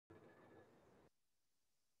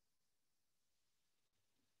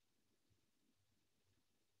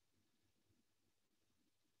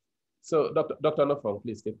So, Dr. Nofong,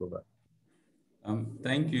 please take over.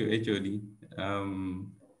 Thank you, HOD.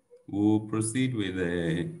 We'll proceed with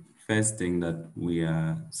the first thing that we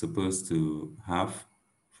are supposed to have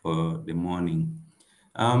for the morning.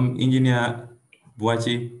 Engineer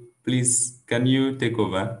Boachi, please, can you take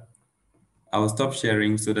over? I'll stop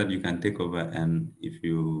sharing so that you can take over, and if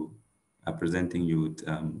you are presenting, you would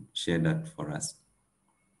share that for us.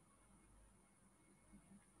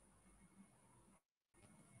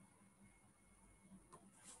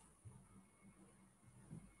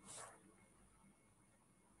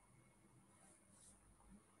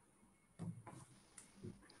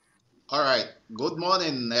 All right. Good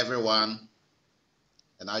morning, everyone.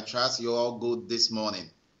 And I trust you're all good this morning.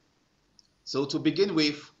 So to begin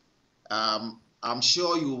with, I'm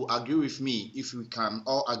sure you agree with me if we can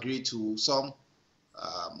all agree to some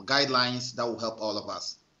guidelines that will help all of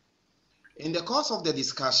us. In the course of the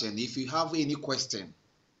discussion, if you have any question,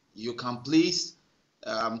 you can please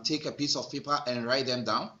take a piece of paper and write them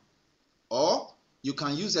down, or you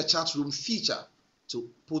can use the chat room feature to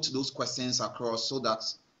put those questions across so that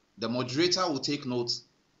the moderator will take notes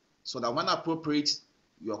so that when appropriate,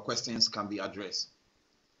 your questions can be addressed.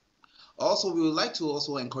 Also, we would like to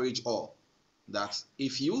also encourage all that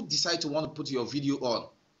if you decide to want to put your video on,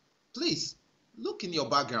 please look in your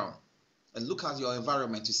background and look at your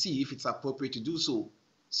environment to see if it's appropriate to do so,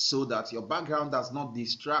 so that your background does not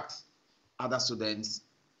distract other students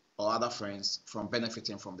or other friends from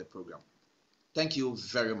benefiting from the program. Thank you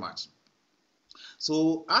very much.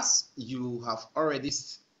 So as you have already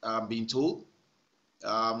been told,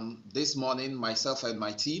 this morning myself and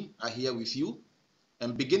my team are here with you,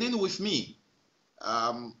 and beginning with me,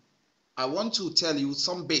 I want to tell you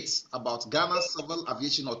some bits about Ghana Civil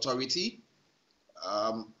Aviation Authority,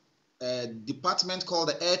 a department called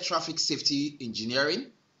the Air Traffic Safety Engineering,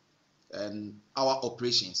 and our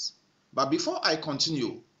operations. But before I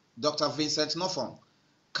continue, Dr. Vincent Nofong,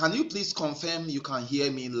 can you please confirm you can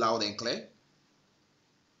hear me loud and clear?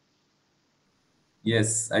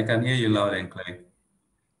 Yes, I can hear you loud and clear.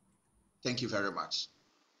 Thank you very much.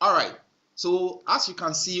 All right, so as you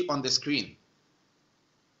can see on the screen,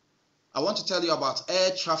 I want to tell you about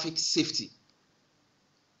air traffic safety.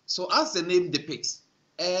 So as the name depicts,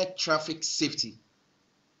 air traffic safety,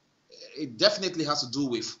 it definitely has to do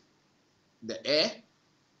with the air,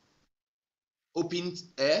 open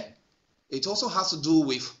air. It also has to do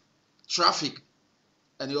with traffic,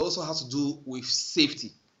 and it also has to do with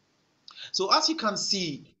safety. So as you can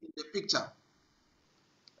see in the picture,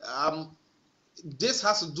 this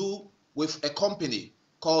has to do with a company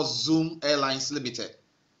called Zoom Airlines Limited.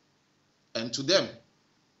 And to them,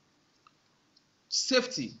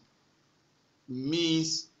 safety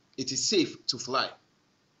means it is safe to fly.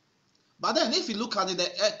 But then if you look at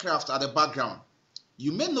the aircraft at the background,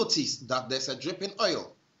 you may notice that there's a dripping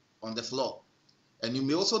oil on the floor. And you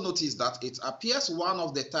may also notice that it appears one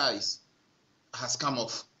of the ties has come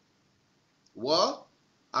off. Well,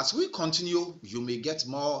 as we continue, you may get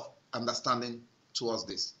more understanding towards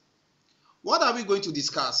this. What are we going to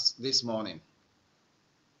discuss this morning?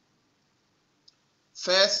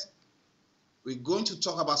 First, we're going to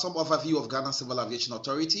talk about some overview of Ghana Civil Aviation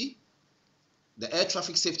Authority, the air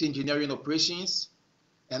traffic safety engineering operations,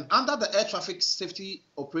 and under the air traffic safety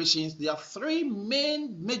operations, there are three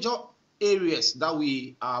major areas that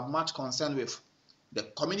we are much concerned with: the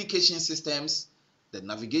communication systems, the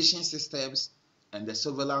navigation systems, and the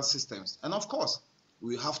surveillance systems. And of course,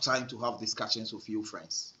 we have time to have discussions with you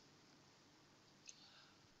friends.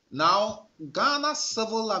 Now, Ghana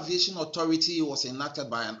Civil Aviation Authority was enacted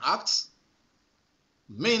by an act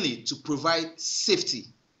mainly to provide safety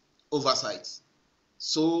oversight.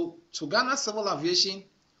 So to Ghana Civil Aviation,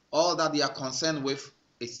 all that they are concerned with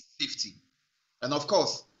is safety. And of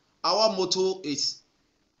course, our motto is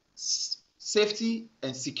safety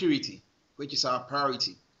and security, which is our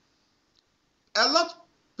priority. A lot of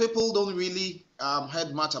people don't really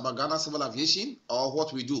heard much about Ghana Civil Aviation or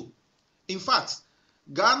what we do. In fact,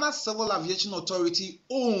 Ghana Civil Aviation Authority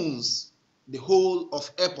owns the whole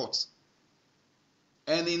of airports.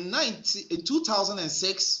 And in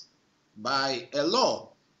 2006, by a law,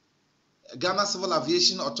 Ghana Civil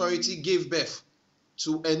Aviation Authority gave birth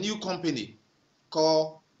to a new company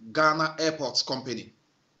called Ghana Airports Company.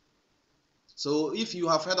 So if you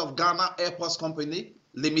have heard of Ghana Airports Company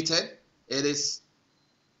Limited, it is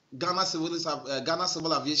Ghana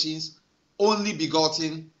Civil Aviation's only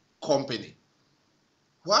begotten company.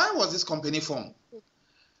 Why was this company formed?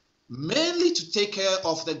 Mainly to take care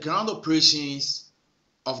of the ground operations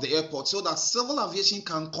of the airport so that civil aviation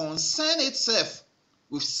can concern itself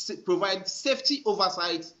with provide safety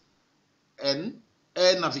oversight and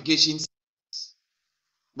air navigation.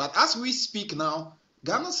 But as we speak now,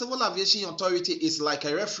 Ghana Civil Aviation Authority is like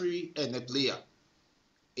a referee and a player.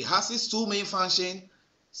 It has its two main functions: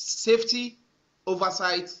 safety,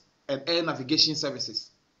 oversight, and air navigation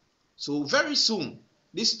services. So very soon,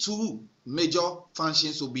 these two major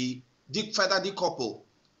functions will be further decoupled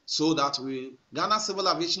so that Ghana Civil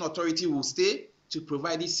Aviation Authority will stay to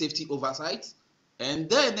provide this safety oversight, and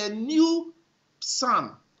then a new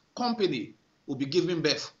son company will be given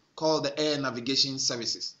birth called the Air Navigation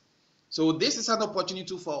Services. So this is an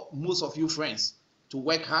opportunity for most of you friends to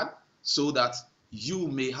work hard so that you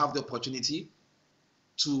may have the opportunity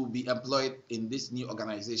to be employed in this new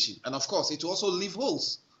organization. And of course, it will also leave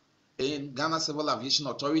holes in Ghana Civil Aviation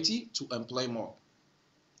Authority to employ more.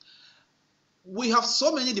 We have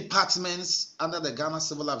so many departments under the Ghana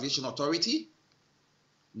Civil Aviation Authority.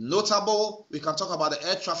 Notable, we can talk about the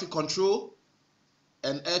air traffic control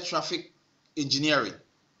and air traffic engineering.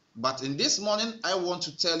 But in this morning, I want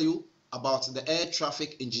to tell you about the air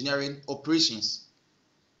traffic engineering operations.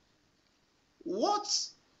 What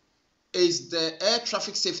is the air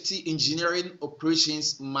traffic safety engineering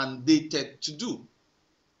operations mandated to do?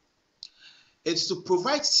 It's to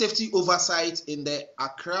provide safety oversight in the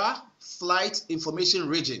Accra Flight Information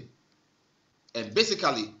Region, and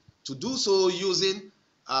basically to do so using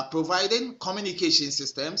providing communication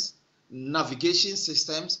systems, navigation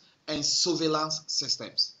systems, and surveillance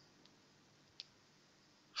systems.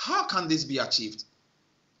 How can this be achieved?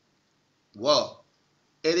 Well,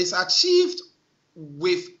 it is achieved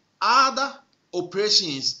with other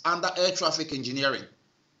operations under air traffic engineering.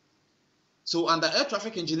 So under air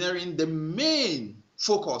traffic engineering, the main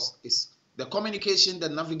focus is the communication, the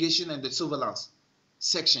navigation, and the surveillance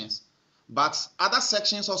sections. But other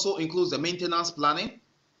sections also include the maintenance planning,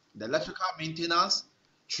 the electrical maintenance,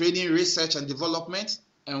 training, research and development,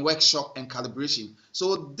 and workshop and calibration.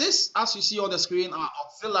 So this, as you see on the screen, are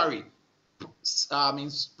auxiliary,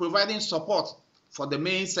 means providing support for the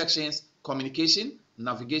main sections: communication,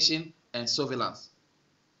 navigation, and surveillance.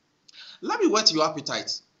 Let me whet your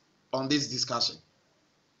appetite on this discussion.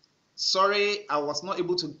 Sorry, I was not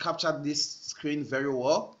able to capture this screen very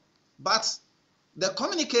well, but the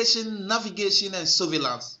communication, navigation, and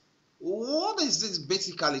surveillance, what is this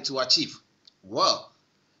basically to achieve? Well,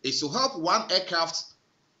 it's to help one aircraft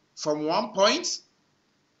from one point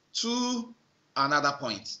to another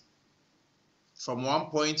point. From one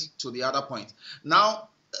point to the other point. Now,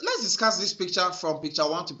 let's discuss this picture from picture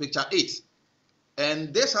 1 to picture 8.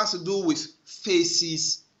 And this has to do with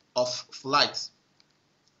phases of flight.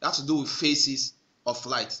 That's to do with phases of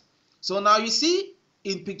flight. So now you see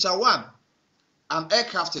in picture 1, an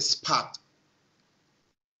aircraft is parked.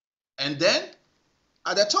 And then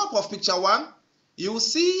at the top of picture 1, you will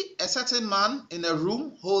see a certain man in a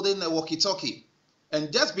room holding a walkie-talkie.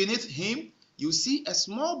 And just beneath him, you see a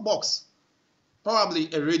small box, probably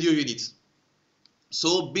a radio unit.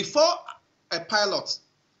 So before a pilot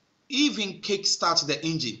even kickstarts the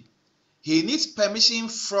engine, he needs permission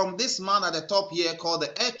from this man at the top here called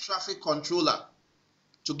the air traffic controller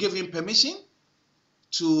to give him permission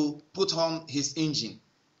to put on his engine.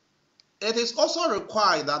 It is also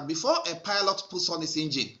required that before a pilot puts on his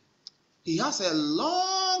engine, he has a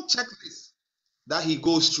long checklist that he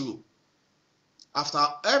goes through. After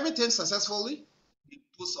everything successfully, he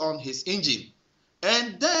puts on his engine.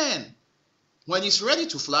 And then, when he's ready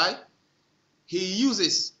to fly, he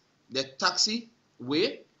uses the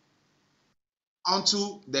taxiway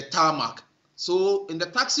onto the tarmac. So in the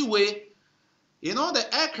taxiway, you know, the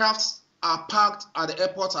aircrafts are parked at the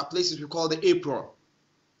airports at places we call the apron.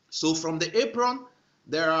 So from the apron,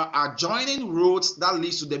 there are adjoining roads that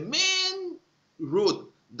leads to the main road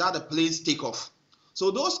that the planes take off. So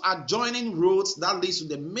those adjoining roads that leads to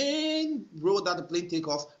the main road that the plane take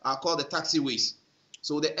off are called the taxiways.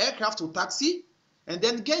 So the aircraft will taxi and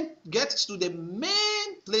then get to the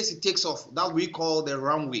main place it takes off that we call the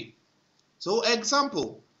runway. So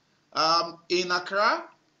example, in Accra,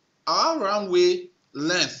 our runway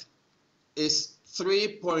length is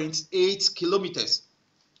 3.8 kilometers.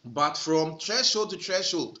 But from threshold to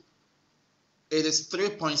threshold, it is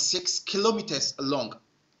 3.6 kilometers long.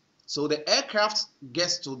 So the aircraft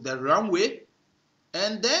gets to the runway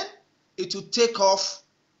and then it will take off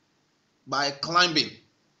by climbing,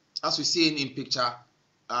 as we see in picture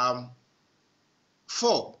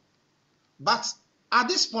 4. But at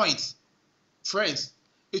this point, friends,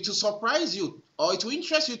 it will surprise you or it will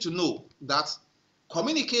interest you to know that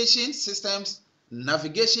communication systems,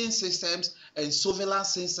 navigation systems, and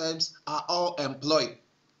surveillance systems are all employed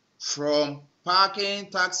from parking,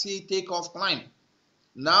 taxi, takeoff, climb.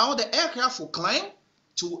 Now the aircraft will climb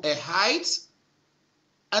to a height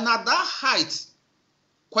And at that height,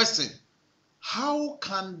 question, how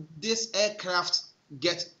can this aircraft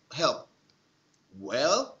get help?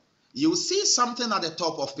 Well, you see something at the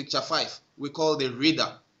top of picture 5. We call the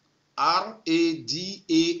radar.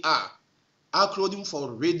 RADAR, acronym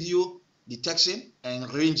for radio detection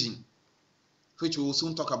and ranging, which we will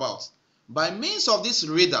soon talk about. By means of this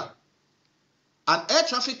radar, an air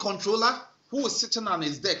traffic controller who is sitting on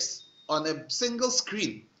his desk on a single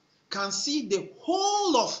screen can see the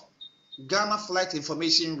whole of Ghana flight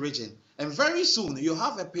information region. And very soon, you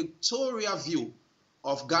have a pictorial view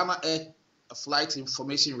of Ghana air flight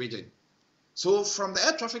information region. So from the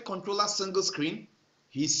air traffic controller single screen,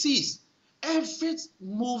 he sees every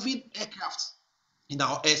moving aircraft in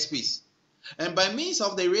our airspace. And by means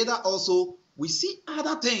of the radar also, we see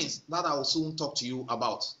other things that I will soon talk to you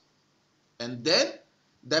about. And then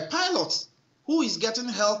the pilot who is getting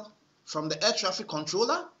help from the air traffic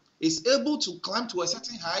controller is able to climb to a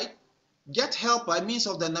certain height, get help by means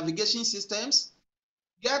of the navigation systems,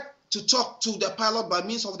 get to talk to the pilot by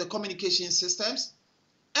means of the communication systems,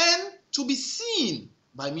 and to be seen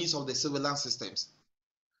by means of the surveillance systems.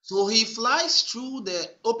 So he flies through the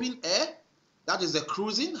open air, that is the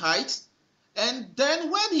cruising height, and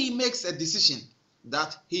then when he makes a decision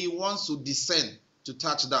that he wants to descend to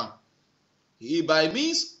touchdown, he, by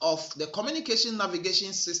means of the communication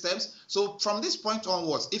navigation systems, so from this point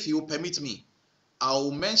onwards, if you permit me, I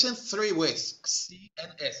will mention 3 words, C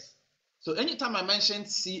and S. So anytime I mention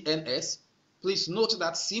C and S, please note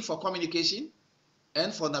that C for communication,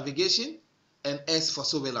 N for navigation, and S for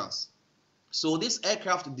surveillance. So this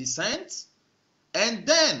aircraft descends, and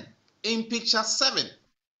then in picture 7,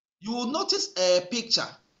 you will notice a picture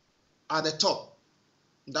at the top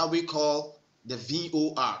that we call the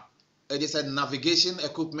VOR. It is a navigation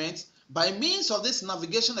equipment. By means of this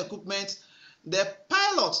navigation equipment, the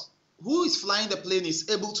pilot who is flying the plane is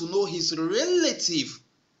able to know his relative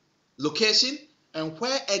location and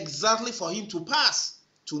where exactly for him to pass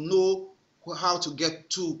to know how to get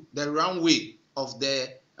to the runway of the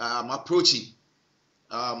approaching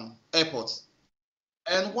airport.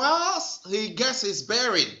 And whilst he gets his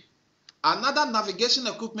bearing, another navigation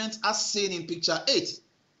equipment as seen in picture 8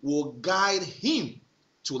 will guide him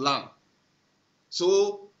to land.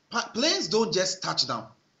 So planes don't just touch down,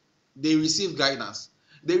 they receive guidance.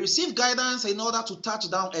 They receive guidance in order to touch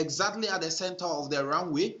down exactly at the center of the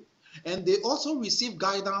runway, and they also receive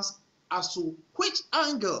guidance as to which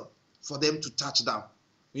angle for them to touch down.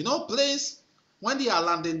 You know, planes, when they are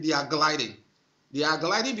landing, they are gliding. They are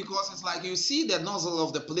gliding because it's like you see the nozzle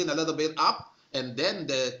of the plane a little bit up and then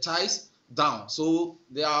the ties down. So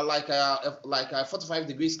they are like a 45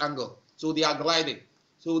 degrees angle. So they are gliding.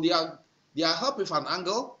 So they are helped with an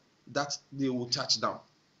angle that they will touch down.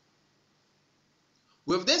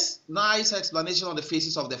 With this nice explanation on the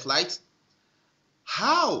phases of the flight,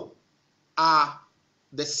 how are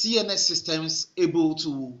the CNS systems able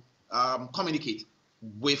to communicate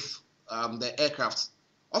with the aircraft?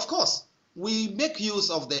 Of course, we make use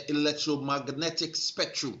of the electromagnetic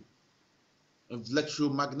spectrum. And the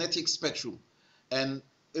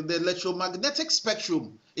electromagnetic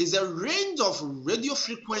spectrum is a range of radio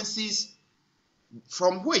frequencies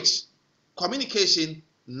from which communication,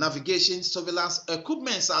 navigation, surveillance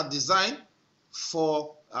equipments are designed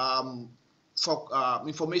for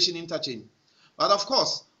information interchange. But of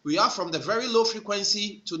course, we are from the very low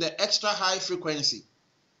frequency to the extra high frequency.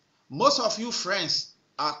 Most of you friends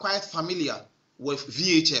are quite familiar with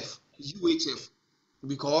VHF, UHF,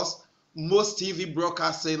 because most TV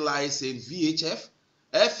broadcasting lies in VHF,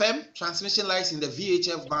 FM transmission lies in the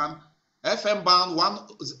VHF band, FM band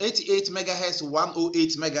 188 MHz to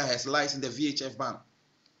 108 MHz lies in the VHF band.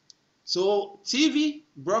 So TV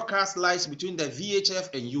broadcast lies between the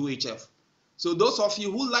VHF and UHF. So those of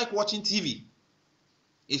you who like watching TV,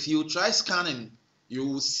 if you try scanning, you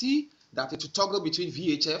will see that it will toggle between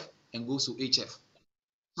VHF and goes to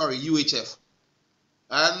UHF.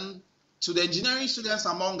 And to the engineering students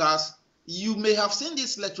among us, you may have seen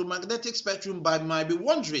this electromagnetic spectrum but might be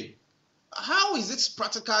wondering, how is its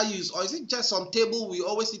practical use, or is it just some table we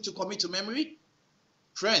always need to commit to memory?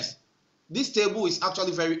 Friends, this table is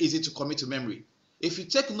actually very easy to commit to memory. If you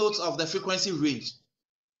take notes of the frequency range,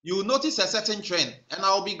 you will notice a certain trend, and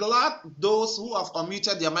I'll be glad those who have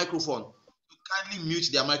unmuted their microphone to kindly mute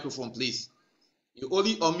their microphone, please. You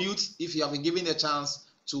only unmute if you have been given a chance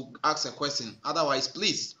to ask a question. Otherwise,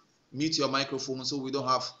 please mute your microphone so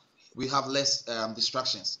we have less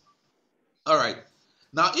distractions. All right.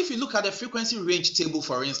 Now, if you look at the frequency range table,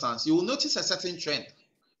 for instance, you will notice a certain trend.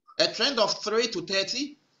 A trend of 3 to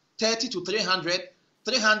 30, 30 to 300,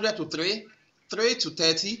 300 to 3, 3 to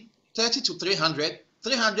 30, 30 to 300,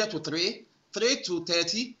 300 to 3, 3 to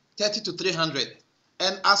 30, 30 to 300.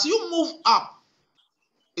 And as you move up,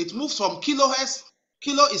 it moves from kilohertz.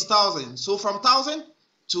 Kilo is 1,000. So from 1,000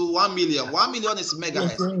 to 1 million. 1 million is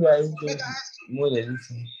megahertz.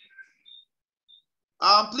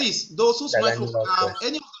 Please, those whose microphone,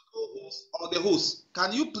 any of the co-hosts or the host,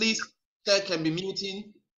 can you please check and be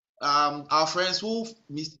muting our friends who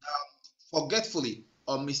forgetfully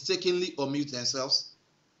or mistakenly unmute themselves?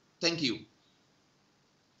 Thank you.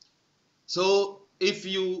 So if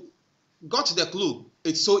you got the clue,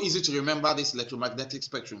 it's so easy to remember this electromagnetic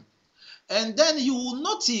spectrum. And then you will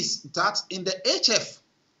notice that in the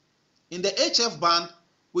HF band,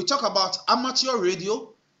 we talk about amateur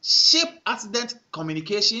radio, shape accident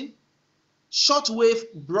communication,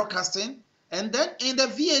 shortwave broadcasting, and then in the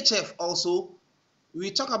VHF also,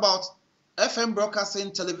 we talk about FM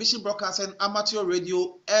broadcasting, television broadcasting, amateur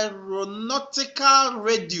radio, aeronautical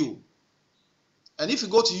radio. And if you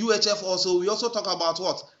go to UHF also, we also talk about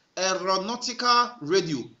what? Aeronautical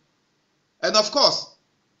radio. And of course,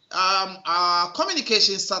 our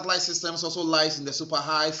communication satellite systems also lies in the super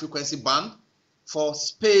high frequency band for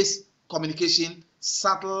space communication,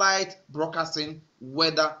 satellite broadcasting,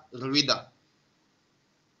 weather radar.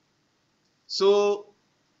 So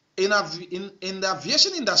in the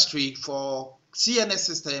aviation industry for CNS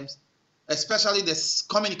systems, especially the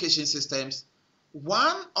communication systems,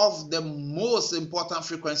 one of the most important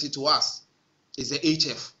frequency to us is the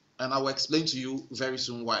HF, and I will explain to you very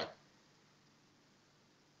soon why.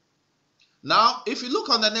 Now, if you look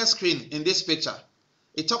on the next screen in this picture,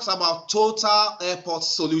 it talks about total airport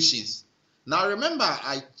solutions. Now, remember,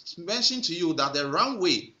 I mentioned to you that the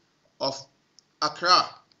runway of Accra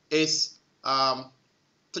is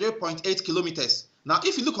 3.8 kilometers. Now,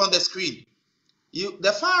 if you look on the screen,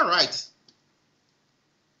 the far right,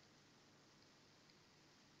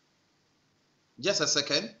 just a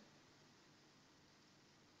second.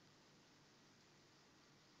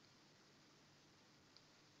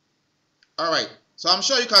 All right, so I'm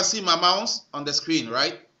sure you can see my mouse on the screen,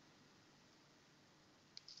 right?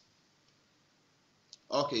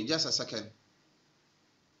 Okay, just a second.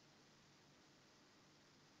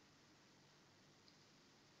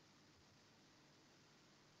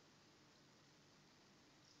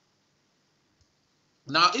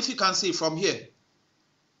 Now, if you can see from here,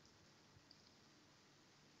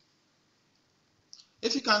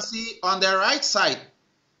 if you can see on the right side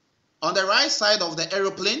of the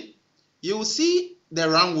aeroplane, you will see the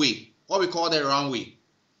runway, what we call the runway.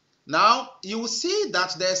 Now, you will see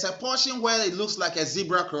that there's a portion where it looks like a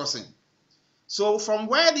zebra crossing. So from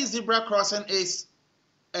where the zebra crossing is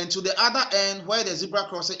and to the other end where the zebra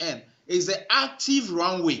crossing end is the active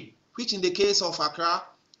runway, which in the case of Accra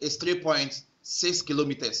is 3.6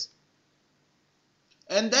 kilometers.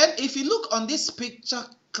 And then if you look on this picture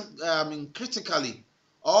critically,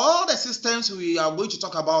 all the systems we are going to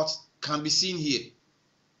talk about can be seen here.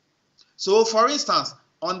 So for instance,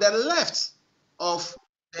 on the left of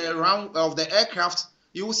the aircraft,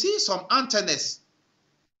 you will see some antennas.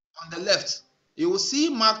 On the left, you will see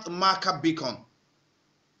marker beacon.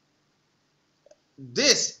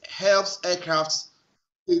 This helps aircrafts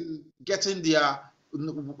in getting their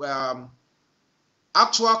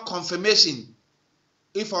actual confirmation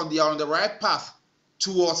if they are on the right path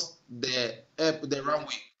towards the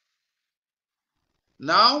runway.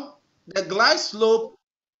 Now, the glide slope,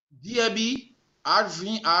 DME,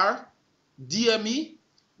 RVR, DME,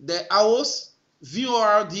 the AWOS,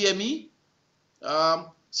 VOR, DME.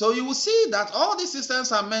 So you will see that all these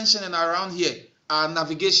systems are mentioned around here are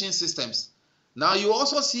navigation systems. Now you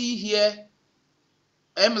also see here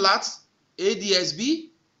MLAT, ADSB.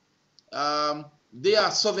 They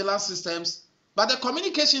are surveillance systems, but the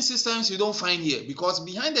communication systems you don't find here because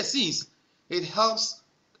behind the scenes, it helps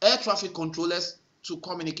air traffic controllers to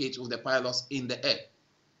communicate with the pilots in the air.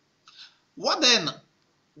 What then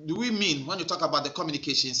do we mean when you talk about the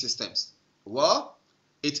communication systems? Well,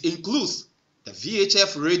 it includes the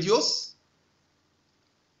VHF radios,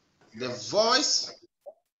 the voice.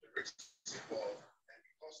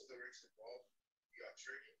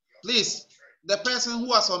 Please, the person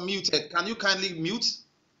who has unmuted, can you kindly mute?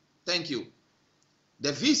 Thank you.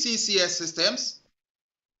 The VCCS systems,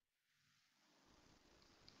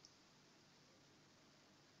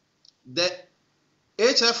 the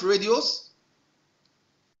HF radios,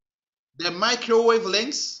 the microwave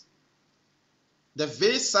links, the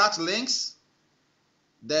VSAT links,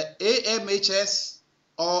 the AMHS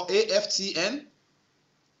or AFTN,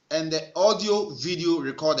 and the audio video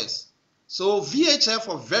recorders. So VHF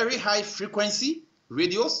for very high frequency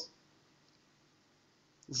radios,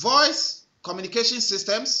 voice communication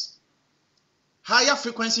systems, higher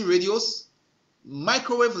frequency radios,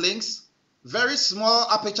 microwave links, very small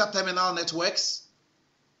aperture terminal networks,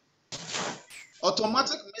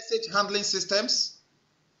 automatic message handling systems,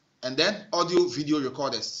 and then audio video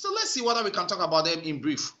recorders. So let's see whether we can talk about them in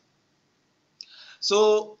brief.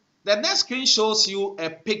 So the next screen shows you a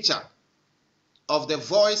picture of the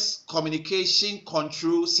voice communication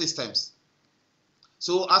control systems.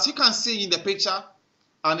 So as you can see in the picture,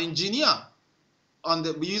 an engineer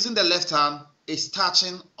using the left hand is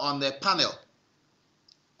touching on the panel.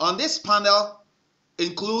 On this panel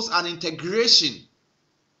includes an integration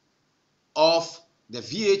of the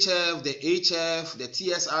VHF, the HF, the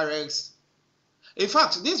TSRX. In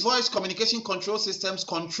fact, these voice communication control systems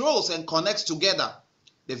controls and connects together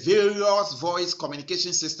the various voice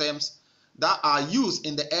communication systems that are used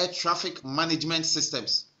in the air traffic management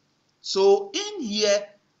systems. So in here,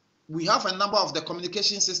 we have a number of the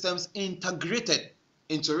communication systems integrated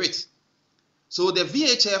into it. So the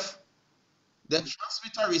VHF, the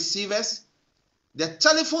transmitter receivers, the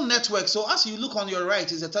telephone network. So as you look on your right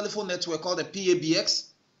is a telephone network called the PABX,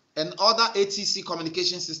 and other ATC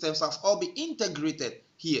communication systems have all been integrated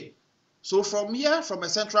here. So from here, from a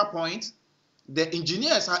central point, the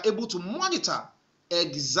engineers are able to monitor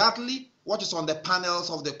exactly what is on the panels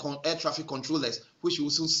of the air traffic controllers, which you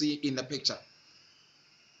will soon see in the picture.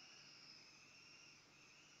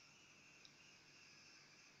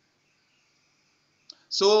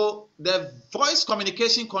 So the voice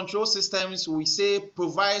communication control systems, we say,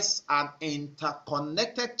 provides an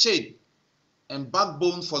interconnected chain and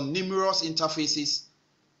backbone for numerous interfaces,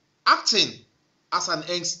 acting as an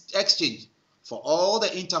exchange for all the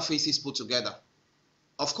interfaces put together.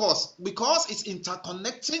 Of course, because it's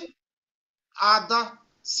interconnecting other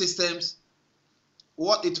systems,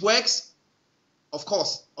 what it works, of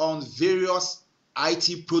course, on various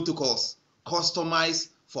IT protocols customized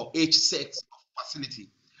for each set of facility.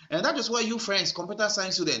 And that is where you friends, computer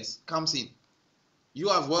science students, comes in. You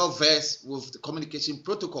are well versed with the communication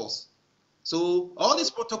protocols. So all these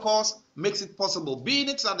protocols makes it possible, being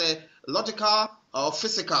it at the logical or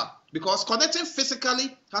physical, because connecting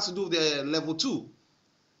physically has to do with the level 2.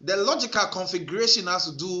 The logical configuration has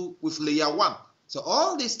to do with layer 1. So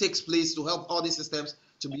all this takes place to help all these systems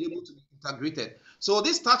to be able to be integrated. So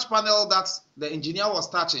this touch panel that the engineer was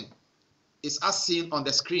touching is as seen on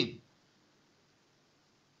the screen.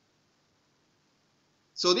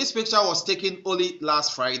 So this picture was taken only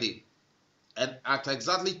last Friday, and at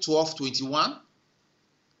exactly 12:21.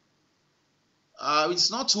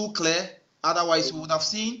 It's not too clear, otherwise we would have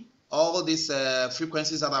seen all these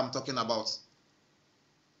frequencies that I'm talking about.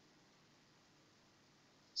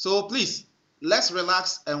 So please, let's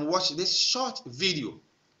relax and watch this short video.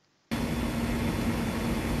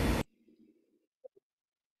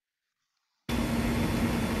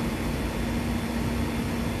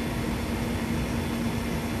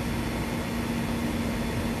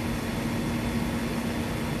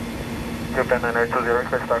 Ethiopia 920,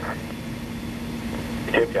 request taxi.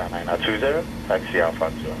 Ethiopia 920, taxi Alpha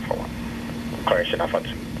 241. Correction Alpha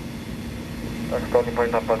 2. That's Tony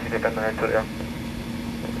Point Alpha, Ethiopia 920.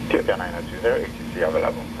 Ethiopia 920, ATC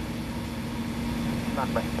available.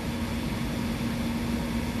 Stand by.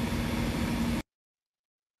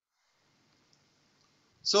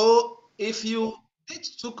 So if you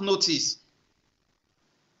took notice,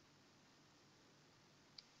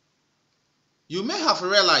 you may have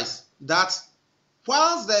realized that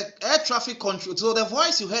whilst the air traffic control, so the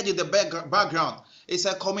voice you heard in the background is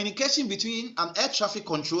a communication between an air traffic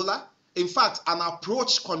controller, in fact, an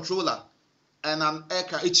approach controller, and an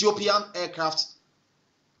aircraft, Ethiopian aircraft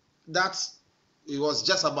that it was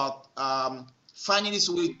just about finding its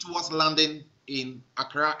way towards landing in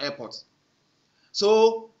Accra Airport.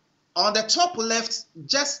 So on the top left,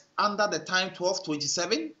 just under the time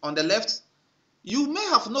 12:27, on the left, you may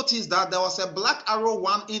have noticed that there was a black arrow,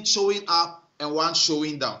 one inch showing up and one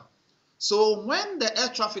showing down. So when the air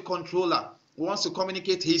traffic controller wants to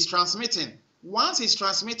communicate, he's transmitting. Once he's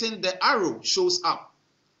transmitting, the arrow shows up.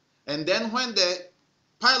 And then when the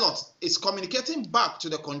pilot is communicating back to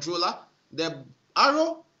the controller, the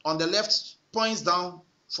arrow on the left points down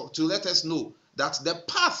to let us know that the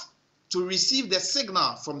path to receive the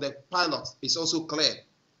signal from the pilot is also clear.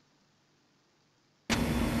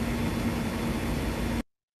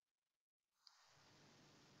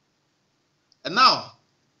 And now,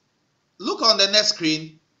 look on the next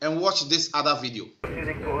screen and watch this other video.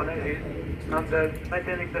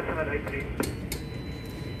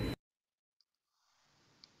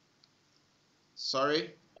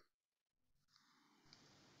 Sorry.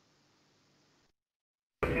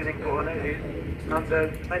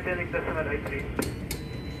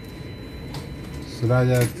 So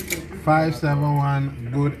that's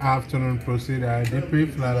 571, good afternoon, proceed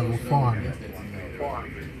DP, flight level 400.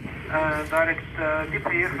 Direct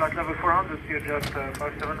DP, flight level 400, you're just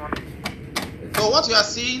 571. So what you are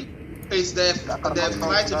seeing is the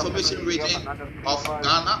flight information reading of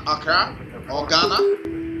Ghana, Accra, or Ghana.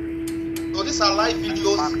 So these are live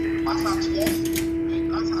videos as at 12.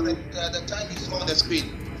 The time you saw on the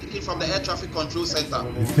screen, taken from the Air Traffic Control Center.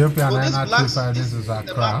 Ethiopia So this black 935, this is the map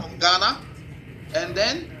Accra. of Ghana, and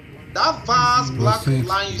then that vast black Proceed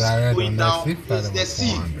line you see direct going on down the sea, flight is level the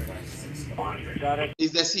sea. 400.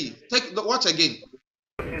 Is the sea. Watch again.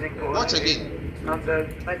 Watch again.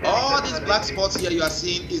 All these black spots here you are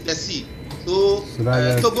seeing is the sea. So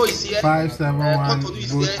Togo is here, 571, Cotonou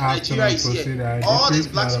is good here, Nigeria is afternoon, here. proceed All these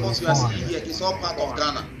DP, black flight level spots you are seeing 400. here is all part of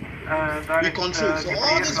Ghana. We Direct control. So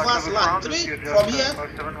all this vast land, from here,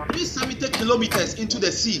 370 kilometers into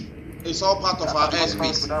the sea, is all part of our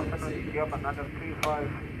airspace.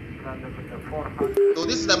 So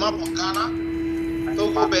this is the map of Ghana.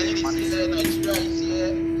 Togo, Benin is here, Nigeria is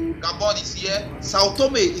here, Gabon is here, Sao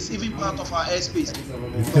Tome is even part of our airspace.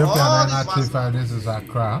 Ethiopia 935, this is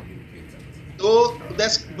Accra. So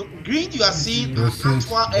there's green you are seeing are Proceed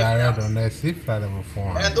actual direct aircraft. on the sea, flight level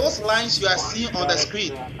 400. And those lines you are seeing on the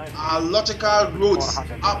screen are logical roads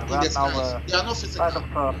up in the skies. They are not physical.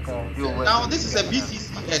 Now this is a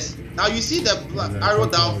BCCS. Now you see the arrow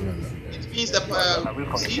down. It means the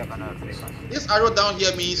see, this arrow down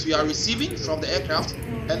here means we are receiving from the aircraft,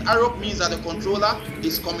 and arrow means that the controller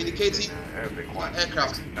is communicating with the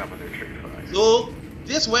aircraft. So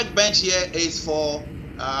this workbench here is for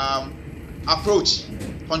approach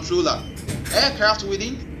controller. Aircraft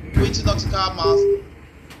within 20 nautical miles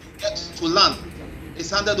get to land is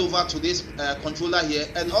handed over to this controller here,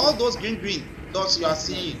 and all those green dots you are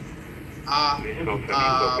seeing are planes.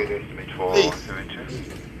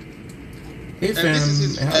 If And this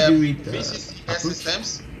is how do you read BCCS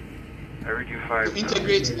systems I read you to 5.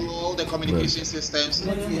 integrate all the communication systems.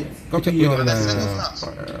 go check your And a single task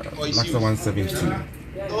for its Blackstar use. 172.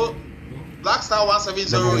 So Blackstar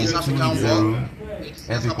 170 is African War.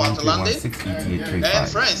 It's about landing. And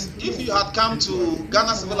friends, if you had come to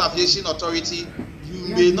Ghana Civil Aviation Authority,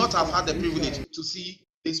 you may not have had the privilege to see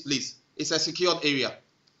this place. It's a secured area.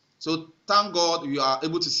 So thank God you are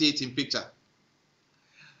able to see it in picture.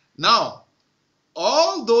 Now,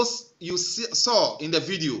 all those you saw in the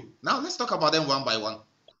video, now let's talk about them one by one.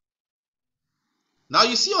 Now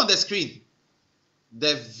you see on the screen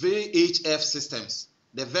the VHF systems,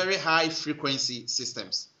 the very high frequency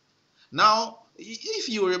systems. Now, if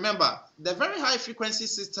you remember, the very high frequency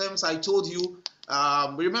systems I told you,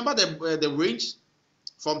 remember the range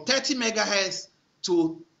from 30 megahertz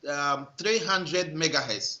to 300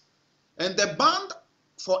 megahertz. And the band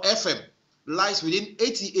for FM lies within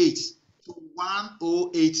 88 to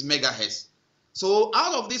 108 megahertz. So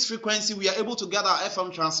out of this frequency, we are able to get our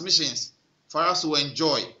FM transmissions for us to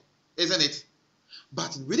enjoy, isn't it?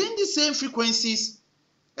 But within the same frequencies,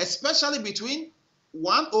 especially between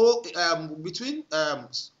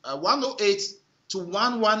 108 to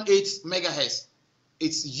 118 megahertz,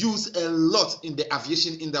 it's used a lot in the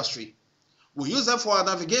aviation industry. We use them for our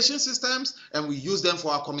navigation systems, and we use them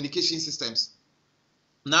for our communication systems.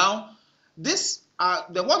 Now, the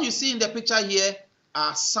what you see in the picture here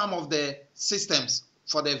are some of the systems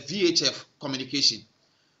for the VHF communication.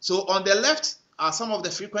 So on the left are some of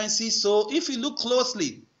the frequencies. So if you look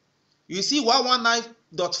closely, you see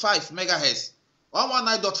 119.5 megahertz.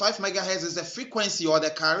 119.5 megahertz is the frequency or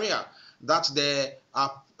the carrier that the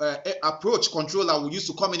approach controller will use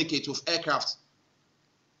to communicate with aircraft.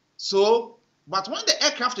 So, but when the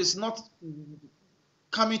aircraft is not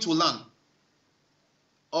coming to land,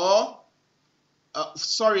 or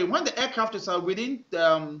when the aircraft is within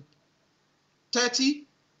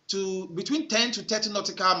between 10 to 30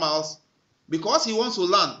 nautical miles, because he wants to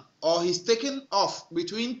land, or he's taken off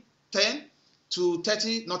between 10 to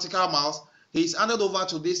 30 nautical miles, he's handed over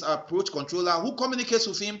to this approach controller who communicates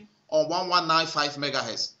with him on 1195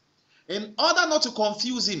 megahertz. In order not to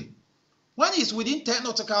confuse him, when he's within 10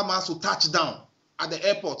 nautical miles to touch down at the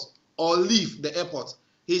airport or leave the airport,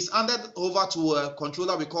 he's handed over to a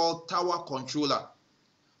controller we call tower controller.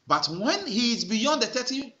 But when he is beyond the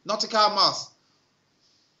 30 nautical miles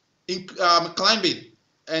in climbing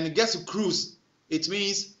and gets to cruise, it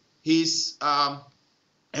means he's en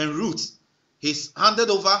route. He's handed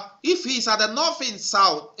over. If he's at the northern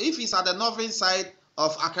side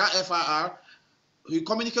of Accra FIR, we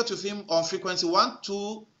communicate with him on frequency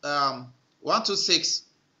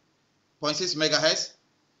 126.6 megahertz,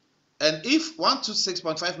 and if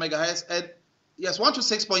 126.5 megahertz, and yes,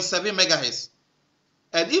 126.7 megahertz.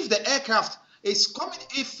 And if the aircraft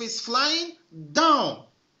if it's flying down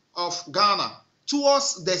of Ghana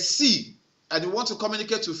towards the sea and we want to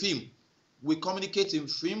communicate with him, we communicate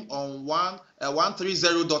with him on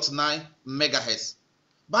 130.9 megahertz.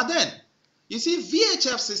 But then, you see,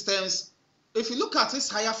 VHF systems, if you look at this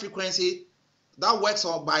higher frequency, that works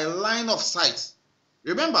by line of sight.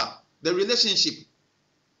 Remember the relationship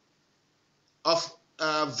of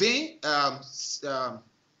the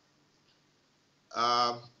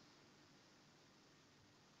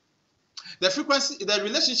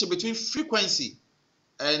relationship between frequency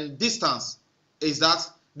and distance is that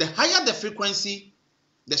the higher the frequency,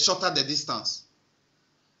 the shorter the distance.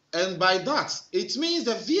 And by that, it means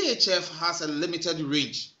the VHF has a limited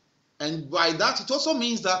range. And by that, it also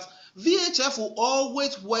means that VHF will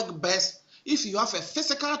always work best if you have a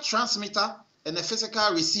physical transmitter and a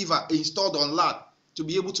physical receiver installed on LAN to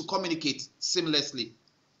be able to communicate seamlessly.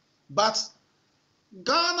 But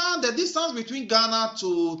Ghana, the distance between Ghana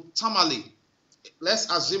to Tamale, let's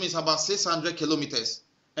assume it's about 600 kilometers.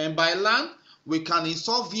 And by LAN, we can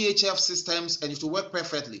install VHF systems and it will work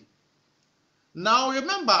perfectly. Now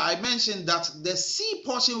remember, I mentioned that the sea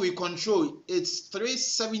portion we control, it's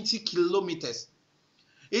 370 kilometers.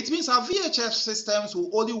 It means our VHF systems will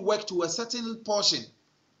only work to a certain portion.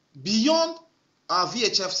 Beyond, our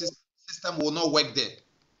VHF system will not work there.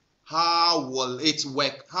 How will it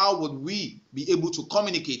work? How would we be able to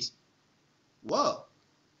communicate? Well,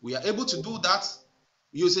 we are able to do that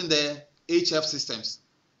using the HF systems.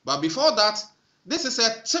 But before that, this is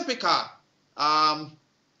a typical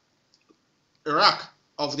rack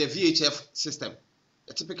of the VHF system.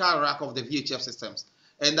 A typical rack of the VHF systems.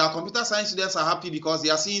 And our computer science students are happy because they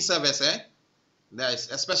are seeing servers,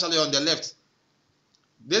 especially on the left.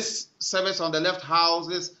 This service on the left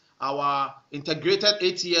houses our integrated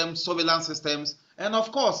ATM surveillance systems, and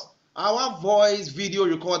of course, our voice video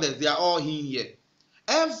recorders. They are all in here.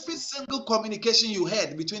 Every single communication you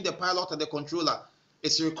heard between the pilot and the controller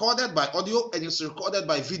is recorded by audio and it's recorded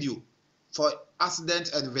by video for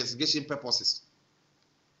accident and investigation purposes.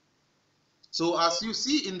 So as you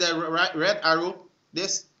see in the red arrow,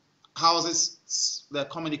 this houses the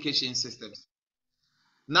communication systems.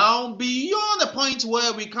 Now, beyond the point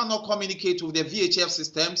where we cannot communicate with the VHF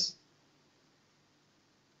systems,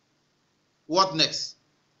 what next?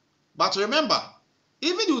 But remember,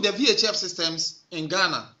 even with the VHF systems in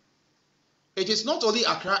Ghana, it is not only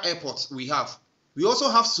Accra Airport we have. We also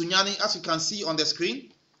have Sunyani, as you can see on the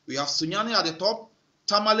screen. We have Sunyani at the top,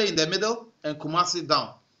 Tamale in the middle, and Kumasi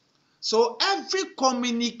down. So every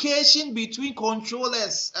communication between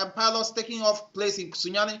controllers and pilots taking off place in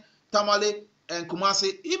Sunyani, Tamale, and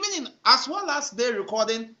Kumasi, even as well as they're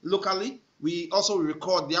recording locally, we also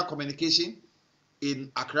record their communication in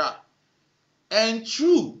Accra. And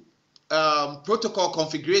through protocol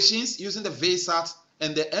configurations using the VSAT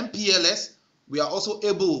and the MPLS, we are also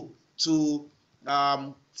able to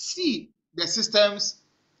see the systems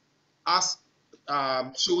as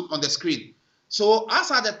shown on the screen. So as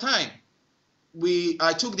at the time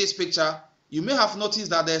I took this picture, you may have noticed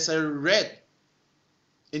that there's a red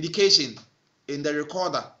indication in the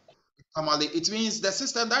recorder in Tamale. It means the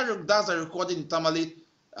system that does the recording in Tamale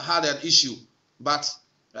had an issue, but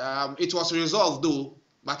it was resolved though.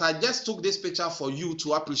 But I just took this picture for you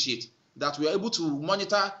to appreciate that we are able to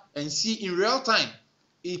monitor and see in real time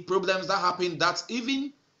if problems that happen, that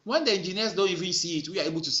even when the engineers don't even see it, we are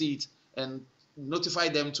able to see it and notify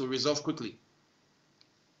them to resolve quickly.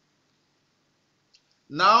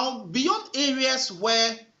 Now, beyond areas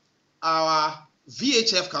where our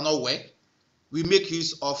VHF cannot work, we make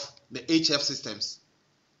use of the HF systems.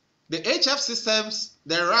 The HF systems,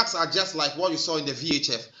 the racks are just like what you saw in the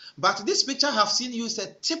VHF. But this picture have seen used a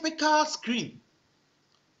typical screen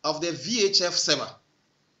of the VHF server.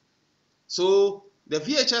 So the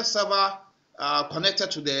VHF server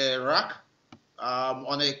connected to the rack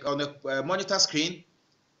on a monitor screen,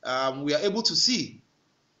 we are able to see.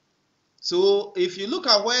 So if you look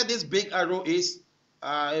at where this big arrow is,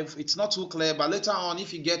 if it's not too clear, but later on,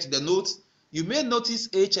 if you get the notes, you may notice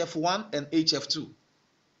HF1 and HF2.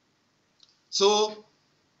 So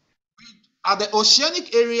at the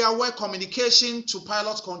oceanic area where communication to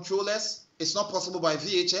pilot controllers is not possible by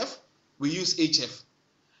VHF, we use HF.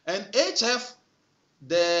 And HF,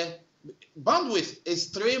 the bandwidth is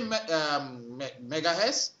 3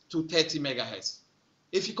 megahertz to 30 megahertz.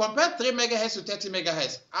 If you compare 3 megahertz to 30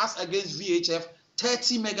 megahertz as against VHF,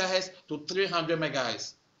 30 megahertz to 300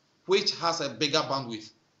 megahertz, which has a bigger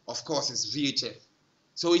bandwidth, of course, is VHF.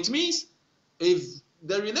 So it means if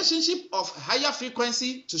the relationship of higher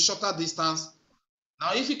frequency to shorter distance,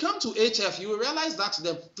 Now, if you come to HF, you will realize that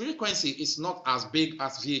the frequency is not as big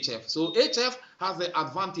as VHF. So HF has the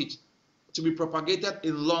advantage to be propagated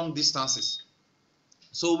in long distances.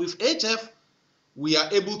 So with HF, we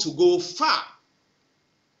are able to go far.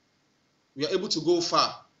 We are able to go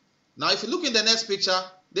far. Now, if you look in the next picture,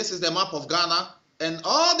 this is the map of Ghana. And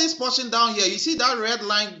all this portion down here, you see that red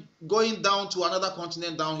line going down to another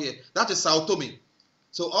continent down here. That is Sao Tome.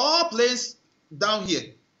 So all planes down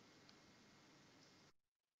here,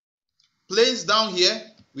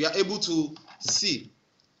 we are able to see.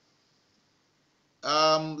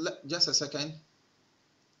 Just a second.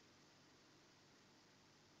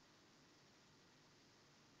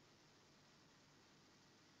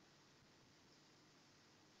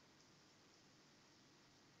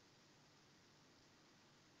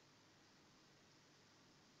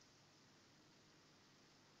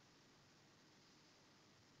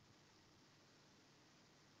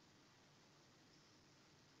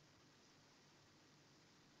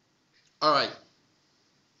 All right.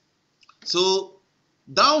 So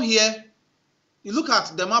down here, you look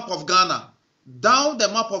at the map of Ghana. Down the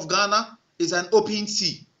map of Ghana is an open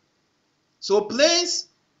sea. So planes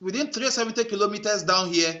within 370 kilometers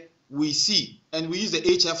down here, we see, and we use the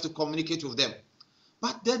HF to communicate with them.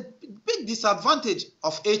 But the big disadvantage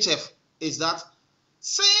of HF is that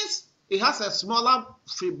since it has a smaller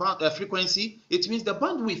frequency, it means the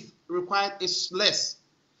bandwidth required is less.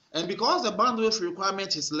 And because the bandwidth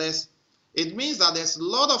requirement is less, it means that there's a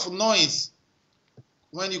lot of noise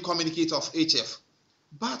when you communicate of HF.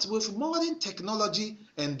 But with modern technology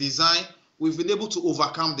and design, we've been able to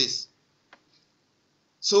overcome this.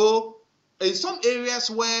 So in some areas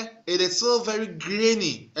where it is still very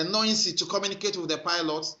grainy and noisy to communicate with the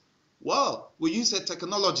pilots, well, we use a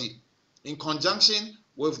technology in conjunction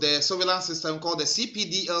with the surveillance system called the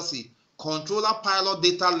CPDLC, Controller Pilot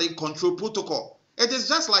Data Link Control Protocol. It is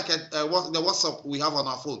just like the WhatsApp we have on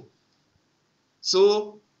our phone.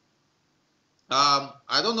 So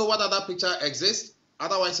I don't know what other picture exists.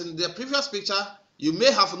 Otherwise, in the previous picture, you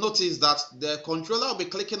may have noticed that the controller will be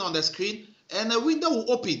clicking on the screen and a window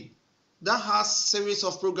will open that has series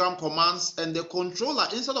of program commands, and the controller,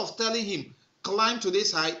 instead of telling him climb to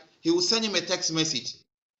this height, he will send him a text message.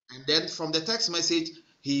 And then from the text message,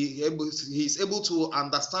 he is able to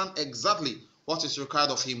understand exactly what is required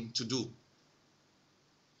of him to do.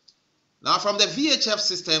 Now from the VHF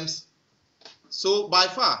systems, so by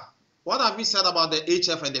far, what have we said about the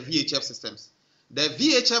HF and the VHF systems? The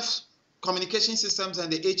VHF communication systems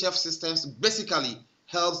and the HF systems basically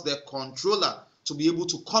helps the controller to be able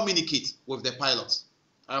to communicate with the pilots.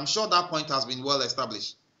 I'm sure that point has been well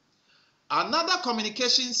established. Another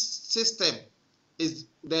communication system is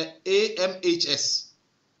the AMHS,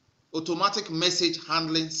 Automatic Message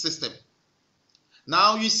Handling System.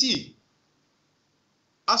 Now you see,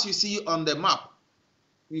 as you see on the map,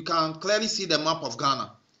 you can clearly see the map of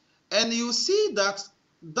Ghana. And you see that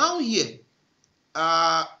down here,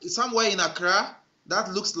 somewhere in Accra, that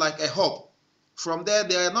looks like a hub. From there,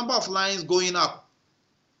 there are a number of lines going up.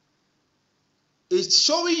 It's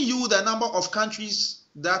showing you the number of countries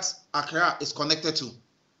that Accra is connected to.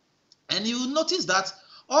 And you notice that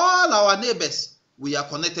all our neighbors, we are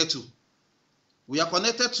connected to. We are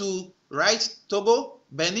connected to, right, Togo,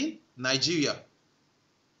 Benin, Nigeria.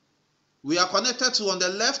 We are connected to, on the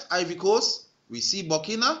left, Ivory Coast. We see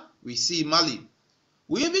Burkina, we see Mali.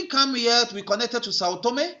 We even come here, we connected to Sao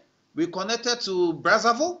Tome, we connected to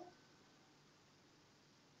Brazzaville.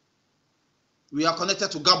 We are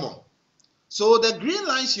connected to Gabon. So the green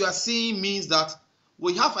lines you are seeing means that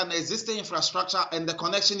we have an existing infrastructure and the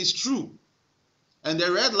connection is true. And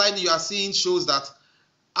the red line you are seeing shows that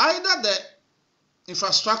either the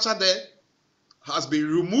infrastructure there has been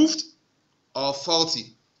removed or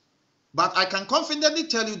faulty. But I can confidently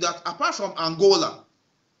tell you that apart from Angola,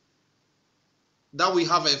 that we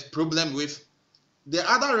have a problem with, the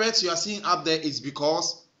other reds you are seeing up there is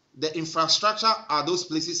because the infrastructure at those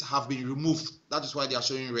places have been removed. That is why they are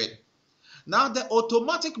showing red. Now, the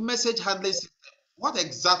automatic message handling system, what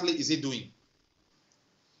exactly is it doing?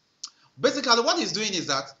 Basically, what it's doing is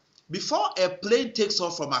that before a plane takes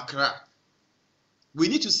off from Accra, we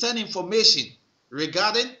need to send information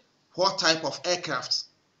regarding what type of aircraft,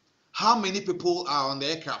 how many people are on the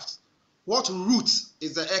aircraft, what route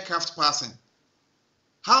is the aircraft passing,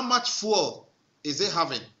 how much fuel is it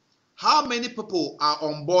having, how many people are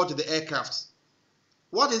on board the aircraft,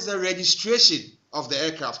 what is the registration of the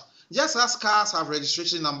aircraft. Just as cars have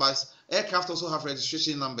registration numbers, aircraft also have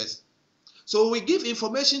registration numbers. So we give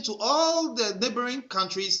information to all the neighboring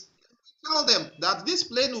countries, tell them that this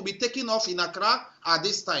plane will be taking off in Accra at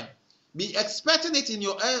this time. Be expecting it in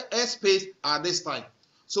your airspace at this time.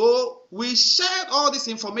 So we shared all this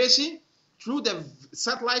information through the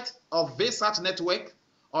satellite of VSAT network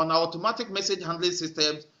on our automatic message handling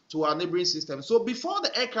systems to our neighboring systems. So before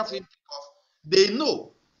the aircraft take off, they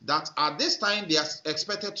know that at this time they are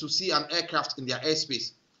expected to see an aircraft in their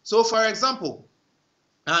airspace. So for example,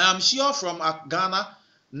 I am sure from Ghana,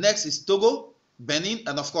 next is Togo, Benin,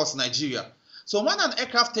 and of course Nigeria. So when an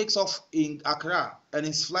aircraft takes off in Accra and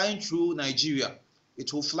is flying through Nigeria,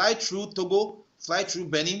 it will fly through Togo, fly through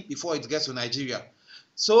Benin before it gets to Nigeria.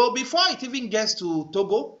 So before it even gets to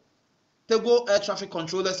Togo, Togo air traffic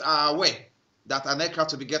controllers are aware that an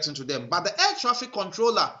aircraft will be getting to them. But the air traffic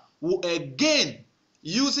controller will again,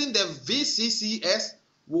 using the VCCS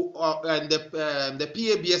and the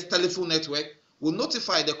PABS telephone network, will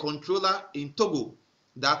notify the controller in Togo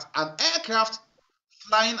that an aircraft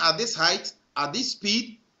flying at this height, at this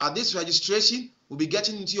speed, at this registration will be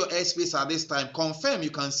getting into your airspace at this time. Confirm, you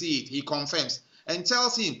can see it. He confirms and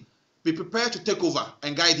tells him, be prepared to take over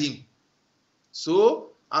and guide him. So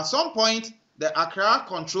at some point, the Accra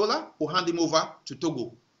controller will hand him over to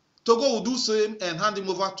Togo. Togo will do same and hand him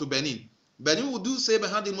over to Benin. Benin will do same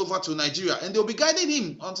and hand him over to Nigeria, and they'll be guiding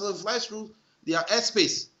him until he flies through their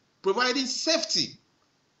airspace, providing safety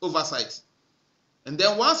oversight. And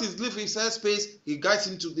then once he's leaving his airspace, he guides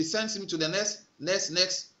him to, he sends him to the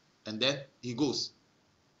next, and then he goes.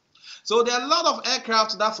 So there are a lot of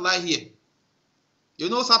aircraft that fly here. You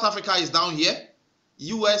know, South Africa is down here,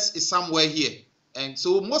 US is somewhere here. And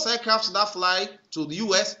so most aircraft that fly to the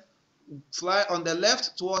US fly on the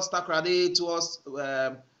left towards Takoradi, towards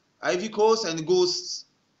Ivory Coast, and goes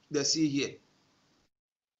the sea here.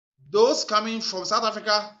 Those coming from South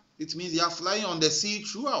Africa, it means they are flying on the sea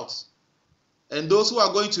throughout. And those who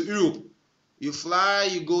are going to Europe, you fly,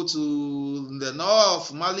 you go to the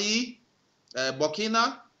north, Mali,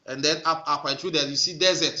 Burkina, and then up and through there, you see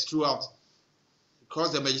deserts throughout.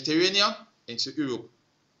 Across the Mediterranean into Europe.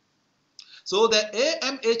 So the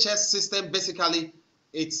AMHS system, basically,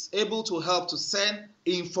 it's able to help to send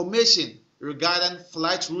information regarding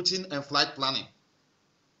flight routing and flight planning.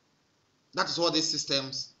 That is what these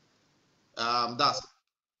systems does.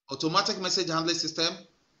 Automatic message handling system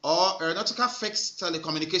or aeronautical fixed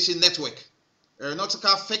telecommunication network.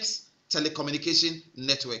 Aeronautical fixed telecommunication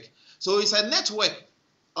network. So it's a network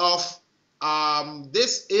of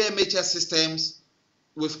this AMHS systems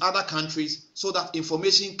with other countries so that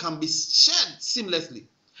information can be shared seamlessly.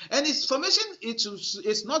 And information,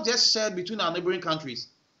 it's not just shared between our neighboring countries.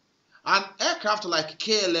 An aircraft like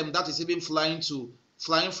KLM that is even flying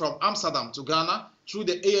from Amsterdam to Ghana through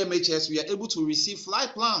the AMHS, we are able to receive flight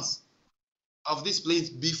plans of these planes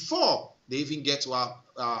before they even get to our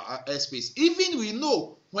airspace. Even we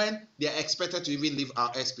know when they are expected to even leave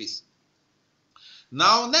our airspace.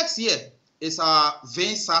 Now, next year is our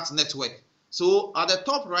VSAT network. So at the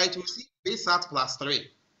top right, we see VSAT +3.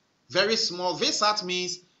 Very small. VSAT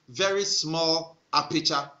means very small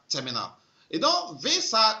aperture terminal. You know,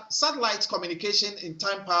 VSAT, satellite communication in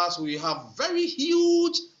time past, we have very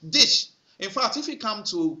huge dish. In fact, if you come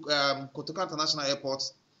to Kotoka International Airport,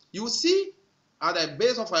 you will see at the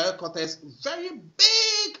base of our headquarters, very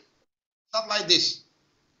big satellite dish.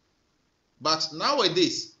 But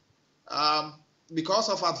nowadays, because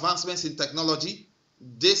of advancements in technology,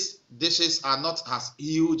 these dishes are not as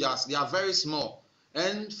huge as they are very small.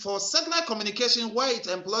 And for satellite communication, where it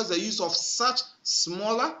employs the use of such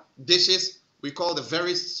smaller dishes, we call the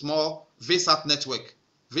very small VSAT network.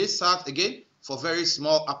 VSAT, again, for very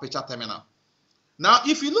small aperture terminal. Now,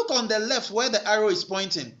 if you look on the left where the arrow is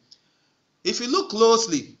pointing, if you look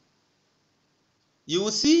closely, you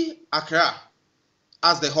will see Accra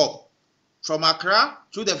as the hub. From Accra,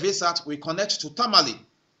 through the VSAT, we connect to Tamale.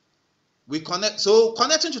 So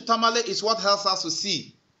connecting to Tamale is what helps us to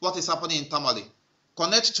see what is happening in Tamale.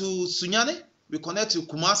 Connect to Sunyani, we connect to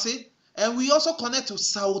Kumasi, and we also connect to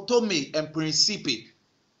Sao Tome and Principe.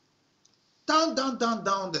 Down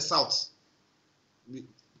the south.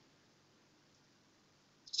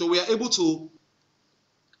 So we are able to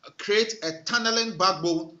create a tunneling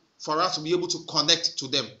backbone for us to be able to connect to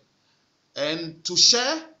them and to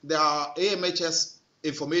share their AMHS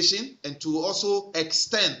information and to also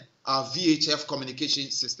extend our VHF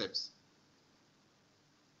communication systems.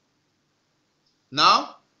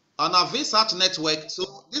 Now, on our VSAT network,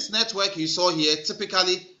 so this network you saw here,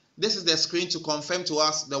 typically, this is the screen to confirm to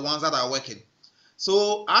us the ones that are working.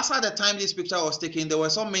 So, as at the time this picture was taken, there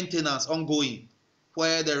was some maintenance ongoing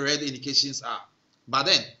where the red indications are. But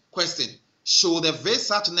then, question, should the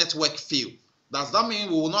VSAT network fail? Does that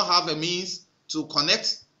mean we will not have a means to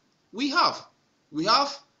connect? We have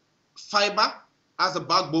fiber as a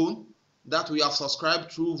backbone that we have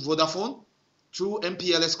subscribed through Vodafone, through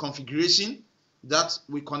MPLS configuration, that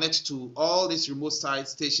we connect to all these remote site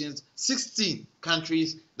stations, 16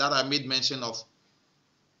 countries that I made mention of.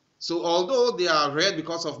 So although they are red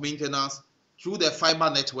because of maintenance, through the fiber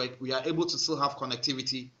network, we are able to still have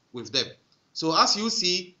connectivity with them. So as you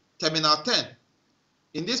see, Terminal 10.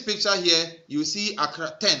 In this picture here, you see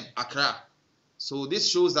Accra 10, Accra. So this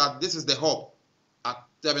shows that this is the hub at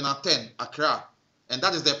Terminal 10, Accra. And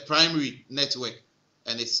that is the primary network,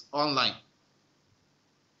 and it's online.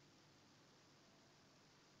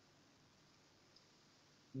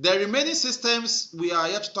 The remaining systems we are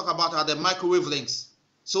yet to talk about are the microwave links.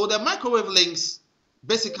 So the microwave links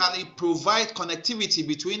basically provide connectivity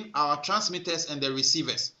between our transmitters and the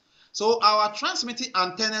receivers. So our transmitting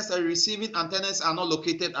antennas and receiving antennas are not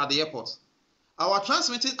located at the airport. Our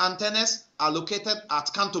transmitting antennas are located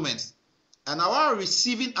at cantonments, and our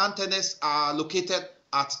receiving antennas are located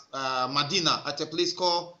at Medina, at a place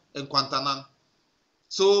called Nkwantanan.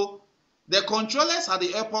 So the controllers at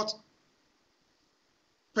the airport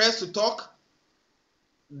press to talk.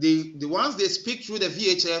 The ones they speak through the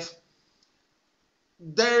VHF,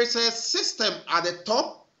 there is a system at the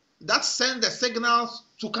top that sends the signals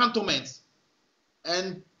to cantonments,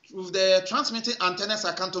 and with the transmitting antennas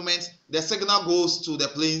at cantonments, the signal goes to the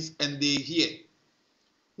planes and they hear.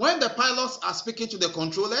 When the pilots are speaking to the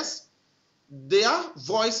controllers, their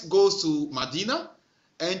voice goes to Medina,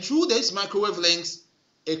 and through these microwave links,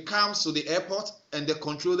 it comes to the airport and the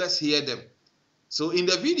controllers hear them. So in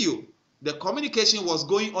the video, the communication was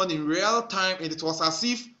going on in real time, and it was as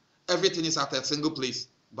if everything is at a single place.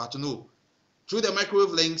 But no, through the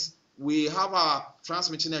microwave links, we have our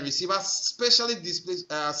transmission and receivers specially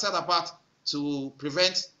set apart to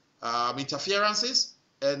prevent interferences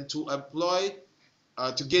and to employ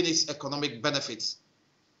to gain its economic benefits.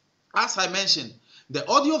 As I mentioned, the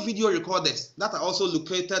audio video recorders that are also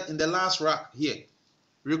located in the last rack here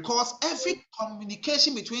records every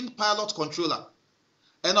communication between pilot controller.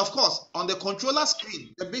 And of course, on the controller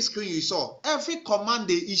screen, the big screen you saw, every command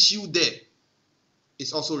they issue there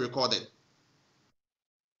is also recorded.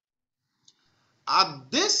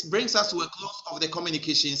 This brings us to a close of the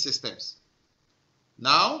communication systems.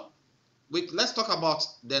 Now, let's talk about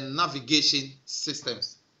the navigation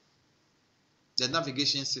systems. The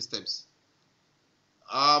navigation systems.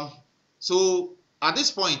 So at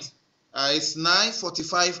this point, it's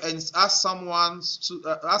 9:45, and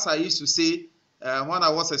as I used to say when I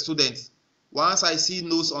was a student, once I see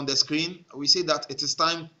news on the screen, we say that it is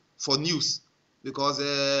time for news, because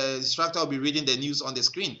the instructor will be reading the news on the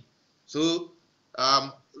screen. So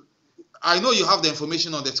I know you have the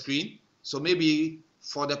information on the screen, so maybe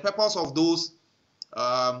for the purpose of those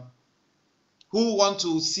who want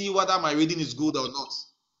to see whether my reading is good or not,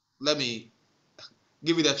 let me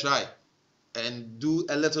give it a try and do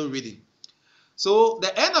a little reading. So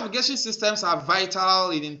the air navigation systems are vital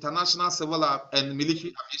in international civil and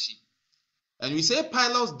military aviation. And we say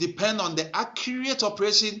pilots depend on the accurate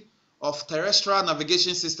operation of terrestrial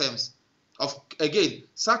navigation systems,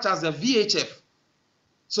 such as the VHF.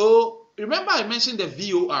 So remember I mentioned the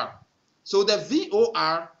VOR. So the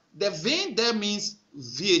VOR, the V there means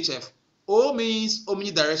VHF, O means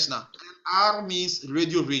omnidirectional, and R means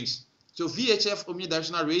radio range. So VHF,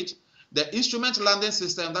 omnidirectional range, the instrument landing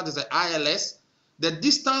system, that is the ILS, the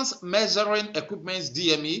distance measuring equipments,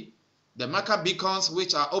 DME, the marker beacons,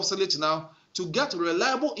 which are obsolete now, to get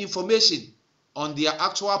reliable information on their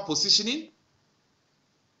actual positioning,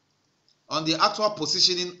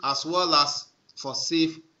 as well as for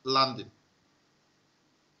safe landing.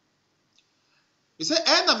 We say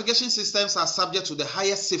air navigation systems are subject to the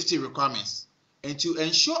highest safety requirements, and to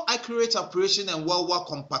ensure accurate operation and worldwide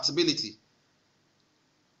compatibility,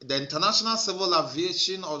 the International Civil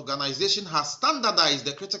Aviation Organization has standardized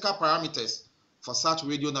the critical parameters for such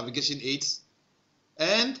radio navigation aids,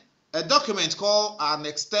 and a document called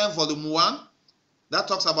Annex 10 Volume 1 that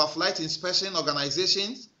talks about flight inspection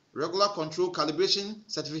organizations, regular control calibration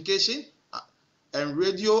certification, and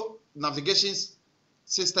radio navigation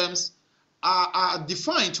systems are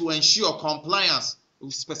defined to ensure compliance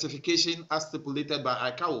with specification as stipulated by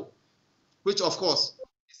ICAO, which of course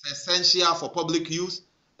is essential for public use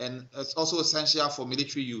and it's also essential for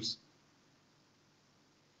military use.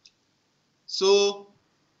 So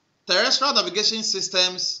terrestrial navigation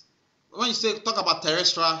systems, when you talk about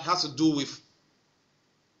terrestrial, it has to do with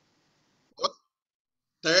what?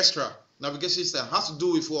 Terrestrial navigation system has to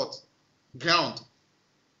do with what? Ground.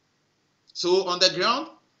 So on the ground,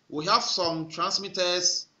 we have some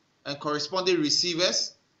transmitters and corresponding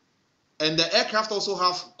receivers, and the aircraft also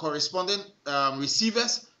have corresponding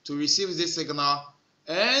receivers to receive this signal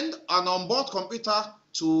and an onboard computer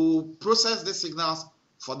to process the signals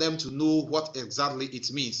for them to know what exactly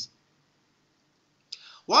it means.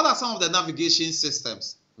 What are some of the navigation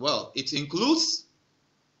systems? Well, it includes,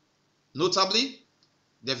 notably,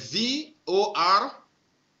 the VOR,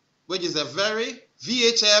 which is a very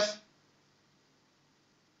VHF,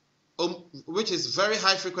 which is very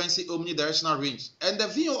high frequency omnidirectional range. And the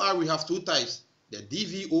VOR, we have two types, the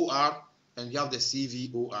DVOR and we have the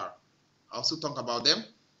CVOR. I'll also talk about them.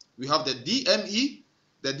 We have the DME,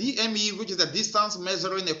 which is the distance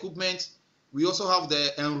measuring equipment. We also have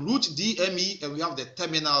the en route DME, and we have the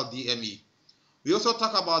terminal DME. We also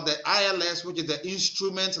talk about the ILS, which is the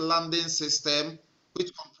instrument landing system,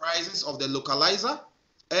 which comprises of the localizer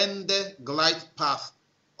and the glide path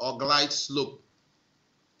or glide slope.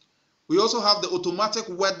 We also have the automatic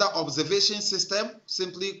weather observation system,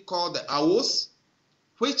 simply called the AWOS,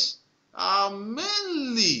 which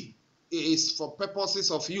mainly is for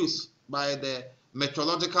purposes of use by the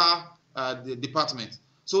meteorological department.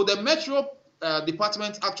 So the metro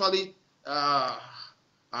department actually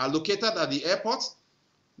are located at the airport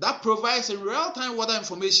that provides a real-time weather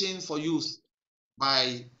information for use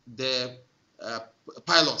by the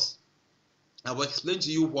pilots. I will explain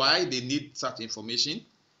to you why they need such information.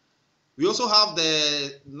 We also have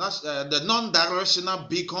the non-directional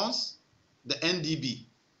beacons, the NDB.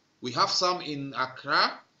 We have some in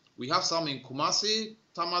Accra, we have some in Kumasi,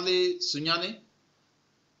 Tamale, Sunyani.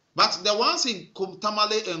 But the ones in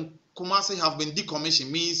Tamale and Kumasi have been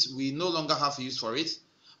decommissioned, means we no longer have use for it.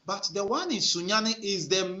 But the one in Sunyani is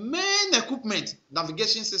the main equipment,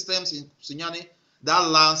 navigation systems in Sunyani, that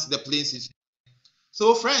lands the planes.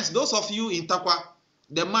 So friends, those of you in Takwa,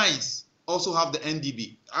 the mines also have the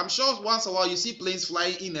NDB. I'm sure once in a while you see planes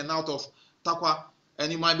flying in and out of Takwa,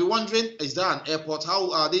 and you might be wondering, is there an airport?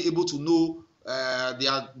 How are they able to know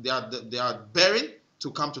their bearing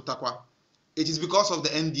to come to Takwa? It is because of the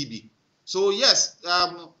NDB. So yes,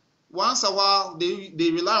 once in a while they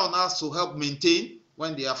rely on us to help maintain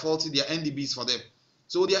when they are faulty their NDBs for them.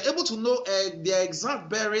 So they are able to know their exact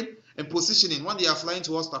bearing and positioning when they are flying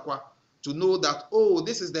towards Takwa, to know that, oh,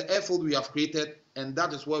 this is the airfield we have created and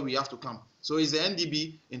that is where we have to come. So it's the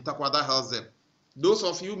NDB in Takwa that helps them. Those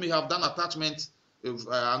of you may have done attachment with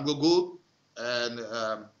Anglo Gold, and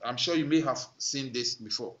I'm sure you may have seen this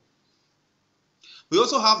before. We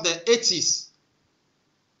also have the ATSE,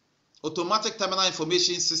 Automatic Terminal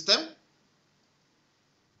Information System.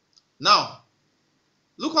 Now,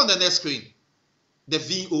 look on the next screen, the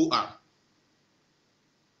VOR.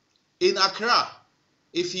 In Accra,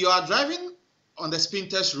 if you are driving on the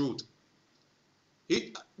Spintex Road,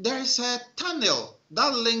 there is a tunnel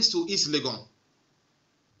that links to East Legon.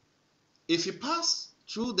 If you pass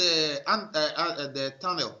through the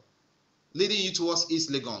tunnel leading you towards East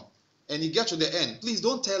Legon and you get to the end, please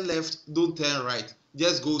don't turn left, don't turn right,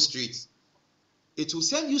 just go straight. It will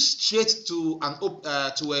send you straight to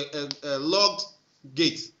a locked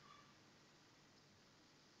gate.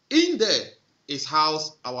 In there is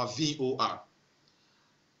housed our VOR.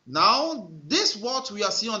 Now, this what we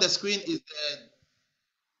are seeing on the screen is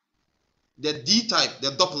the D type,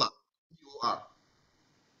 the Doppler VOR.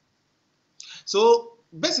 So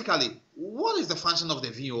basically, what is the function of the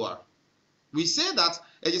VOR? We say that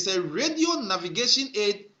it is a radio navigation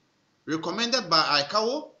aid recommended by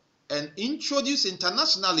ICAO and introduced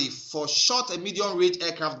internationally for short and medium range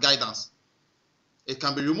aircraft guidance. It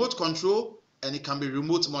can be remote control and it can be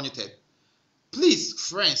remote monitored. Please,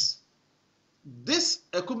 friends, this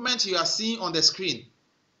equipment you are seeing on the screen,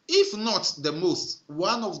 if not the most,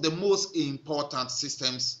 one of the most important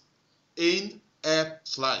systems in air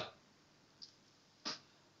flight.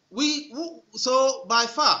 So by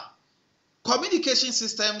far, communication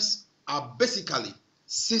systems are basically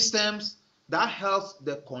systems that help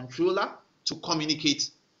the controller to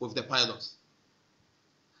communicate with the pilot.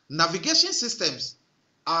 Navigation systems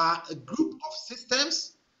are a group of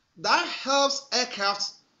systems that helps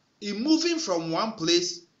aircraft in moving from one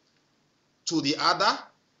place to the other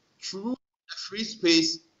through the free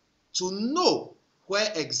space to know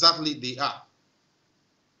where exactly they are.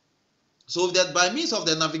 So that by means of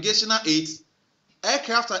the navigational aids,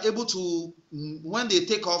 aircraft are able to, when they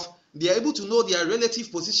take off, they are able to know their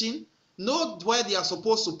relative position, know where they are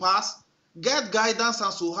supposed to pass, get guidance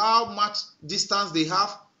as to how much distance they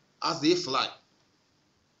have as they fly.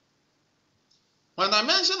 When I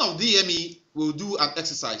mention of DME, we'll do an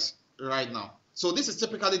exercise right now. So this is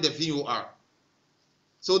typically the VOR.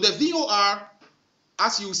 So the VOR,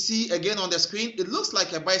 as you see again on the screen, it looks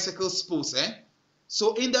like a bicycle spokes.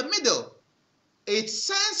 So in the middle, it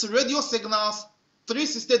sends radio signals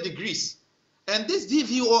 360 degrees And this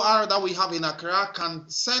DVOR that we have in Accra can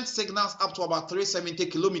send signals up to about 370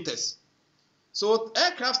 kilometers. So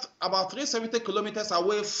aircraft about 370 kilometers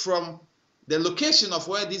away from the location of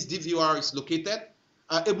where this DVOR is located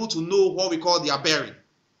are able to know what we call their bearing.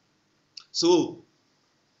 So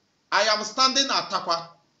I am standing at Takwa.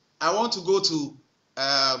 I want to go to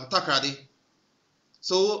Takrady.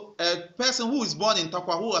 So a person who is born in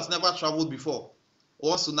Takwa who has never traveled before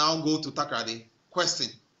wants to now go to Takrady. Question: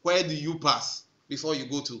 where do you pass before you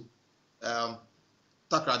go to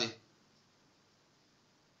Takrady?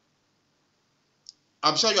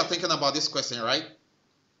 I'm sure you are thinking about this question, right?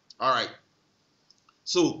 All right.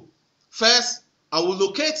 So first, I will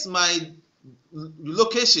locate my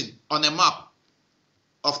location on a map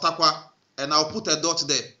of Takwa, and I'll put a dot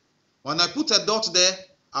there. When I put a dot there,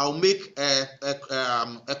 I'll make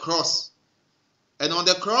a cross. And on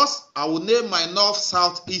the cross, I will name my north,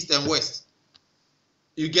 south, east, and west.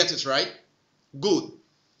 You get it, right? Good.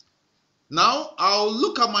 Now, I'll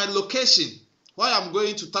look at my location where I'm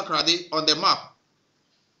going to Takrady on the map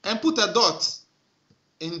and put a dot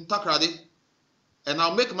in Takrady, and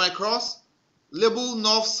I'll make my cross, label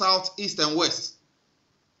north, south, east, and west.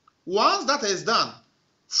 Once that is done,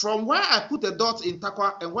 from where I put a dot in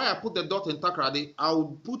Takwa and where I put the dot in Takrady,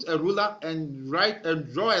 I'll put a ruler and write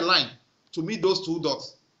and draw a line to meet those two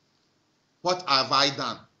dots. What have I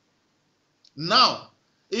done? Now,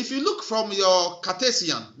 if you look from your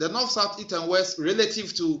Cartesian, the north, south, east, and west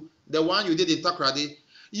relative to the one you did in Takrady,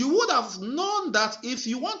 you would have known that if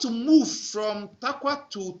you want to move from Takwa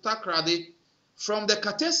to Takrady, from the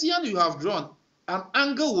Cartesian you have drawn, an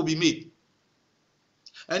angle will be made.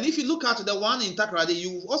 And if you look at the one in Takrady,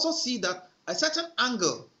 you also see that a certain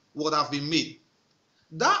angle would have been made.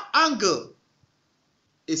 That angle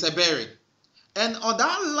is a bearing. And on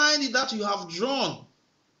that line that you have drawn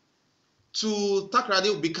to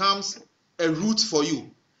Takrady becomes a route for you.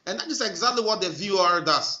 And that is exactly what the VOR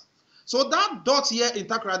does. So that dot here in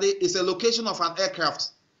Takrady is a location of an aircraft.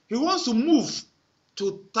 He wants to move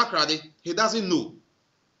to Takrady. He doesn't know.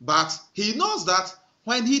 But he knows that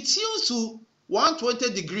when he tunes to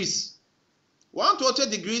 120 degrees, 120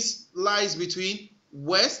 degrees lies between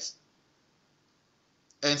west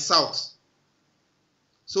and south.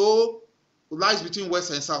 So lies between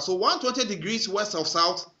west and south. So 120 degrees west of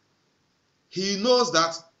south, he knows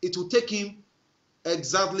that it will take him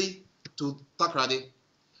exactly to Takrady.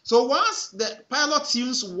 So once the pilot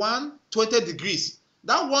tunes 120 degrees,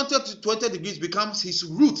 that 120 degrees becomes his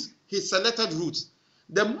route, his selected route.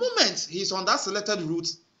 The moment he's on that selected route,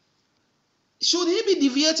 should he be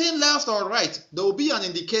deviating left or right, there will be an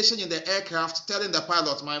indication in the aircraft telling the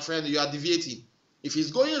pilot, my friend, you are deviating. If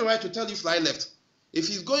he's going right, to tell you fly left. If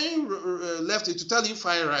he's going left, to tell you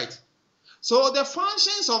fly right. So the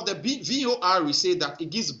functions of the VOR, we say that it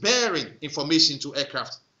gives bearing information to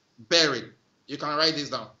aircraft. Bearing. You can write this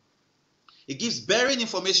down. It gives bearing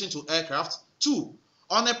information to aircraft. 2,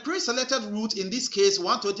 on a pre-selected route, in this case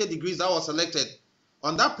 120 degrees that was selected,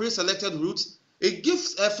 on that pre-selected route, it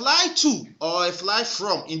gives a fly to or a fly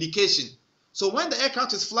from indication. So when the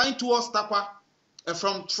aircraft is flying towards Takwa,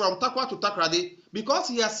 from Takwa to Takrady, because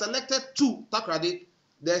he has selected to Takrady,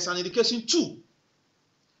 there's an indication to.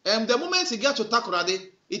 And the moment he gets to Takrady,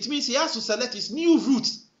 it means he has to select his new route.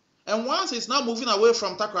 And once it's now moving away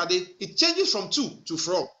from Takrady, it changes from to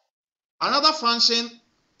from. Another function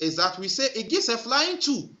is that we say it gives a flying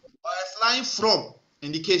to or a flying from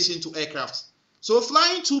indication to aircraft. So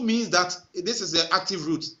flying to means that this is the active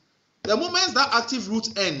route. The moment that active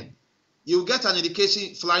route ends, you get an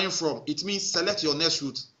indication flying from. It means select your next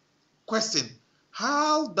route. Question: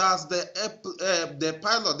 how does the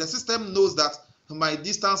pilot, the system knows that my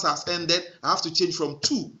distance has ended, I have to change from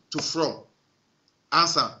to from?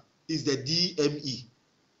 Answer is the DME,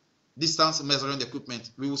 distance measuring equipment.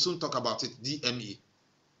 We will soon talk about it, DME.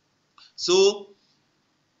 So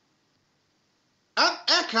an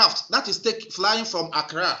aircraft that is flying from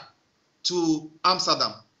Accra to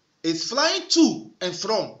Amsterdam is flying to and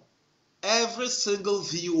from every single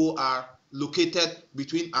VOR located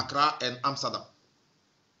between Accra and Amsterdam.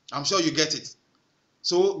 I'm sure you get it.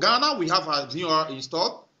 So Ghana, we have a VOR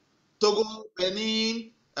installed. Togo,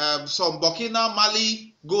 Benin, some Burkina,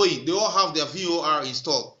 Mali, going. They all have their VOR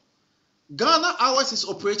installed. Ghana, ours is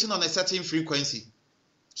operating on a certain frequency.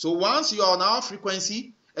 So once you are on our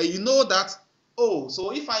frequency, and you know that, oh,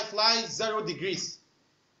 so if I fly 0 degrees,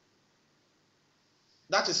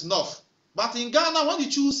 that is north. But in Ghana, when you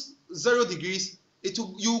choose 0 degrees,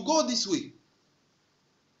 you go this way.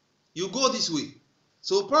 You go this way.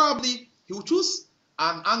 So probably he will choose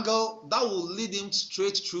an angle that will lead him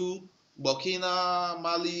straight through Burkina,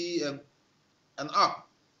 Mali, and up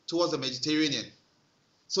towards the Mediterranean.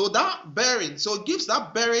 So that bearing, so it gives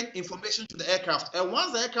that bearing information to the aircraft. And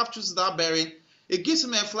once the aircraft chooses that bearing, it gives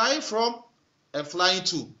him a flying from and flying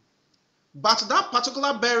to. But that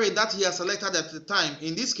particular bearing that he has selected at the time,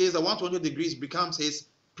 in this case, the 120 degrees becomes his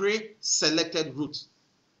pre-selected route.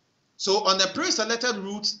 So on the pre-selected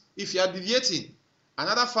route, if you are deviating,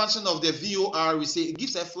 another function of the VOR, we say it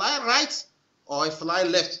gives a fly right or a fly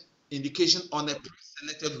left indication on a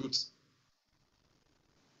pre-selected route.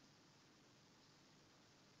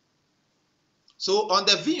 So on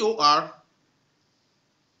the VOR,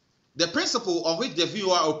 the principle on which the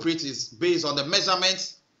VOR operates is based on the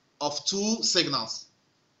measurement of two signals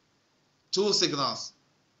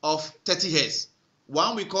of 30 Hz.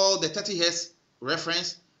 One we call the 30 Hz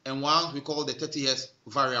reference and one we call the 30 Hz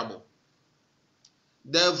variable.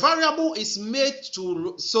 The variable is made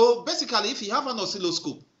to, so basically if you have an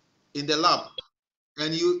oscilloscope in the lab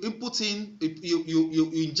and you input in, you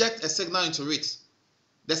inject a signal into it,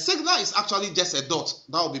 the signal is actually just a dot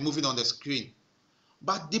that will be moving on the screen.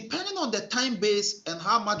 But depending on the time base and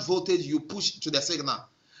how much voltage you push to the signal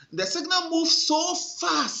moves so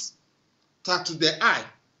fast that to the eye,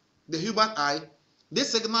 the human eye,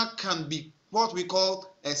 this signal can be what we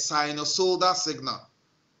call a sinusoidal signal,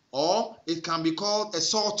 or it can be called a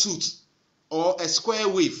sawtooth or a square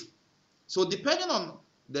wave. So depending on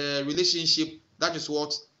the relationship, that is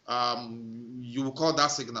what you will call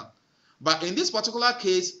that signal. But in this particular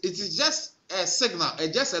case, it is just a signal,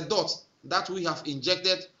 just a dot that we have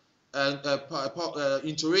injected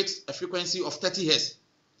into it a frequency of 30 Hz.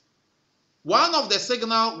 One of the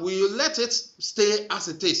signal, we will let it stay as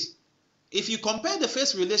it is. If you compare the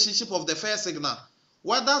phase relationship of the first signal,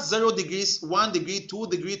 whether 0 degrees, 1 degree, 2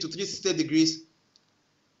 degree to 360 degrees,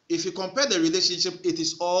 if you compare the relationship, it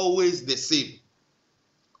is always the same.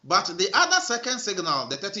 But the other second signal,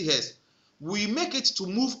 the 30 Hz, we make it to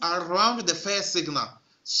move around the first signal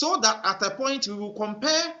so that at a point we will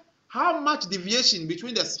compare how much deviation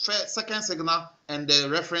between the second signal and the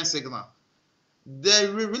reference signal.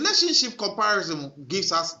 The relationship comparison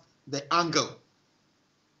gives us the angle.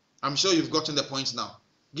 I'm sure you've gotten the point now.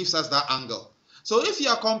 Gives us that angle. So if you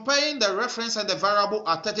are comparing the reference and the variable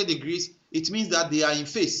at 30 degrees, it means that they are in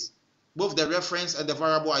phase. Both the reference and the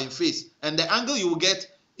variable are in phase. And the angle you will get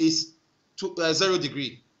is 0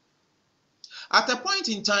 degree. At a point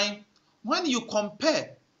in time, when you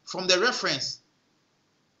compare from the reference,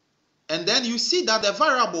 and then you see that the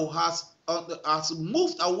variable has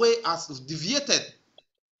moved away, has deviated,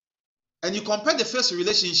 and you compare the phase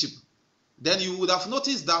relationship, then you would have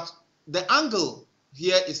noticed that the angle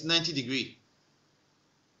here is 90 degrees.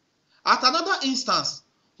 At another instance,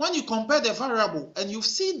 when you compare the variable and you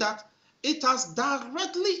see that it has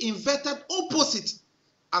directly inverted opposite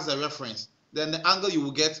as a reference, then the angle you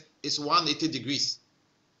will get is 180 degrees.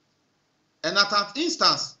 And at an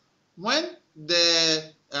instance, when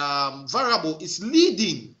the variable is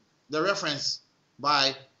leading the reference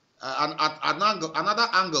by another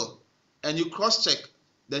angle, and you cross-check,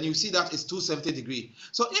 then you see that it's 270 degrees.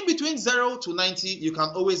 So in between 0 to 90, you can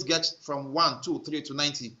always get from 1, 2, 3 to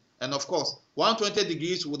 90. And of course, 120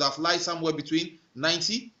 degrees would have lied somewhere between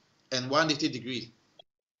 90 and 180 degrees.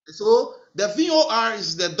 So the VOR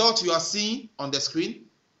is the dot you are seeing on the screen.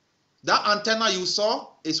 That antenna you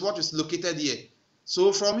saw is what is located here.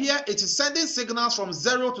 So from here, it is sending signals from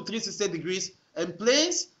 0 to 360 degrees, and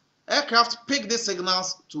aircraft pick these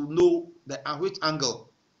signals to know which angle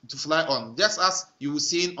to fly on, just as you will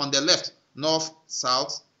see on the left, north,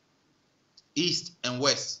 south, east, and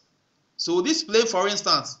west. So this plane, for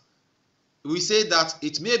instance, we say that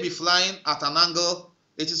it may be flying at an angle.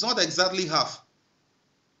 It is not exactly half.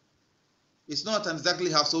 It's not exactly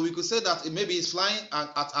half. So we could say that it maybe is flying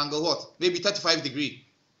at angle what? Maybe 35 degrees.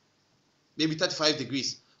 Maybe 35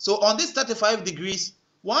 degrees. So on this 35 degrees,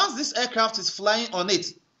 once this aircraft is flying on it,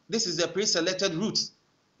 this is the pre-selected route.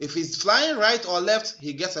 If he's flying right or left,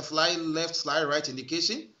 he gets a fly left, fly right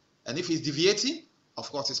indication. And if he's deviating,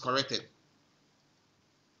 of course, it's corrected.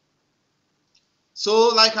 So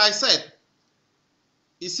like I said,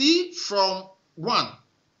 you see from one,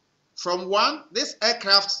 this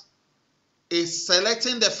aircraft is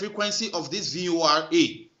selecting the frequency of this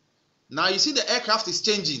VORA. Now you see the aircraft is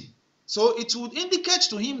changing. So it would indicate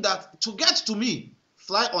to him that to get to me,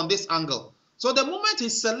 fly on this angle. So the moment he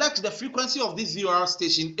selects the frequency of this VOR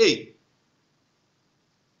station A,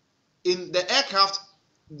 in the aircraft,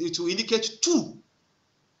 it will indicate 2.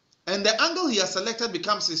 And the angle he has selected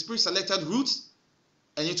becomes his pre-selected route,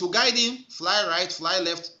 and it will guide him fly right, fly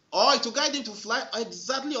left, or it will guide him to fly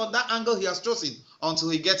exactly on that angle he has chosen until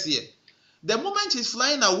he gets here. The moment he's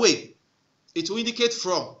flying away, it will indicate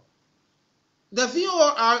from. The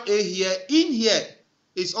VORA here, in here,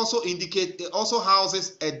 is also it also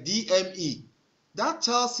houses a DME. That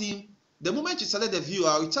tells him, the moment you select the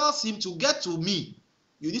VOR, it tells him to get to me,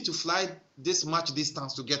 you need to fly this much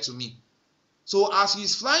distance to get to me. So as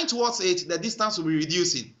he's flying towards it, the distance will be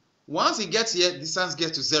reducing. Once he gets here, distance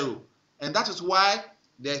gets to 0. And that is why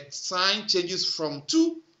the sign changes from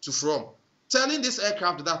to from, telling this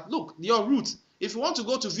aircraft that, look, your route, if you want to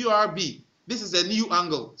go to VORB, this is a new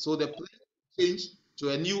angle. So the plane change to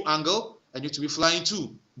a new angle and you to be flying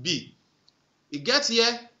to B. It gets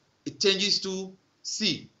here, it changes to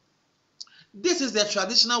C. This is the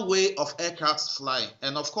traditional way of aircraft flying.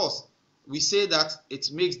 And of course, we say that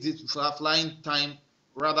it makes this flying time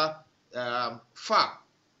rather far.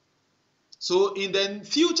 So in the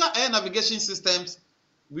future air navigation systems,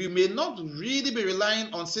 we may not really be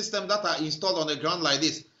relying on systems that are installed on the ground like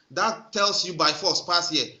this. That tells you by force, pass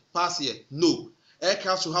here, pass here. No.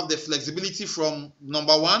 Aircraft should have the flexibility from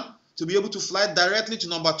number 1 to be able to fly directly to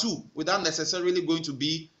number 2 without necessarily going to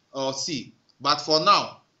B or C. But for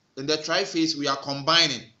now, in the tri-phase, we are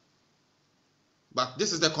combining. But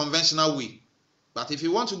this is the conventional way. But if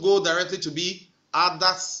you want to go directly to B,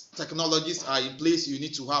 other technologies are in place. You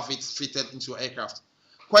need to have it fitted into your aircraft.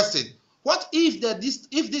 Question: what if this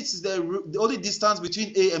is the only distance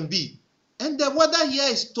between A and B, and the weather here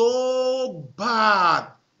is so bad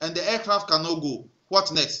and the aircraft cannot go?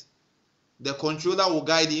 What next? The controller will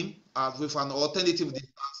guide him with an alternative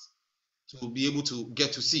distance to be able to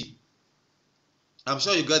get to C. I'm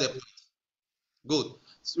sure you got the point. Good.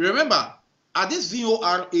 So remember, at this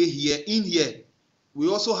VORA here, in here, we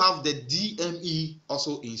also have the DME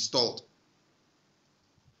also installed.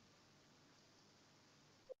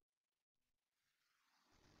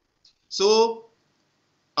 So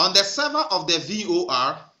on the server of the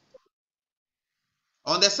VOR,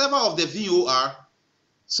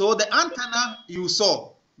 so the antenna you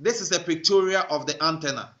saw, this is a pictorial of the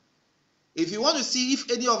antenna. If you want to see if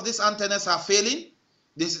any of these antennas are failing,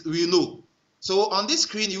 this we know. So on this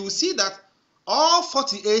screen, you will see that all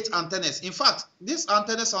 48 antennas, in fact, these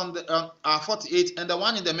antennas on the, are 48, and the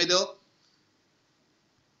one in the middle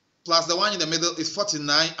plus the one in the middle is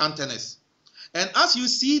 49 antennas. And as you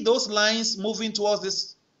see those lines moving towards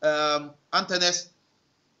this antennas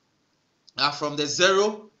are from the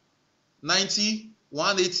 0, 90,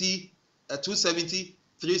 180, 270,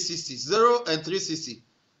 360, 0 and 360.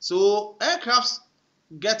 So aircrafts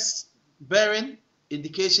gets bearing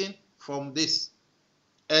indication from this.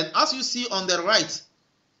 And as you see on the right,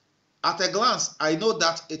 at a glance, I know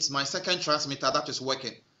that it's my second transmitter that is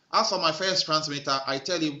working. As for my first transmitter, I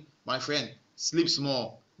tell him, my friend, sleep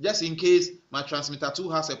small. Just in case my transmitter 2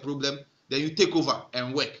 has a problem, then you take over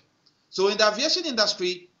and work. So in the aviation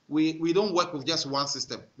industry, we don't work with just one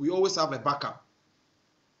system. We always have a backup.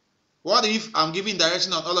 What if I'm giving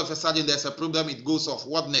direction and all of a sudden there's a problem, it goes off?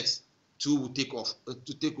 What next? 2 will take off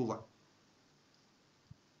to take over.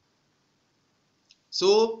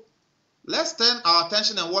 So let's turn our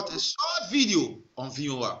attention and watch a short video on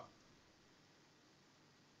VOR.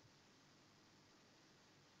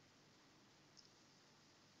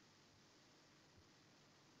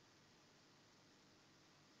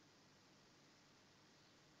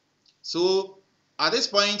 So at this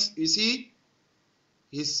point, you see,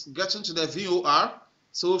 he's getting to the VOR.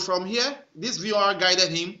 So from here, this VOR guided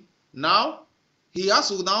him. Now, he has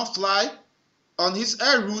to now fly on his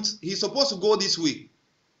air route. He's supposed to go this way.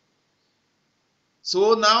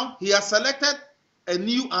 So now he has selected a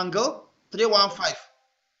new angle, 315.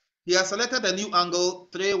 He has selected a new angle,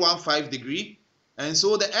 315 degree. And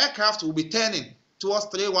so the aircraft will be turning towards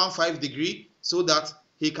 315 degree so that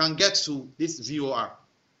he can get to this VOR.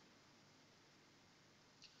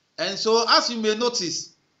 And so as you may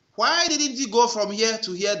notice, why didn't he go from here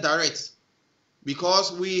to here direct?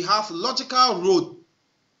 Because we have logical road,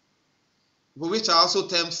 which are also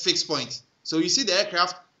termed fixed points. So you see the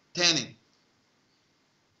aircraft turning.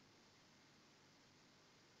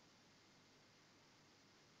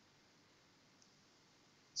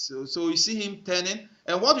 So you see him turning,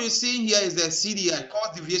 and what you're seeing here is the CDI,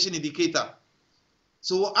 course deviation indicator.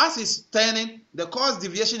 So as it's turning, the course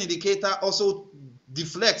deviation indicator also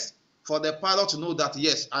deflects for the pilot to know that,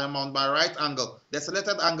 yes, I am on my right angle. The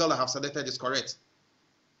selected angle I have selected is correct.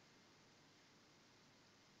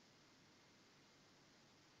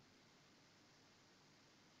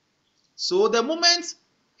 So the moment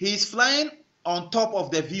he is flying on top of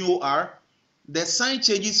the VOR, the sign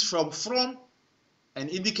changes from and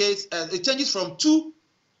indicates, it changes from to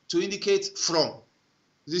indicate from.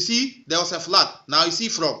 You see, there was a flag. Now you see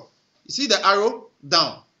from. You see the arrow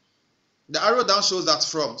down. The arrow down shows that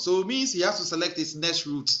from. So it means he has to select his next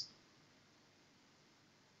route.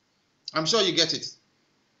 I'm sure you get it.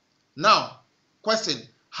 Now, question,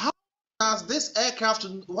 how does this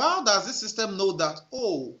system know that,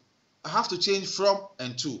 oh, I have to change from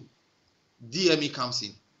and to? DME comes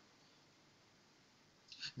in.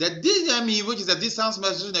 The DME, which is the distance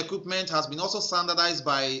measuring equipment, has been also standardized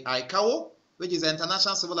by ICAO, which is the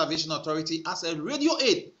International Civil Aviation Authority, as a radio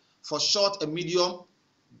aid for short and medium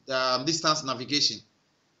distance navigation.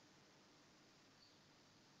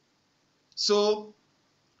 So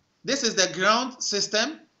this is the ground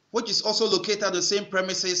system, which is also located at the same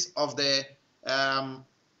premises of the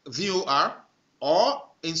VOR, or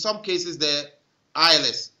in some cases the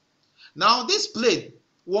ILS. Now this plane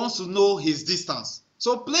wants to know his distance.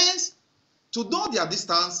 So planes, to know their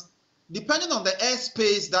distance, depending on the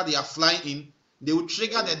airspace that they are flying in, they will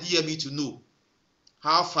trigger the DME to know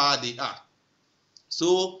how far they are.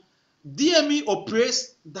 So DME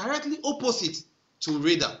operates directly opposite to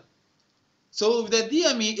radar. So with the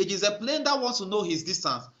DME, it is a plane that wants to know his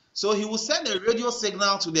distance. So he will send a radio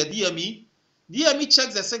signal to the DME. DME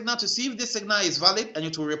checks the signal to see if this signal is valid, and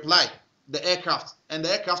it will reply the aircraft, and the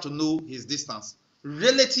aircraft will know his distance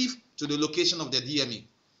relative to the location of the DME.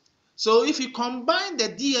 So if you combine the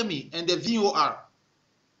DME and the VOR,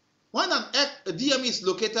 when a DME is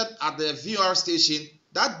located at the VOR station,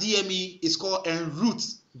 that DME is called en route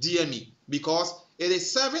DME, because it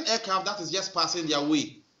is serving aircraft that is just passing their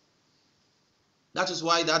way. That is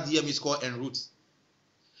why that DME is called en route.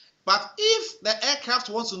 But if the aircraft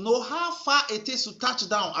wants to know how far it is to touch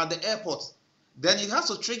down at the airport, then it has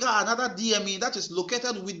to trigger another DME that is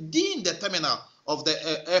located within the terminal of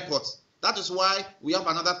the airport. That is why we have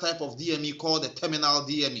another type of DME called the terminal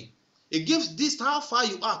DME. It gives this how far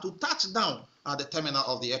you are to touch down at the terminal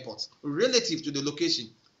of the airport relative to the location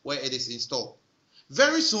where it is installed.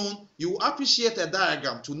 Very soon, you will appreciate a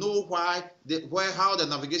diagram to know how the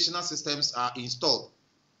navigational systems are installed.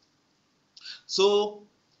 So,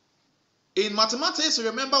 in mathematics,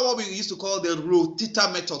 remember what we used to call the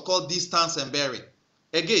rotita method, called distance and bearing.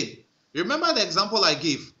 Again, remember the example I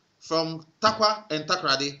gave from Takwa and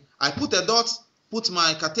Takrady. I put a dot, put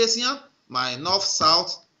my Cartesian, my north,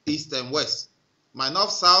 south, east, and west. My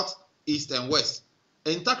north, south, east, and west.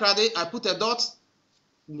 In Takrady, I put a dot,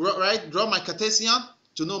 draw my Cartesian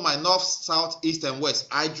to know my north, south, east, and west.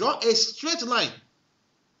 I draw a straight line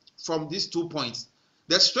from these 2 points.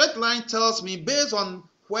 The straight line tells me, based on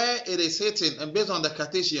where it is hitting and based on the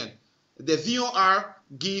Cartesian, the VOR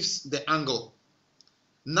gives the angle.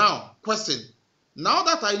 Now, question. Now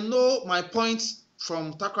that I know my points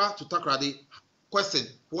from Takra to Takrady, question,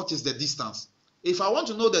 what is the distance? If I want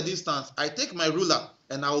to know the distance, I take my ruler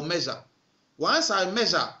and I will measure. Once I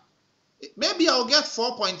measure, maybe I'll get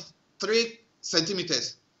 4.3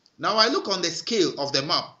 centimeters. Now I look on the scale of the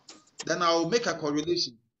map. Then I will make a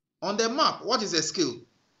correlation. On the map, what is the scale?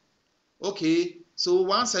 Okay, so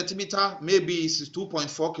 1 centimeter maybe is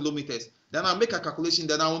 2.4 kilometers. Then I'll make a calculation.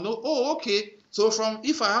 Then I will know, oh, okay. So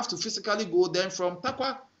if I have to physically go, then from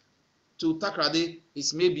Takwa to Takrady,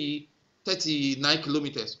 it's maybe 39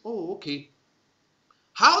 kilometers. Oh, okay.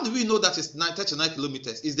 How do we know that it's 39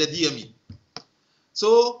 kilometers? It's the DME.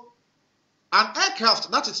 So an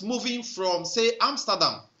aircraft that is moving from, say,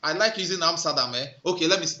 Amsterdam. I like using Amsterdam. Okay,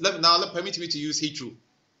 permit me to use Heathrow,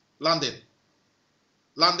 London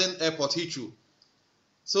Airport, Heathrow.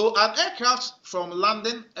 So an aircraft from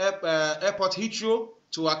London Airport, Heathrow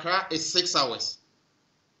to Accra is 6 hours.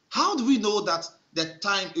 How do we know that the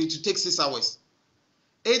time it will take 6 hours?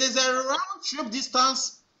 It is a round trip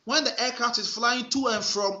distance when the aircraft is flying to and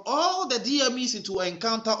from all the DMEs it will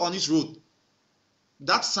encounter on its road.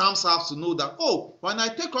 That sums up to know that, oh, when I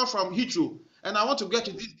take off from Heathrow and I want to get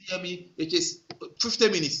to this DME, it is 50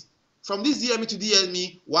 minutes. From this DME to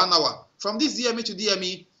DME, 1 hour. From this DME to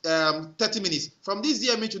DME, 30 minutes. From this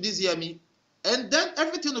DME to this DME, and then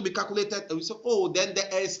everything will be calculated. And we say, oh, then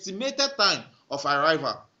the estimated time of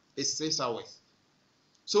arrival is 6 hours.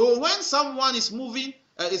 So when someone is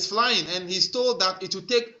flying, and he's told that it will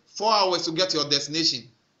take 4 hours to get to your destination,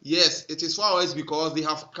 yes, it is 4 hours because they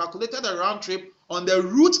have calculated a round trip on the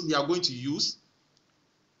route they are going to use,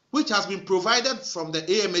 which has been provided from the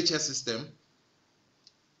AMHS system.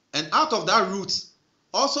 And out of that route,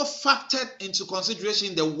 also factored into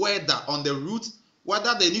consideration the weather on the route,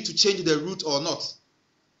 whether they need to change the route or not.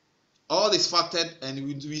 All is factored, and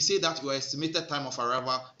we say that your estimated time of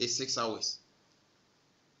arrival is 6 hours.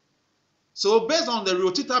 So based on the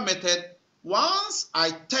rotita method, once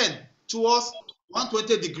I turn towards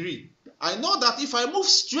 120 degrees, I know that if I move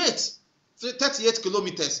straight 38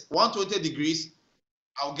 kilometers, 120 degrees,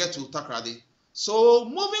 I'll get to Takrady. So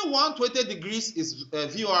moving 120 degrees is a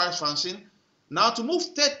VOR function. Now to move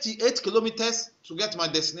 38 kilometers to get my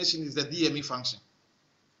destination is the DME function.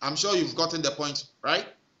 I'm sure you've gotten the point, right?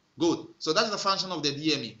 Good. So that's the function of the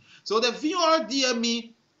DME. So the VOR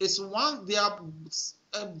DME is they are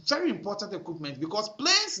a very important equipment because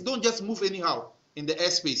planes don't just move anyhow in the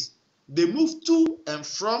airspace. They move to and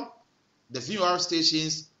from the VOR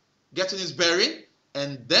stations, getting its bearing,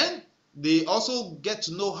 and then they also get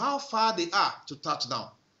to know how far they are to touchdown.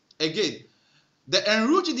 Again, the en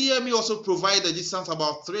route DME also provides a distance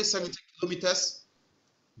about 370 kilometers,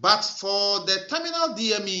 but for the terminal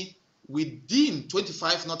DME within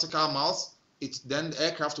 25 nautical miles, it's then the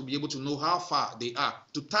aircraft will be able to know how far they are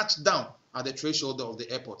to touch down at the threshold of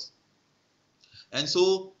the airport. And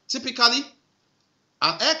so typically,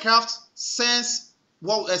 an aircraft sends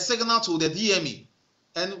a signal to the DME.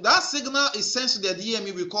 And that signal is sent to the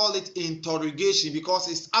DME, we call it interrogation because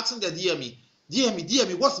it's asking the DME,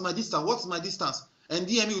 DME, what's my distance? What's my distance? And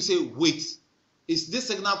DME will say, wait, is this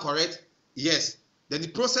signal correct? Yes. Then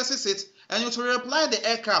it processes it and it will reply the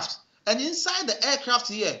aircraft. And inside the aircraft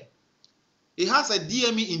here, it has a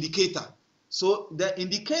DME indicator. So the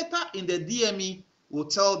indicator in the DME will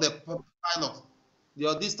tell the pilot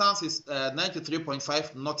your distance is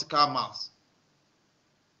 93.5 nautical miles.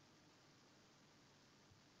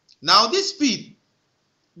 Now this speed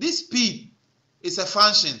is a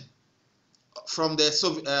function from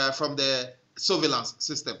the surveillance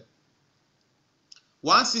system.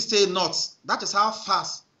 160 knots, that is how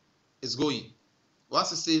fast it's going.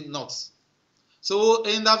 160 knots. So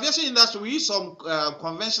in the aviation industry, we use some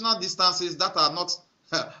conventional distances that are not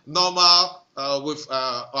normal with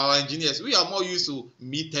our engineers. We are more used to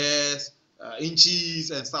meters,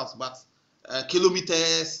 inches and stuff, but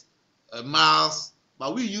kilometers, miles.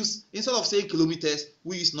 But we use, instead of saying kilometers,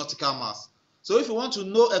 we use nautical miles. So if you want to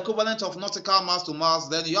know equivalent of nautical miles to miles,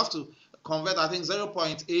 then you have to convert, I think,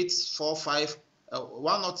 0.845.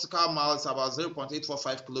 1 nautical mile is about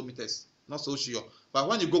 0.845 kilometers. Not so sure. But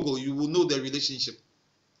when you Google, you will know the relationship.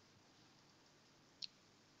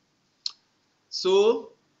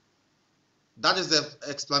 So that is the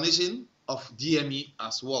explanation of DME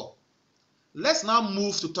as well. Let's now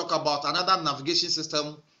move to talk about another navigation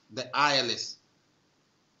system, the ILS.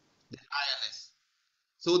 The ILS.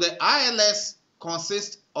 So the ILS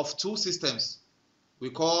consists of two systems.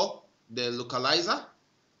 We call the localizer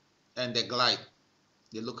and the glide.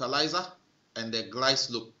 The localizer and the glide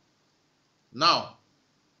slope. Now,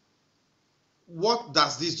 what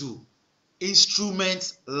does this do?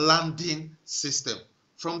 Instrument landing system.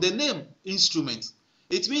 From the name instrument,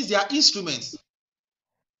 it means they are instruments.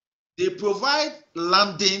 They provide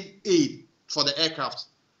landing aid for the aircraft.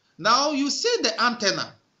 Now you see the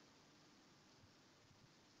antenna.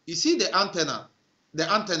 You see the antenna,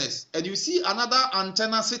 the antennas, and you see another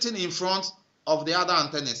antenna sitting in front of the other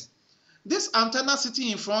antennas. This antenna sitting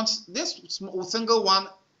in front, this single one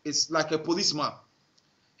is like a policeman.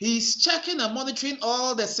 He's checking and monitoring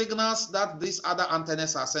all the signals that these other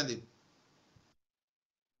antennas are sending.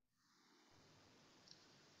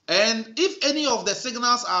 And if any of the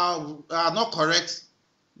signals are not correct,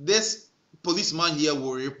 this policeman here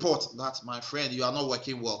will report that, my friend, you are not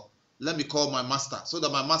working well. Let me call my master so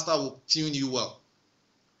that my master will tune you well.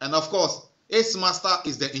 And of course, its master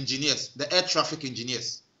is the engineers, the air traffic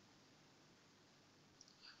engineers.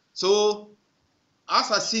 So, as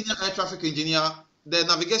a senior air traffic engineer, the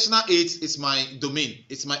navigational aids is my domain.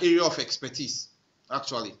 It's my area of expertise,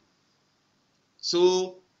 actually.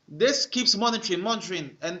 So, this keeps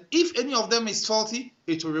monitoring, and if any of them is faulty,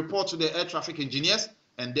 it will report to the air traffic engineers,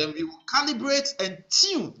 and then we will calibrate and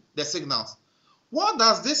tune the signals. What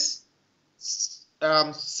does this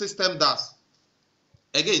system does?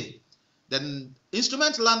 Again, the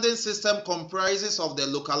instrument landing system comprises of the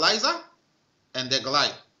localizer and the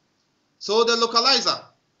glide. So the localizer,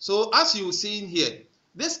 so as you see in here,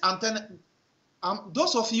 this antenna,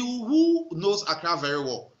 those of you who knows Accra very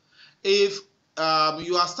well, if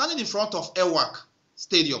you are standing in front of Ewak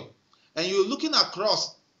Stadium and you're looking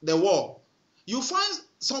across the wall, you find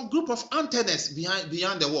some group of antennas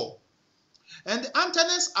behind the wall. And the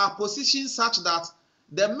antennas are positioned such that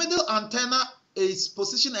the middle antenna is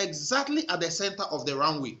positioned exactly at the center of the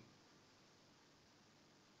runway.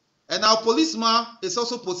 And our policeman is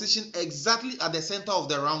also positioned exactly at the center of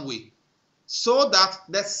the runway, so that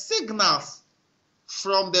the signals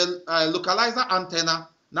from the localizer antenna,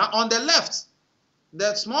 now on the left,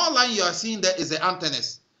 the small line you are seeing there is the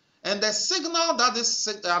antennas. And the signal that these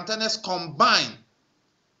antennas combine.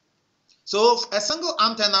 So a single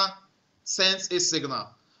antenna sends a signal.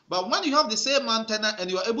 But when you have the same antenna and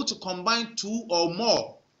you are able to combine two or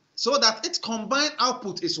more, so that its combined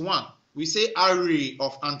output is one, we say array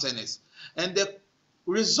of antennas. and the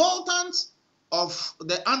resultant of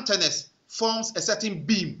the antennas forms a certain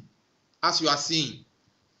beam, as you are seeing.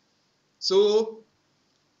 So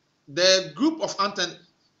the group of antennas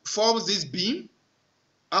forms this beam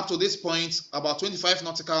up to this point, about 25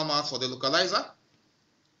 nautical miles for the localizer,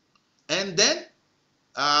 and then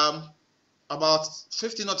about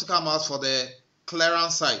 50 nautical miles for the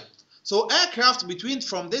clearance side. So aircraft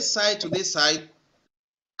from this side to this side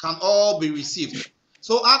can all be received.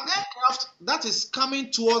 So an aircraft that is coming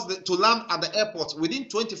towards to land at the airport within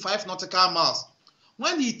 25 nautical miles,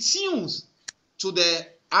 when he tunes to the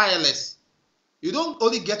ILS, you don't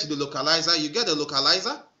only get to the localizer, you get the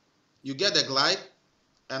localizer, you get the glide,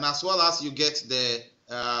 and as well as you get the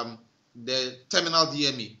terminal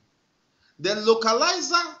DME. The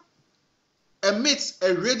localizer emits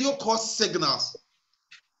a radio cause signals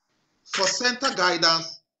for center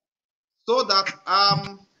guidance, so that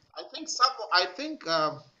I think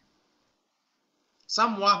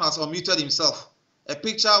someone has unmuted himself. A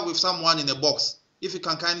picture with someone in a box. If you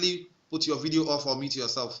can kindly put your video off or mute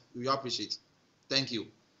yourself, we appreciate. Thank you.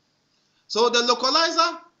 So the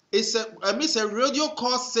localizer emits a radio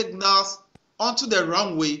cause signals onto the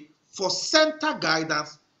runway for center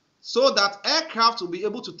guidance, so that aircraft will be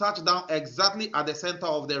able to touch down exactly at the center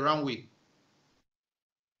of the runway.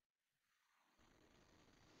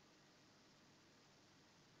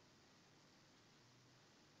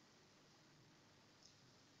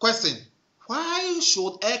 Question: why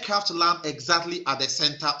should aircraft land exactly at the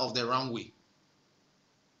center of the runway?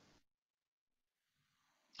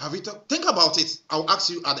 Have you think about it? I'll ask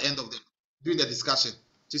you at the end of during the discussion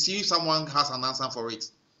to see if someone has an answer for it.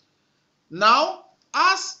 Now,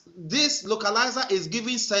 as this localizer is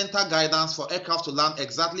giving center guidance for aircraft to land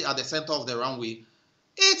exactly at the center of the runway,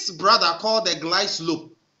 its brother called the glide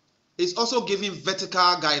slope is also giving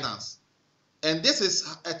vertical guidance. And this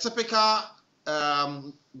is a typical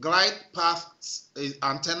glide path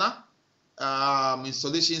antenna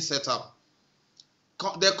installation setup.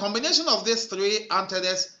 The combination of these three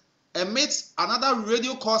antennas emits another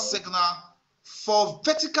radio cause signal for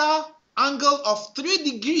vertical angle of 3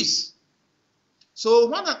 degrees. So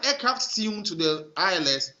when an aircraft tunes to the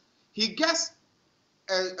ILS, he gets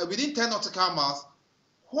within 10 nautical miles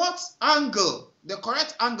what angle, the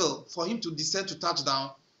correct angle for him to descend to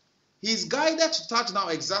touchdown. He is guided to touch down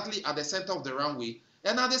exactly at the center of the runway,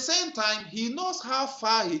 and at the same time, he knows how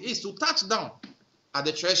far he is to touch down at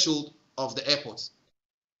the threshold of the airport.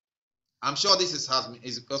 I'm sure this is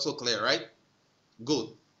also clear, right? Good.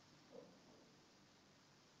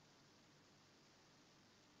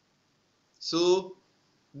 So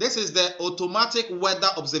this is the automatic weather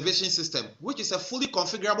observation system, which is a fully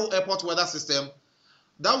configurable airport weather system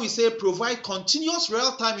that we say provide continuous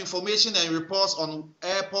real-time information and reports on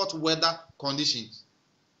airport weather conditions.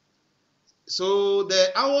 So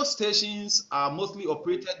the AWO stations are mostly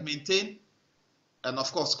operated, maintained, and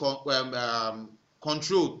of course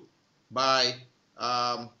controlled by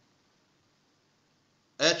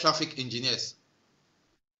air traffic engineers.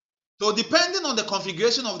 So depending on the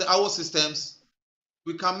configuration of the AWO systems,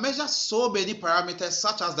 we can measure so many parameters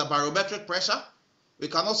such as the barometric pressure. We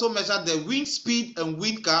can also measure the wind speed and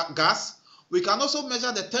wind gas. We can also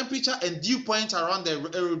measure the temperature and dew point around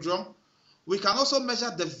the aerodrome. We can also measure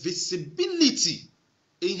the visibility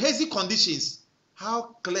in hazy conditions.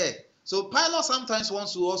 How clear? So pilots sometimes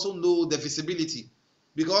want to also know the visibility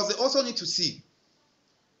because they also need to see.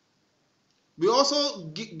 We also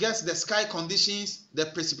get the sky conditions, the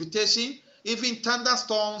precipitation, even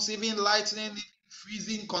thunderstorms, even lightning,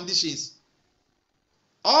 freezing conditions.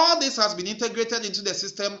 All this has been integrated into the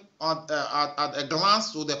system at a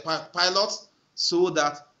glance to the pilots, so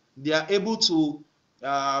that they are able to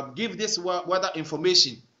give this weather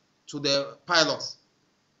information to the pilots.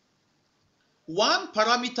 One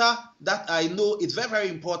parameter that I know is very, very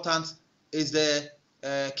important is the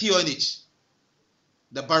QNH,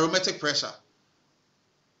 the barometric pressure.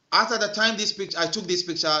 After the time I took this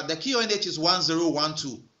picture, the QNH is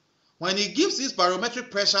 1012. When he gives this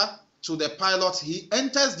barometric pressure to the pilot, he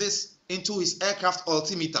enters this into his aircraft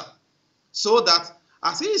altimeter, so that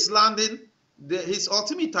as he is landing, his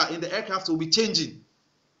altimeter in the aircraft will be changing.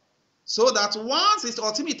 So that once his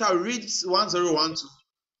altimeter reaches 1012,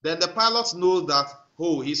 then the pilot knows that,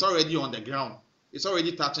 oh, he's already on the ground. It's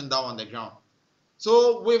already touching down on the ground.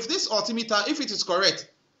 So with this altimeter, if it is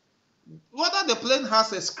correct, whether the plane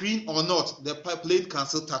has a screen or not, the plane can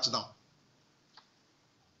still touch down.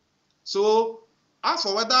 So as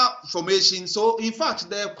for weather information, so in fact,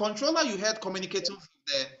 the controller you had communicating with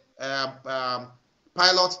the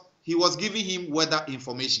pilot, he was giving him weather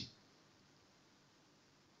information.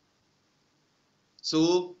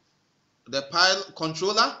 So the pilot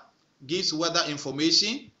controller gives weather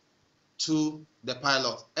information to the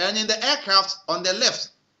pilot. And in the aircraft on the left,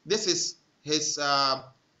 this is his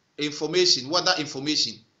information, weather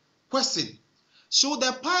information. Question: should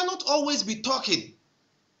the pilot always be talking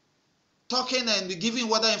and giving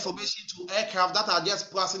weather information to aircraft that are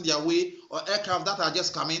just passing their way or aircraft that are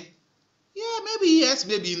just coming? Yeah, maybe yes,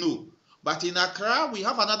 maybe no. But in Accra, we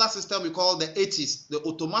have another system we call the ATSE, the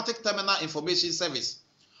Automatic Terminal Information Service.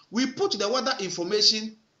 We put the weather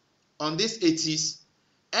information on this ATSE,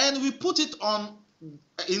 and we put it on,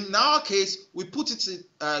 in our case, we put it,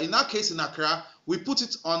 in our case in Accra, we put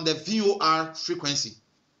it on the VOR frequency.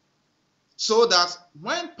 So that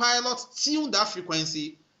when pilots tune that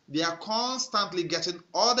frequency, they are constantly getting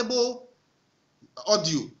audible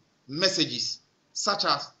audio messages, such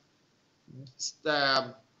as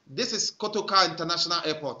this is Kotoka International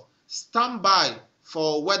Airport. Stand by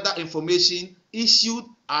for weather information issued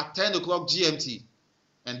at 10 o'clock GMT.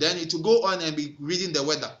 And then it will go on and be reading the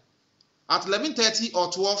weather. At 11:30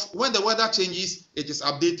 or 12, when the weather changes, it is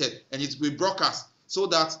updated and it will be broadcast so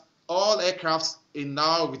that all aircrafts in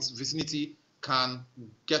our vicinity can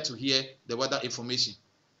get to hear the weather information.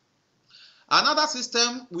 Another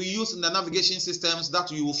system we use in the navigation systems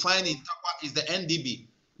that you will find in TAPA is the NDB,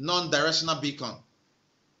 non-directional beacon.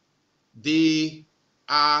 They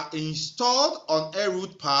are installed on air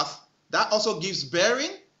route path that also gives bearing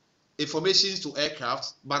information to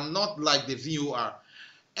aircraft, but not like the VOR.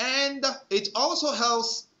 And it also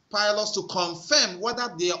helps pilots to confirm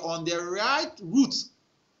whether they are on the right route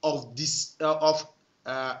of this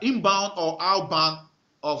inbound or outbound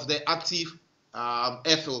of the active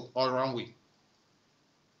airfield or runway.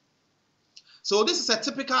 So this is a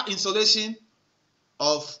typical installation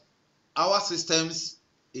of our systems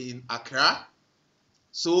in Accra.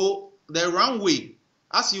 So the runway,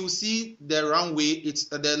 as you see the runway, it's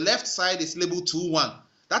the left side is labeled 21.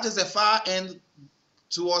 That is the far end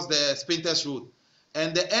towards the Spinters Road.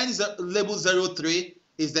 And the end labeled 03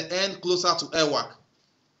 is the end closer to airwork.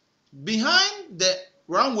 Behind the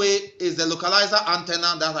runway is the localizer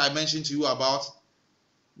antenna that I mentioned to you about,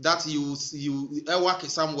 that airwork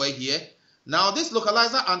is somewhere here. Now this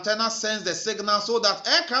localizer antenna sends the signal so that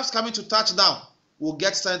aircrafts coming to touchdown will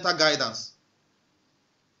get center guidance.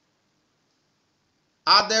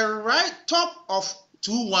 At the right top of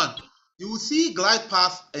 21, you will see glide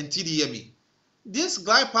path and TDME. This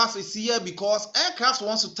glide path is here because aircraft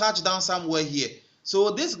wants to touch down somewhere here. So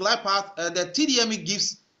this glide path, the TDME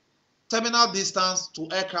gives terminal distance to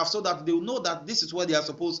aircraft so that they will know that this is where they are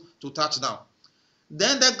supposed to touch down.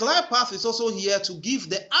 Then the glide path is also here to give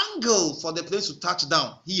the angle for the plane to touch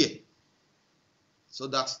down here, so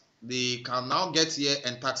that they can now get here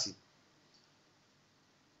and taxi.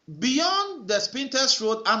 Beyond the Spinters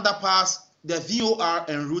Road underpass, the VOR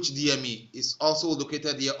and route DME is also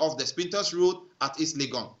located here off the Spinters Road at East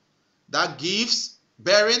Legon. That gives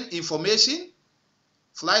bearing information,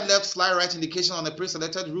 fly left, fly right indication on a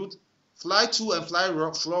pre-selected route, fly to and fly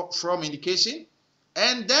from indication,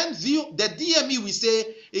 and then the DME, we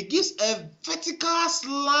say it gives a vertical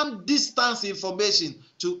slant distance information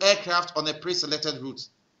to aircraft on a pre-selected route.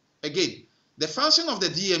 Again, the function of the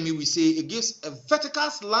DME, we say it gives a vertical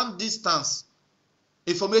slant distance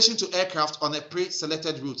information to aircraft on a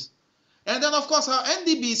pre-selected route. And then, of course, our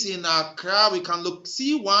NDBs in Accra, we can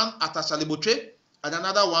see one at Ashalibotre and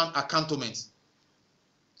another one at Cantonment.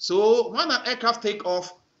 So when an aircraft take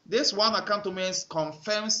off, this one at Cantonment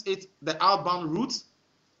confirms the outbound route.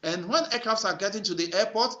 And when aircrafts are getting to the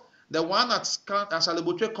airport, the one at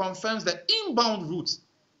Ashalibotre confirms the inbound route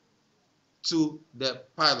to the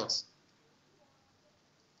pilots.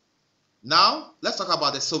 Now, let's talk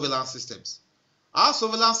about the surveillance systems. Our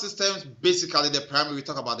surveillance systems, basically the primary, we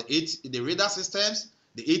talk about the radar systems,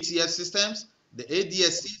 the ATS systems, the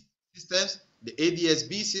ADSC systems, the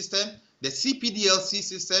ADSB system, the CPDLC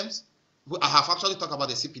systems. I have actually talked about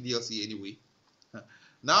the CPDLC anyway.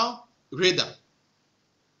 Now, radar.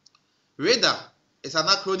 Radar is an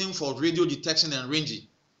acronym for radio detection and ranging.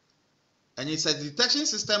 And it's a detection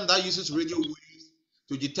system that uses radio waves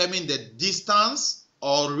to determine the distance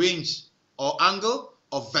or range or angle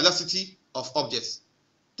or velocity of objects.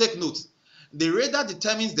 Take note, the radar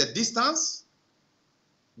determines the distance,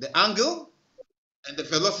 the angle, and the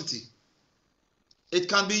velocity. It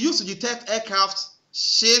can be used to detect aircraft,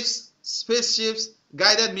 ships, spaceships,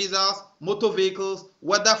 guided missiles, motor vehicles,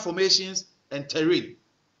 weather formations, and terrain.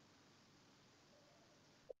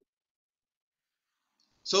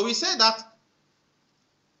 So we say that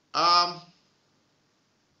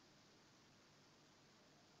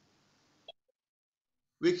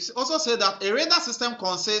we also say that a radar system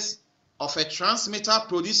consists of a transmitter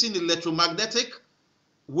producing electromagnetic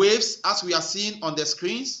waves as we are seeing on the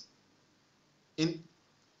screens in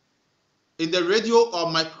the radio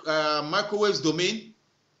or microwaves domain,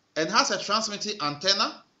 and has a transmitting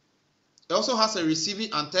antenna. It also has a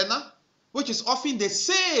receiving antenna, which is often the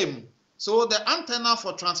same. So the antenna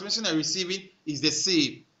for transmission and receiving is the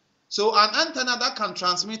same. So an antenna that can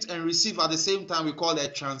transmit and receive at the same time, we call it a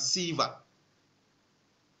transceiver.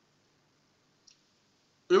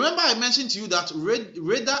 Remember I mentioned to you that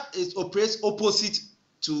radar operates opposite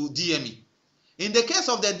to DME. In the case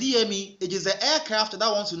of the DME, it is the aircraft that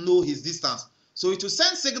wants to know his distance. So it will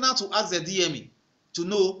send signal to ask the DME to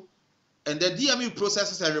know, and the DME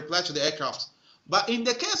processes and reply to the aircraft. But in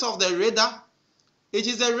the case of the radar, it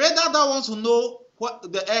is the radar that wants to know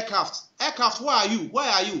what the aircraft, where are you? Where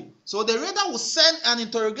are you? So the radar will send an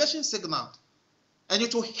interrogation signal, and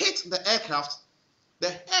it will hit the aircraft.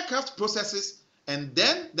 The aircraft processes, and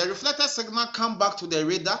then the reflected signal come back to the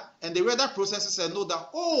radar, and the radar processes and know that,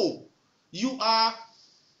 oh, you are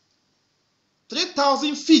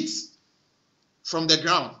 3,000 feet from the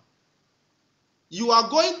ground. You are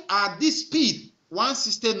going at this speed,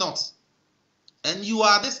 160 knots, and you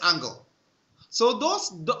are this angle. So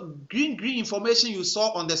those green information you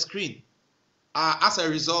saw on the screen are as a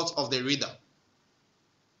result of the radar.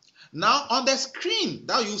 Now on the screen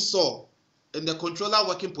that you saw in the controller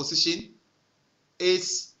working position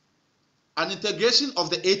is an integration of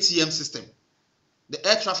the ATM system, the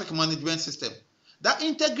air traffic management system. That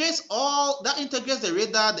integrates the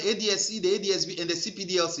radar, the ADSC, the ADSB, and the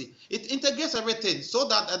CPDLC. It integrates everything so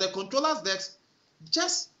that at the controller's desk,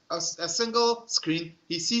 just a single screen,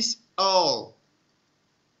 he sees all.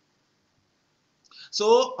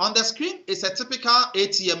 So on the screen is a typical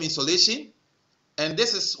ATM installation, and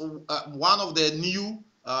this is one of the new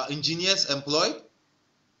engineers employed.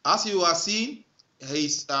 As you are seeing,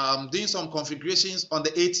 he's doing some configurations on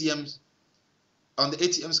the ATMs. And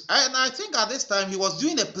I think at this time he was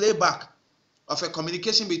doing a playback of a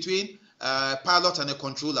communication between a pilot and a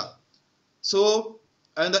controller. So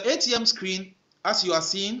on the ATM screen, as you are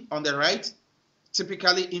seeing on the right,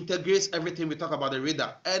 typically integrates everything we talk about the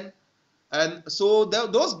radar. And so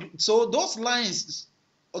those lines,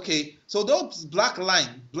 okay, so those black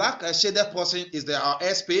shaded portion is our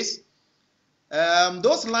airspace.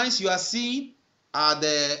 Those lines you are seeing are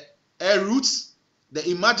the air routes, the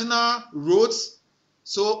imaginary roads.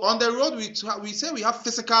 So on the road, we say we have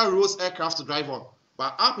physical roads aircraft to drive on,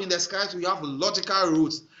 but up in the skies we have logical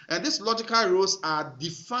roads, and these logical roads are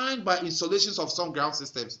defined by installations of some ground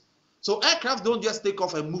systems. So aircraft don't just take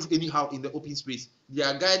off and move anyhow in the open space. They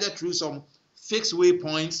are guided through some fixed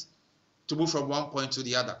waypoints to move from one point to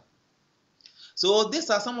the other. So these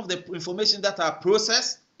are some of the information that are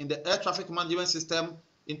processed in the air traffic management system,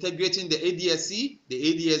 integrating the ADSC, the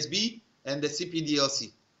ADSB, and the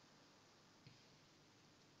CPDLC.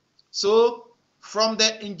 So from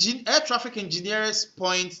the air traffic engineer's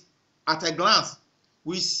point at a glance,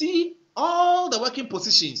 we see all the working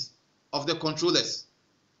positions of the controllers.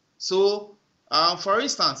 So for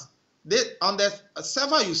instance, on the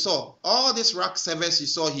server you saw, all these rack servers you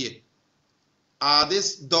saw here are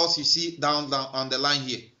these dots you see down on the line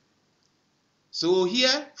here. So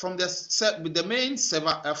here from the main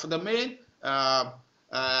server,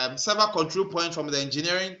 server control point from the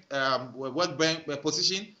engineering workbench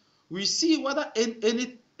position, we see whether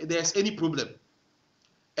there's any problem.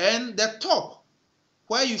 And the top,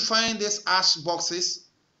 where you find these ash boxes,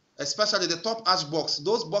 especially the top ash box,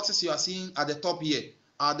 those boxes you are seeing at the top here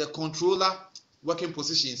are the controller working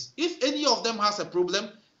positions. If any of them has a problem,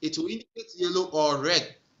 it will indicate yellow or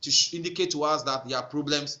red to indicate to us that there are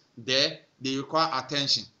problems there. They require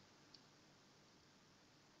attention.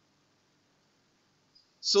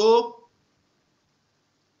 So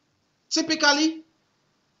typically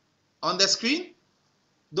on the screen,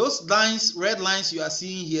 those lines, red lines you are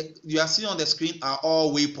seeing here, you are seeing on the screen are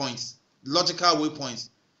all waypoints, logical waypoints.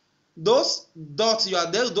 Those dots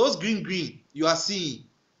those green you are seeing.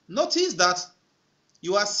 Notice that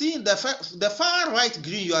you are seeing the far right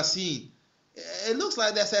green you are seeing. It looks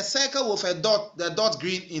like there's a circle with the dot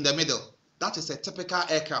green in the middle. That is a typical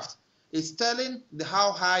aircraft. It's telling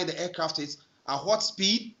how high the aircraft is, at what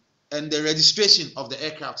speed, and the registration of the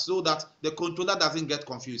aircraft, so that the controller doesn't get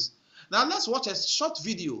confused. Now let's watch a short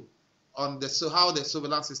video on how the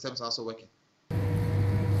surveillance systems are also working.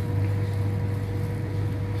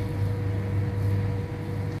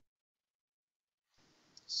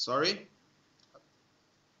 Sorry.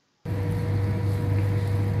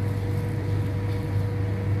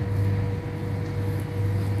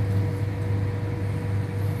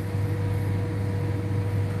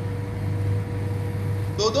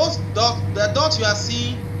 So those dots, the dot you are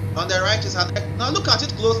seeing on the right is an. Now look at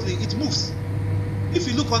it closely. It moves. If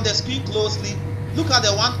you look on the screen closely, look at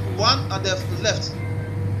the one on the left.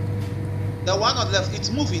 The one on the left,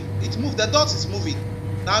 it's moving. It moved. The dot is moving.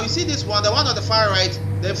 Now you see this one, the one on the far right.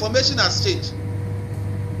 The information has changed.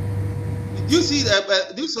 Do you see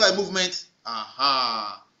the? Do you see a movement?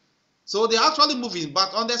 Aha. So they're actually moving,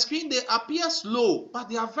 but on the screen they appear slow, but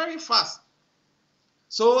they are very fast.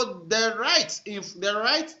 So the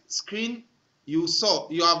right screen you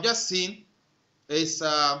have just seen is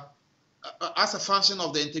as a function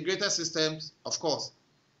of the integrated systems, of course.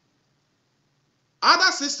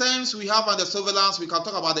 Other systems we have under surveillance, we can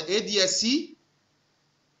talk about the ADSC.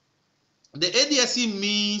 The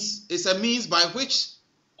ADSC is a means by which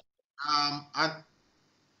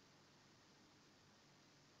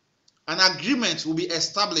an agreement will be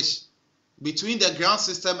established between the ground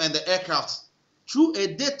system and the aircraft through a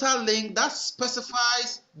data link that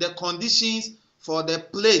specifies the conditions for the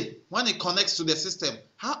plane when it connects to the system.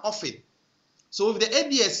 How often? So with the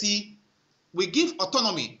ADSC, we give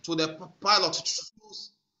autonomy to the pilot to choose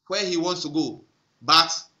where he wants to go.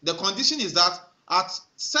 But the condition is that at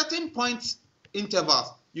certain point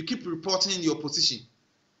intervals, you keep reporting your position.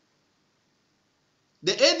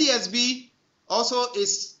 The ADSB also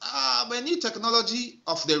is a new technology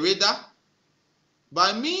of the radar.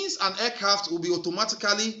 By means an aircraft will be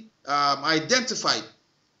automatically identified,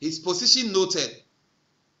 his position noted,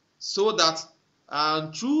 so that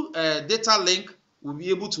through a data link, we'll be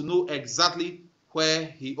able to know exactly where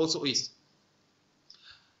he also is.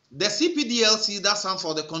 The CPDLC, that stands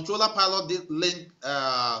for the Controller Pilot Link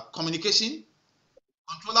Communication,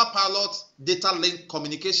 Controller Pilot Data Link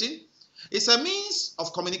Communication. It's a means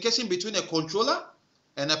of communication between a controller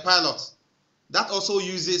and a pilot that also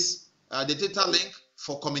uses the data link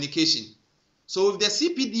for communication. So with the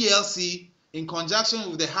CPDLC, in conjunction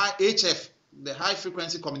with the high HF, the high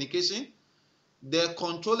frequency communication, the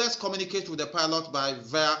controllers communicate with the pilot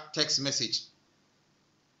via text message.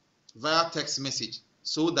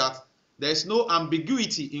 So that there is no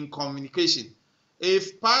ambiguity in communication.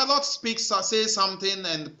 If pilot says something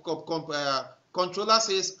and controller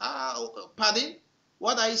says, pardon,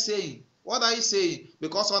 what are you saying? What are you saying?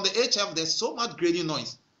 Because on the HF, there's so much grating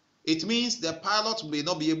noise. It means the pilot may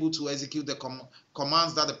not be able to execute the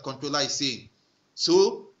commands that the controller is saying.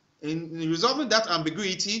 So, in resolving that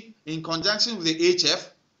ambiguity, in conjunction with the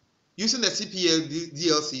HF, using the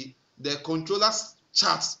CPDLC, the controllers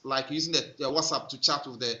chat, like using the WhatsApp to chat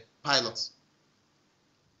with the pilots.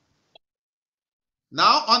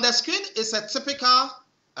 Now, on the screen is a typical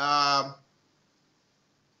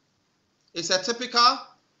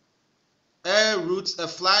air route,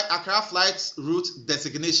 Accra flight route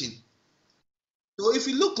designation. So if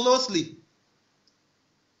you look closely,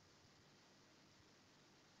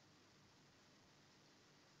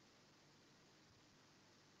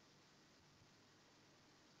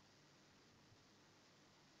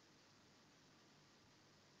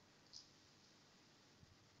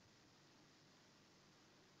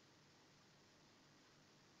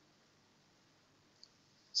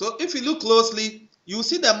 you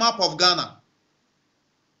see the map of Ghana.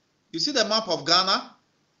 You see the map of Ghana,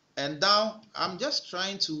 and down, I'm just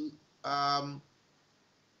trying to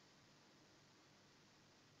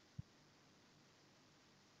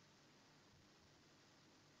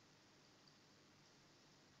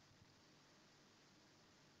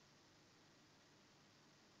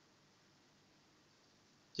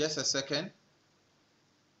just a second.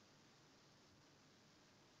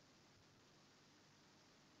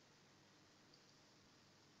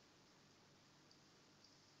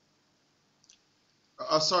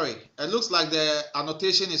 Sorry, it looks like the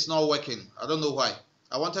annotation is not working. I don't know why.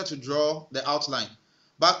 I wanted to draw the outline.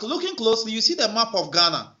 But looking closely, you see the map of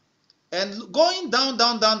Ghana. And going down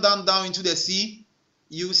into the sea,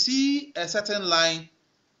 you see a certain line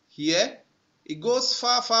here. It goes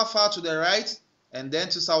far to the right, and then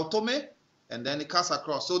to Sao Tome, and then it cuts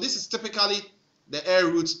across. So this is typically the air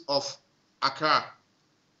route of Accra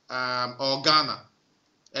or Ghana.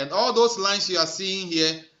 And all those lines you are seeing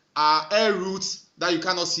here are air routes that you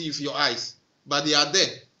cannot see with your eyes, but they are there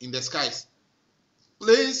in the skies.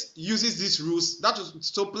 Planes uses these routes.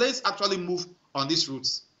 So planes actually move on these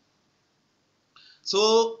routes.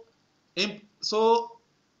 So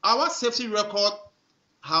our safety record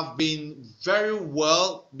have been very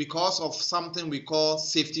well because of something we call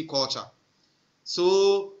safety culture.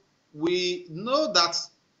 So we know that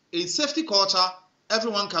in safety culture,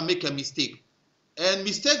 everyone can make a mistake, and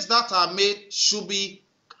mistakes that are made should be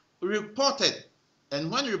reported. And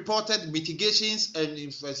when reported, mitigations and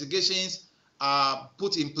investigations are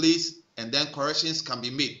put in place and then corrections can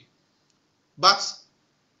be made. But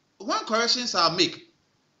when corrections are made,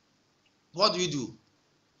 what do?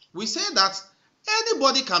 We say that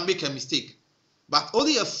anybody can make a mistake, but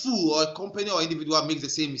only a fool or a company or individual makes the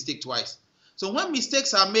same mistake twice. So when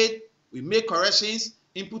mistakes are made, we make corrections,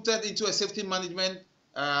 inputted into a safety management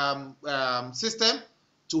system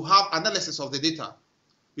to have analysis of the data.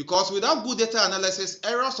 Because without good data analysis,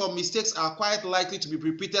 errors or mistakes are quite likely to be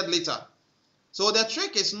repeated later. So the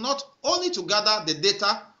trick is not only to gather the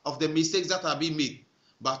data of the mistakes that are being made,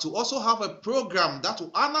 but to also have a program that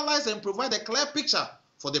will analyze and provide a clear picture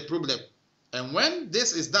for the problem. And when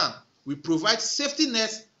this is done, we provide safety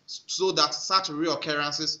nets so that such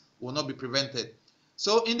reoccurrences will not be prevented.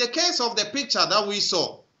 So in the case of the picture that we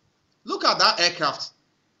saw, look at that aircraft.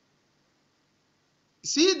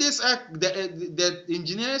 See this, the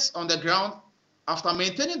engineers on the ground, after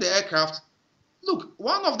maintaining the aircraft, look,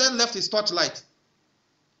 one of them left his torchlight.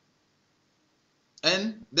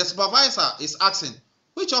 And the supervisor is asking,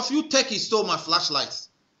 which of you take his stole my flashlight?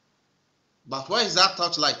 But where is that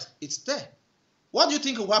torchlight? It's there. What do you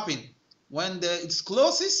think will happen? When it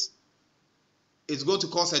closes, it's going to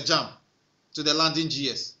cause a jam to the landing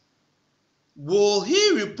GS. Will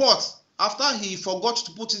he report after he forgot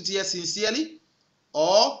to put it here sincerely?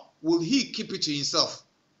 Or will he keep it to himself?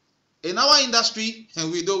 In our industry,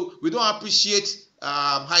 we don't appreciate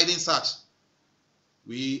hiding such.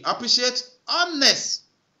 We appreciate honest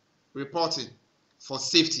reporting for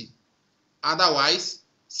safety. Otherwise,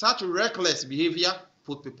 such reckless behavior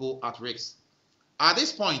put people at risk. At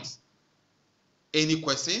this point, any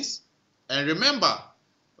questions? And remember,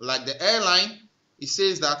 like the airline, it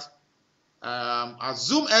says that at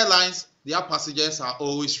Zoom Airlines, their passengers are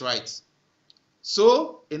always right.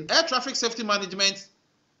 So in air traffic safety management,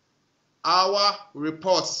 our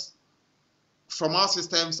reports from our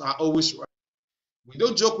systems are always right. We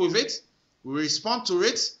don't joke with it, we respond to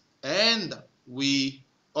it, and we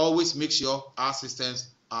always make sure our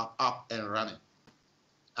systems are up and running.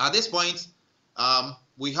 At this point,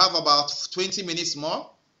 we have about 20 minutes more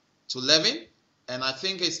to 11, and I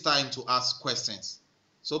think it's time to ask questions.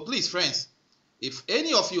 So please, friends, if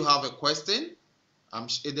any of you have a question,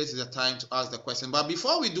 this is the time to ask the question. But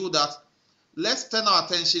before we do that, let's turn our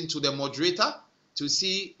attention to the moderator to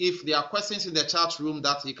see if there are questions in the chat room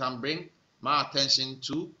that he can bring my attention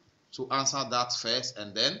to answer that first,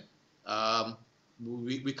 and then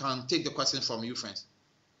we can take the question from you, friends.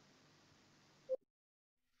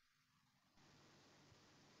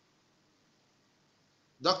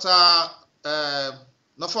 Dr.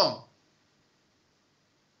 Nofong.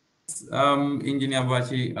 Engineer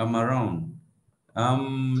Bachi, I'm around.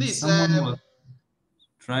 Please, someone was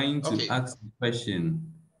trying to okay. ask a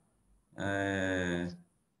question,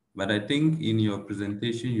 but I think in your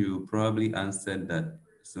presentation you probably answered that,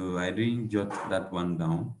 so I didn't jot that one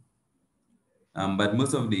down. But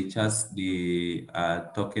most of the chats they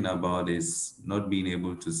are talking about is not being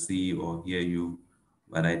able to see or hear you,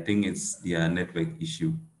 but I think it's their network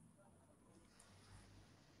issue.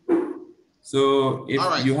 So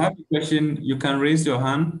if you have a question, you can raise your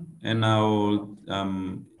hand, and I'll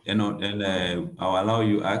I'll allow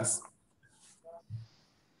you ask.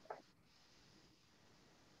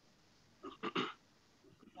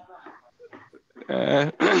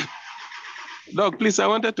 Doc, please, I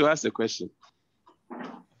wanted to ask a question.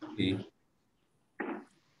 Okay.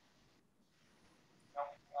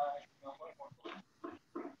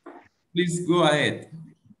 Please go ahead.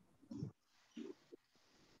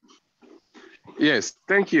 Yes,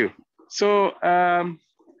 thank you. So,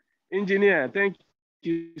 engineer, thank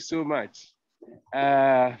you so much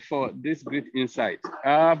for this great insight.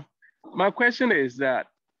 My question is that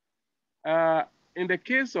in the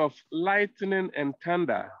case of lightning and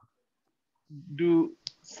thunder, do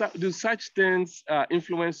such things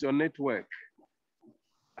influence your network?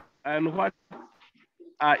 And what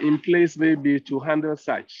are in place maybe to handle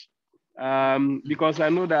such? Because I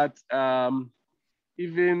know that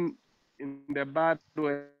even in the bad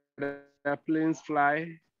weather, planes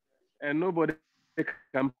fly, and nobody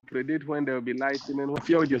can predict when there will be lightning. What's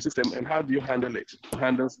your system, and how do you handle it?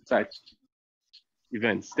 Handle such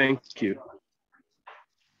events? Thank you.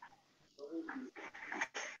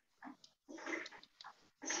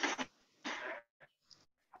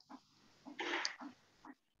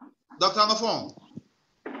 Dr. Nofong.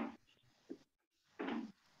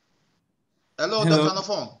 Hello, Hello. Dr.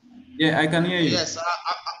 Nofong. Yeah, I can hear you. Yes,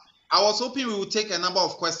 I was hoping we would take a number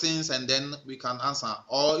of questions and then we can answer.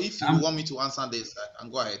 Or if you want me to answer this, I can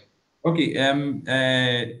go ahead.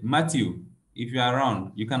 Okay, Matthew, if you are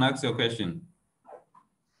around, you can ask your question.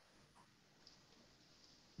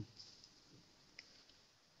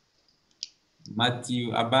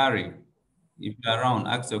 Matthew Abari, if you're around,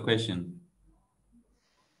 ask your question.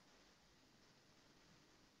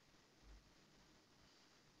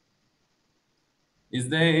 Is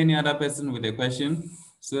there any other person with a question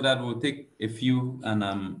so that we'll take a few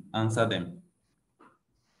and answer them?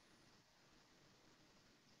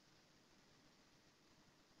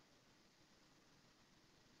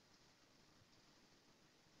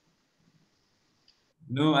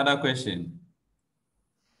 No other question?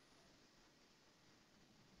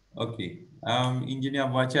 Okay. Engineer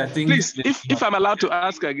Boache, I think... Please, if I'm allowed to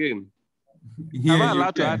ask again, yeah, am I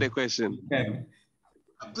allowed to add a question?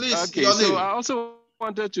 Please, Okay, your so name. I also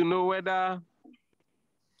wanted to know whether...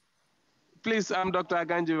 Please, I'm Dr.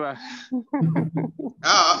 Aganjiva.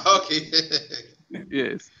 Okay.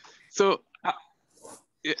 Yes. So,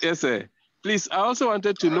 yes, sir. Please, I also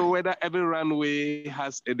wanted to know whether every runway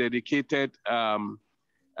has a dedicated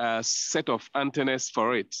set of antennas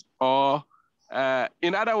for it, or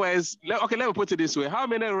in other words, let me put it this way: how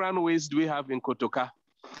many runways do we have in Kotoka,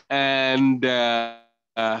 and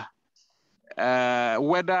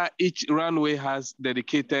whether each runway has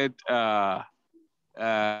dedicated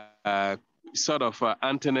sort of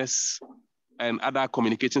antennas and other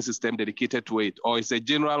communication system dedicated to it, or it's a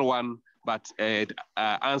general one, but it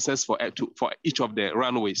answers for each of the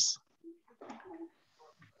runways?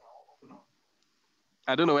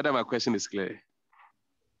 I don't know whether my question is clear.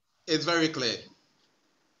 It's very clear.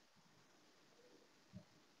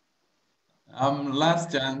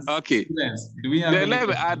 Last chance. Okay. Students, do we have Then let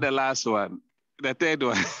me add the last one, the third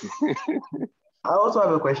one. I also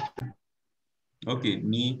have a question. Okay,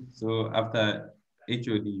 me. So after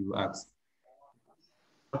HOD, you ask.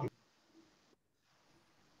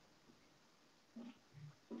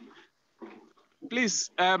 Please,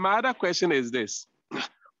 my other question is this.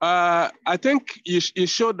 I think you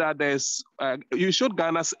showed that you showed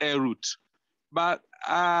Ghana's air route, but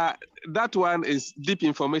that one is deep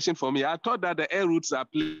information for me. I thought that the air routes are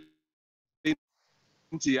plenty.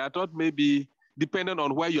 I thought maybe depending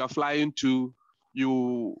on where you are flying to,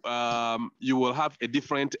 you will have a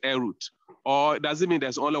different air route. Or does it mean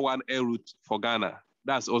there's only one air route for Ghana?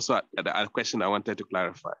 That's also a question I wanted to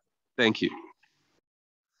clarify. Thank you.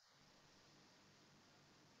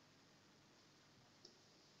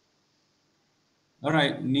 All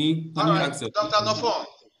right, Ni, All right, Dr. Nofon,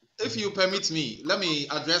 if you permit me, let me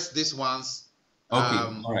address this once. Okay,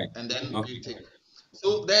 all right. And then you take.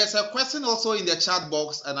 So there's a question also in the chat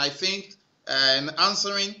box, and I think in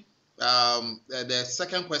answering the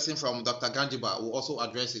second question from Dr. Ganjiba will also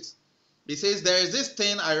address it. He says, there is this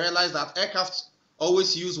thing I realized that aircraft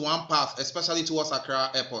always use one path, especially towards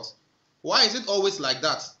Accra Airport. Why is it always like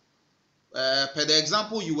that? Per the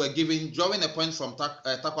example you were giving, drawing a point from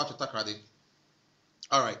Takwa to Takrady.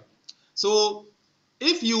 All right. So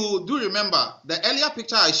if you do remember, the earlier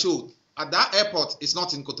picture I showed at that airport is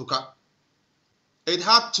not in Kotoka. It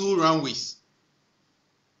had 2 runways,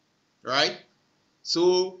 right?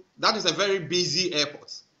 So that is a very busy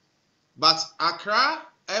airport. But Accra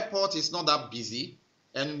Airport is not that busy,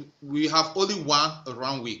 and we have only 1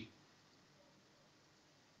 runway.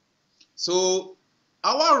 So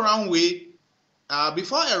our runway,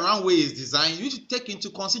 before a runway is designed, you should take into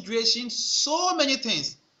consideration so many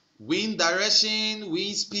things: wind direction,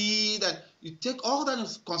 wind speed, and you take all that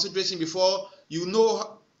into consideration before you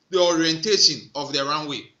know the orientation of the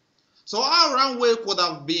runway. So our runway could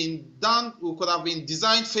have been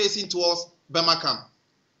designed facing towards Bemakam,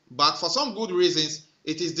 but for some good reasons,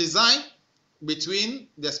 it is designed between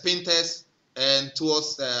the spinters and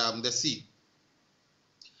towards the sea.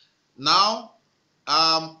 Now,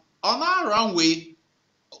 on our runway,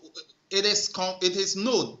 it is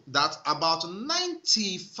known that about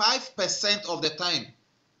 95% of the time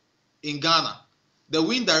in Ghana, the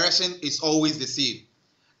wind direction is always the same.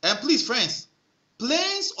 And please, friends,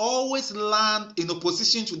 planes always land in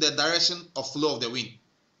opposition to the direction of flow of the wind.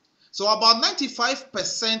 So about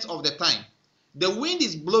 95% of the time, the wind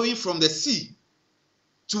is blowing from the sea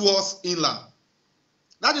towards inland.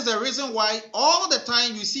 That is the reason why all the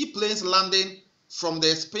time you see planes landing from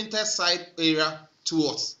the spinter side area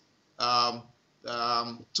towards the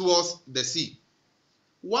sea.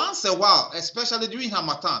 Once a while, especially during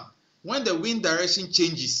Harmattan, when the wind direction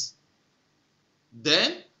changes,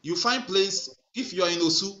 then you find planes, if you are in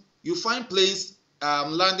Osu, you find planes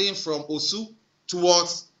landing from Osu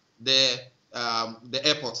towards the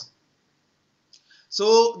airport.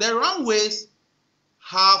 So the runways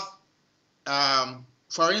have,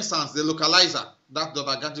 for instance, the localizer that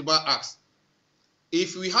Dr. Ganjiba asked.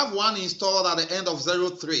 If we have one installed at the end of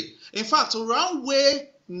 03, in fact, runway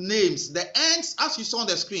names, the ends, as you saw on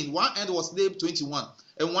the screen, one end was named 21,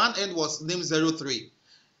 and one end was named 03.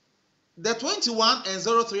 The 21 and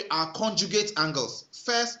 03 are conjugate angles.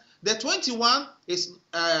 First, the 21 is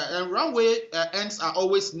and runway ends are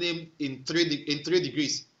always named in 3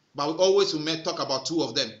 degrees, but we always will talk about 2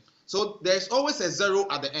 of them. So there's always a 0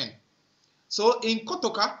 at the end. So in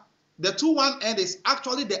Kotoka, the 21 end is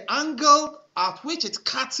actually the angle at which it's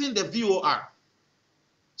cutting the VOR.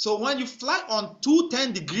 So when you fly on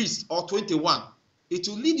 210 degrees or 21, it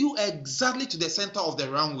will lead you exactly to the center of the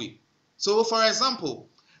runway. So for example,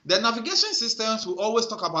 the navigation systems will always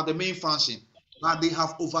talk about the main function, but they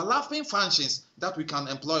have overlapping functions that we can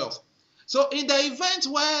employ of. So in the event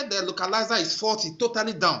where the localizer is faulty,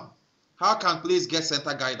 totally down, how can planes get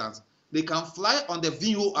center guidance? They can fly on the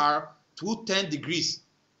VOR 210 degrees.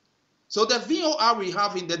 So the VOR we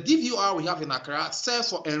have in the DVOR we have in Accra serves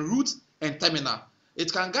for en route and terminal.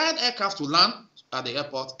 It can guide aircraft to land at the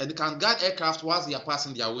airport, and it can guide aircraft whilst they are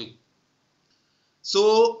passing their way.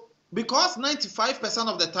 So because 95%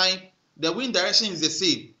 of the time the wind direction is the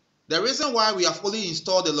same, the reason why we have only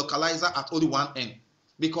installed the localizer at only one end,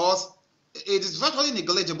 because it is virtually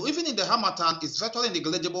negligible. Even in the Harmattan, it's virtually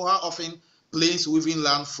negligible how often planes will even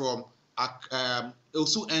land from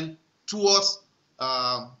Osu end towards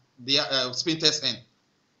the spin test end.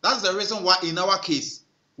 That's the reason why in our case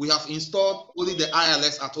we have installed only the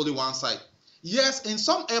ILS at only one side. Yes, in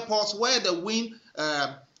some airports where the wind,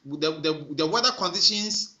 the weather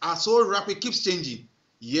conditions are so rapid, keeps changing.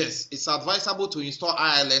 Yes, it's advisable to install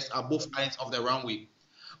ILS at both ends of the runway.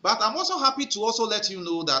 But I'm also happy to also let you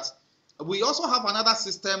know that we also have another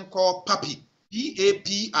system called PAPI,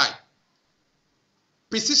 P-A-P-I,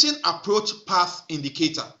 Precision Approach Path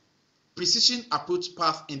Indicator. Precision Approach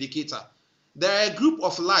Path Indicator. There are a group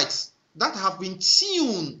of lights that have been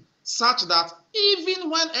tuned such that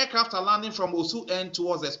even when aircraft are landing from Osu end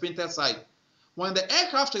towards the spin test side, when the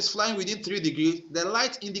aircraft is flying within 3 degrees, the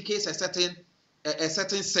light indicates a certain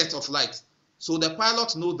set of lights. So the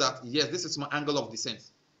pilot knows that, yes, this is my angle of descent.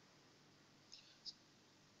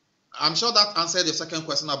 I'm sure that answered your second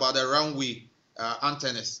question about the runway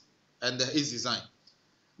antennas and its design.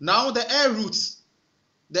 Now the air routes.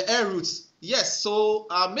 The air routes. Yes, so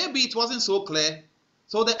maybe it wasn't so clear.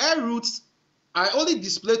 So the air routes, I only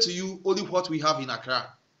display to you only what we have in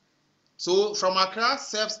Accra. So from Accra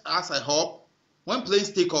serves as a hub when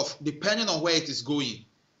planes take off, depending on where it is going.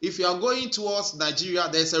 If you are going towards Nigeria,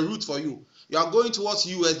 there's a route for you. You are going towards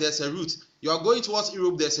US, there's a route. You are going towards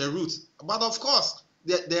Europe, there's a route. But of course,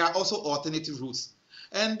 there are also alternative routes.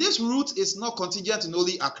 And this route is not contingent in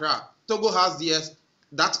only Accra. Togo has theirs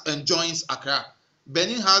that enjoins Accra.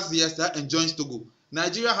 Benin has theirs that enjoins Togo.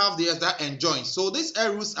 Nigeria have theirs that enjoins. So these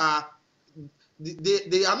air routes are,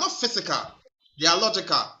 they are not physical, they are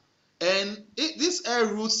logical. And these air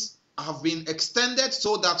routes have been extended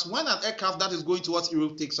so that when an aircraft that is going towards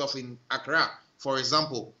Europe takes off in Accra, for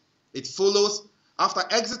example, it follows, after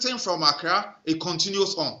exiting from Accra, it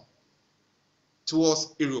continues on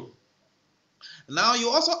towards Europe. Now, you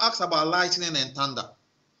also asked about lightning and thunder.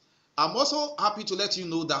 I'm also happy to let you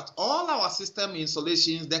know that all our system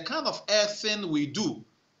installations, the kind of earthing we do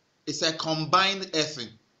is a combined earthing,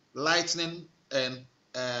 lightning and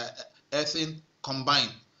earthing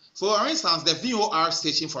combined. For instance, the VOR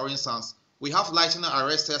station, for instance, we have lightning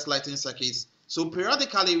arresters, lightning circuits. So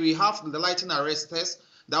periodically, we have the lightning arresters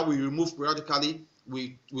that we remove periodically.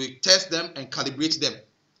 We test them and calibrate them.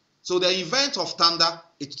 So the event of thunder,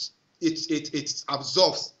 it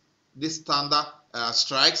absorbs this thunder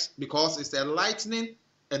strikes because it's a lightning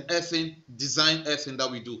and earthing, design earthing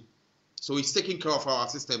that we do. So it's taking care of our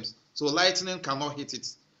systems. So lightning cannot hit it.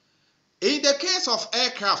 In the case of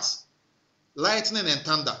aircraft, lightning and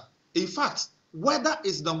thunder, in fact, weather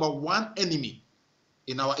is #1 enemy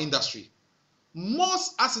in our industry.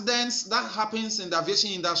 Most accidents that happens in the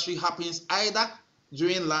aviation industry happens either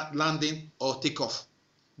during landing or takeoff.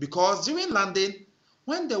 Because during landing,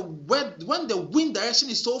 when the wind direction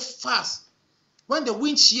is so fast, when the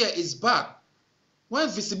wind shear is bad, when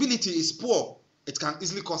visibility is poor, it can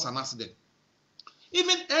easily cause an accident.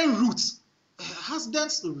 Even en route,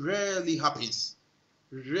 accidents rarely happens.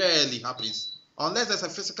 Rarely happens. Unless there's a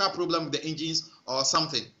physical problem with the engines or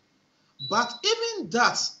something. But even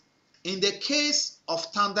that, in the case of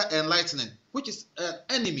thunder and lightning, which is an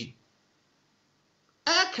enemy,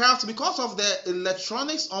 aircraft, because of the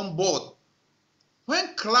electronics on board,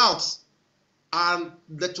 when clouds are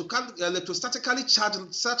electrostatically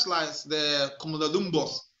charged, such as the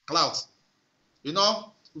cumulonimbus clouds, you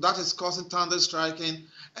know, that is causing thunder striking,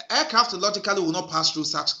 aircraft logically will not pass through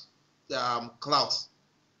such clouds.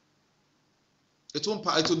 It will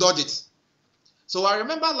dodge it. So I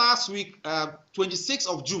remember last week, 26th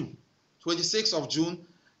of June,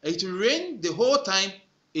 It rained the whole time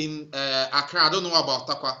in Accra. I don't know about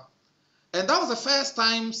Takwa. And that was the first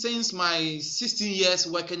time since my 16 years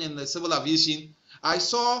working in the civil aviation, I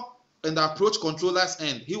saw in the approach controller's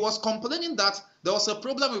end, he was complaining that there was a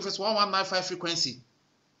problem with his 1195 frequency.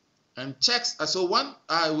 And checks. So when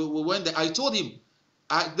I told him,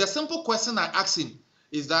 the simple question I asked him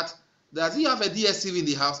is that, does he have a DSTV in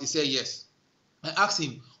the house? He said yes. I asked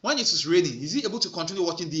him, when it is raining, is he able to continue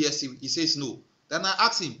watching DSTV? He says no. Then I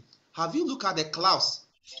asked him, have you looked at the clouds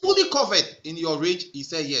fully covered in your range? He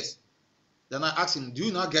said yes. Then I asked him, do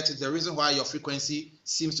you not get it? The reason why your frequency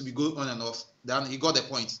seems to be going on and off. Then he got the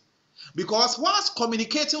point. Because whilst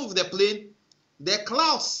communicating with the plane, the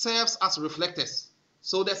cloud serves as reflectors.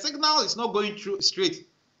 So the signal is not going through straight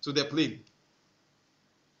to the plane.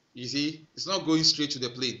 You see, it's not going straight to the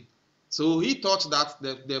plane. So he thought that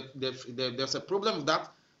there's a problem with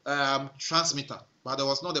that transmitter, but there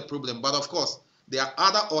was not a problem. But of course, there are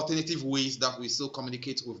other alternative ways that we still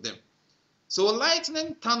communicate with them. So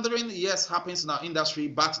lightning, thundering, yes, happens in our industry,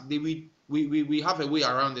 but we have a way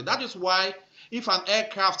around it. That is why if an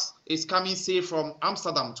aircraft is coming, say, from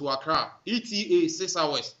Amsterdam to Accra, ETA 6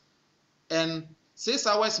 hours, and 6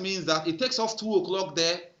 hours means that it takes off 2 o'clock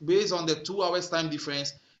there based on the 2 hours time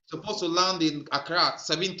difference, supposed to land in Accra at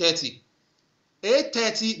 7:30.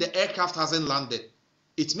 8:30, the aircraft hasn't landed.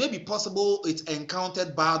 It may be possible it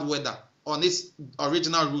encountered bad weather on its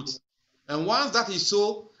original route. And once that is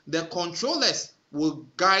so, the controllers will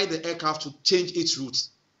guide the aircraft to change its route.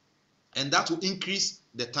 And that will increase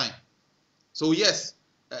the time. So yes,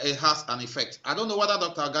 it has an effect. I don't know whether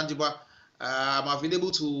Dr. Ganjiba, I'm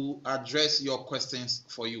available to address your questions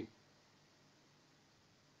for you.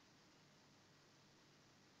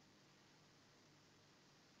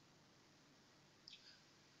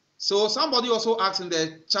 So somebody also asked in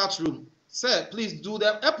the chat room, sir, please, do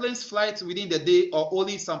the airplanes flight within the day or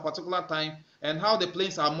only some particular time, and how the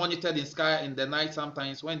planes are monitored in sky in the night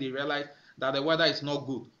sometimes when they realize that the weather is not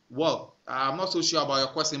good? Well, I'm not so sure about your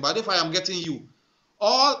question, but if I am getting you,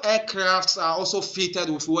 all aircrafts are also fitted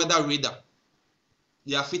with weather radar.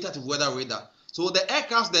 They are fitted with weather radar. So the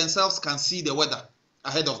aircrafts themselves can see the weather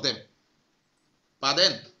ahead of them. But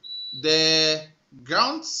then the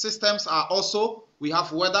ground systems are also, we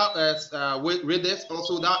have weather radars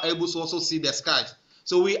also that are able to also see the skies.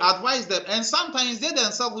 So we advise them, and sometimes they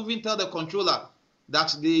themselves even tell the controller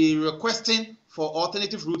that they are requesting for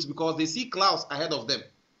alternative routes because they see clouds ahead of them.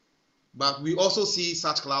 But we also see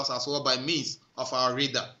such clouds as well by means of our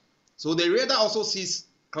radar. So the radar also sees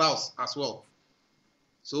clouds as well.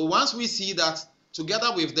 So once we see that,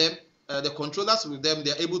 together with them, the controllers with them,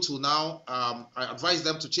 they're able to now advise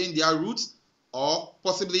them to change their routes or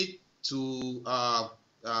possibly to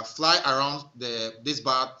fly around this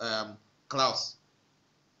bad clouds.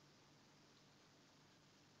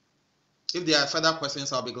 If there are further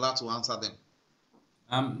questions, I'll be glad to answer them.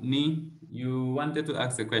 Nee, you wanted to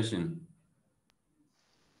ask a question.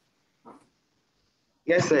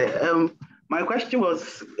 Yes, sir. My question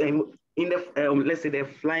was in the let's say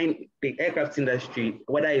the aircraft industry,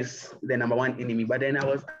 weather is the #1 enemy. But then I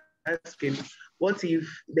was asking, what if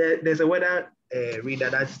there's a weather radar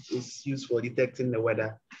that is used for detecting the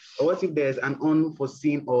weather? Or what if there's an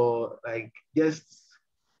unforeseen or like just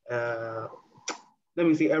let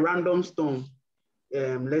me say a random storm,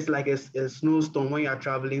 let's like a snowstorm when you are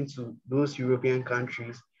traveling to those European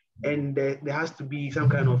countries, and there has to be some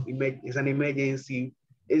kind of it's an emergency.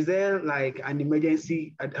 Is there like an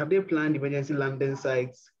emergency? Have they planned emergency landing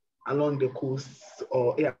sites along the coast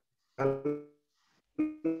or along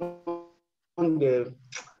the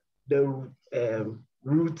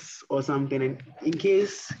routes or something? And in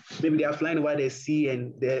case maybe they are flying over the sea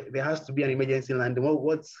and there has to be an emergency landing,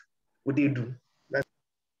 what would they do?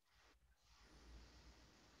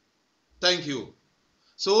 Thank you.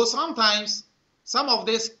 So sometimes some of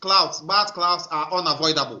these clouds, bad clouds, are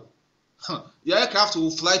unavoidable. The aircraft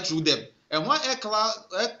will fly through them. And when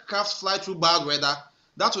aircraft fly through bad weather,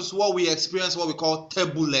 that is what we experience, what we call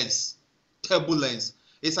turbulence. Turbulence.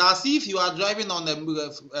 It's as if you are driving on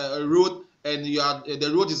a road and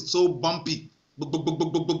the road is so bumpy.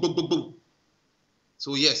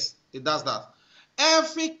 So yes, it does that.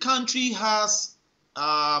 Every country has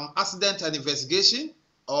accident and investigation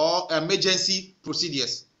or emergency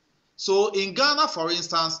procedures. So in Ghana, for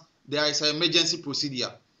instance, there is an emergency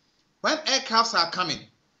procedure. When aircrafts are coming,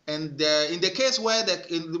 and in the case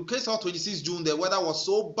of 26 June, the weather was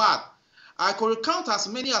so bad, I could recount as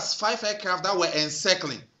many as 5 aircraft that were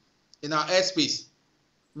encircling in our airspace,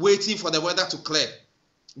 waiting for the weather to clear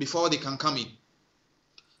before they can come in.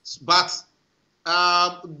 But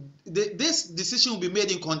this decision will be made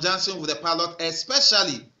in conjunction with the pilot,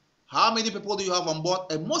 especially how many people do you have on board,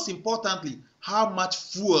 and most importantly, how much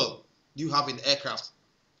fuel do you have in the aircraft.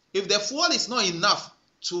 If the fuel is not enough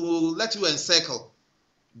to let you encircle,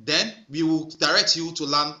 then we will direct you to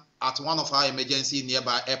land at one of our emergency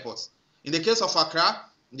nearby airports. In the case of Accra,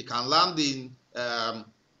 you can land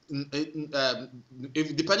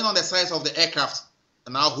if, depending on the size of the aircraft.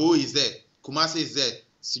 And now Ho is there, Kumasi is there,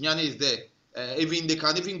 Sunyani is there. Even they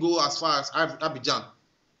can even go as far as Abidjan,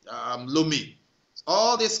 Lomé.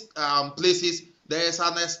 All these places, there is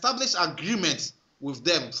an established agreement with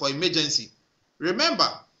them for emergency. Remember,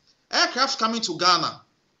 aircraft coming to Ghana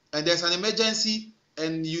and there's an emergency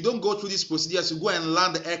and you don't go through these procedures, you go and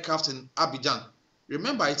land the aircraft in Abidjan.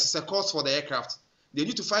 Remember, it is a cost for the aircraft. They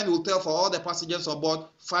need to find a hotel for all the passengers on board,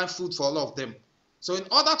 find food for all of them. So in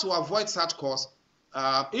order to avoid such costs,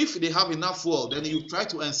 if they have enough fuel, then you try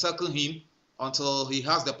to encircle him until he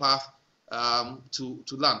has the path to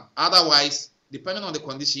land. Otherwise, depending on the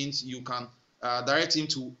conditions, you can direct him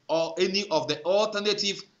to any of the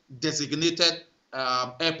alternative designated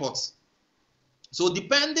airports. So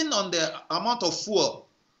depending on the amount of fuel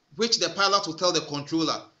which the pilot will tell the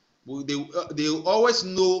controller, they always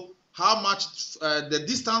know how much the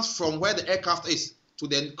distance from where the aircraft is to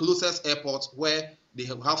the closest airport where they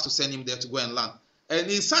have to send him there to go and land. And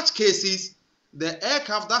in such cases, the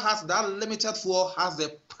aircraft that has that limited fuel has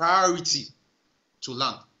the priority to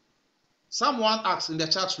land. Someone asked in the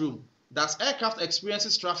chat room, does aircraft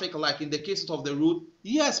experiences traffic like in the cases of the road?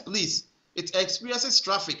 Yes, please. It experiences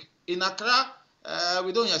traffic. In Accra,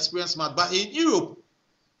 we don't experience much, but in Europe,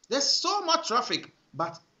 there's so much traffic.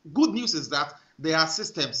 But good news is that there are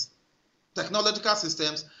systems, technological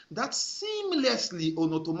systems, that seamlessly or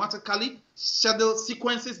automatically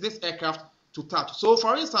sequences this aircraft to touch. So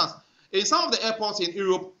for instance, in some of the airports in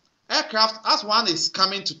Europe, aircraft, as one is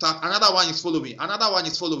coming to touch, another one is following, another one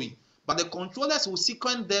is following. But the controllers will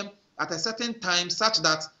sequence them at a certain time such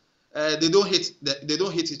that they don't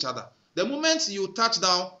hit each other. The moment you touch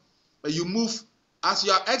down, you move. As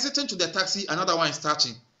you are exiting to the taxi, another one is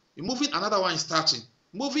touching. You're moving, another one is touching.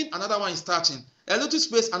 Moving, another one is touching. A little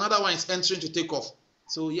space, another one is entering to take off.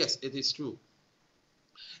 So yes, it is true.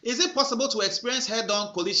 Is it possible to experience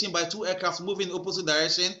head-on collision by two aircraft moving in opposite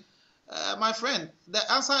direction? My friend,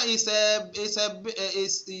 the answer is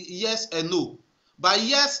yes and no. By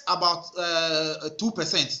yes, about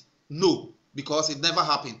 2%. No, because it never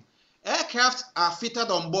happened. Aircraft are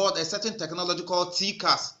fitted on board a certain technology called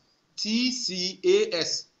TCAS.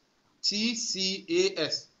 TCAS.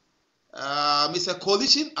 TCAS. It's a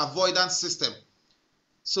collision avoidance system.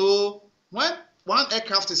 So when one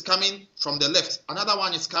aircraft is coming from the left, another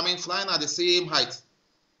one is coming flying at the same height,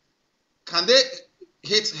 can they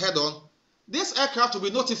hit head on? This aircraft will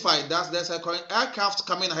be notified that there's an aircraft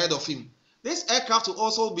coming ahead of him. This aircraft will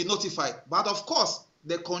also be notified, but of course,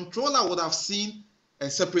 the controller would have seen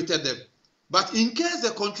and separated them. But in case the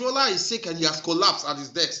controller is sick and he has collapsed at his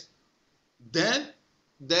desk, then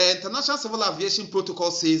the International Civil Aviation Protocol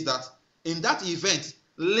says that in that event,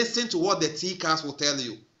 listen to what the TCAS will tell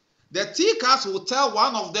you. The TCAS will tell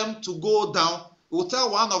one of them to go down, will tell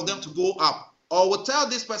one of them to go up, or will tell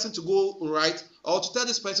this person to go right, or to tell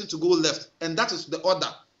this person to go left. And that is the order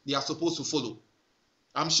they are supposed to follow.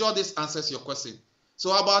 I'm sure this answers your question.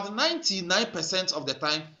 So about 99% of the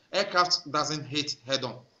time, aircraft doesn't hit head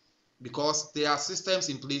on because there are systems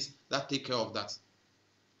in place that take care of that.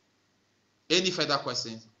 Any further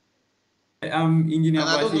questions? Engineer, and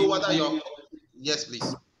I don't know whether you're... Yes,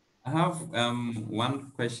 please. I have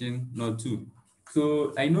one question, no, two.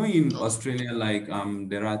 So I know in Australia, like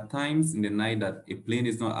there are times in the night that a plane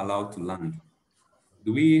is not allowed to land.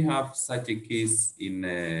 Do we have such a case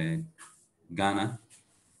in Ghana?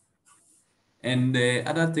 And the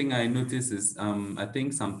other thing I noticed is, I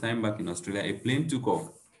think sometime back in Australia, a plane took off,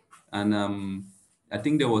 and I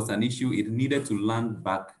think there was an issue. It needed to land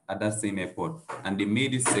back at that same airport, and they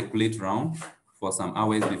made it circulate round for some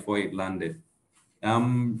hours before it landed.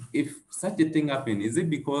 If such a thing happened, is it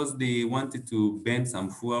because they wanted to burn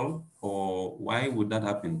some fuel, or why would that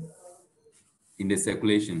happen in the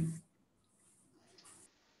circulation?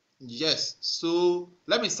 Yes, so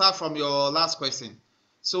let me start from your last question.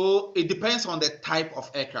 So it depends on the type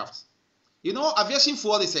of aircraft. You know, aviation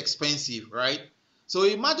fuel is expensive, right? So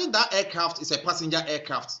imagine that aircraft is a passenger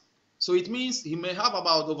aircraft. So it means he may have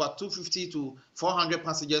about over 250 to 400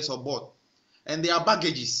 passengers on board. And there are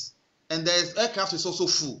baggages. And the aircraft is also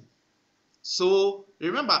full. So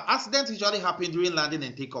remember, accidents usually happen during landing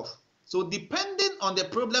and takeoff. So depending on the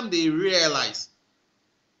problem they realize,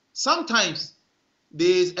 sometimes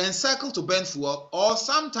they encircle to burn fuel, or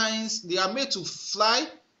sometimes they are made to fly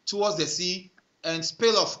towards the sea and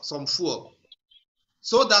spill off some fuel.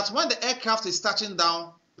 so that when the aircraft is touching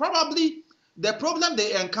down, probably the problem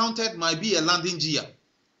they encountered might be a landing gear.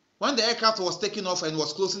 When the aircraft was taking off and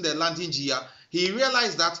was closing the landing gear, he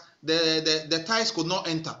realized that the tires could not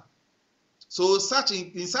enter. So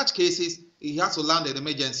in such cases, he has to land an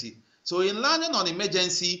emergency. So in landing on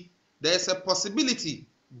emergency, there's a possibility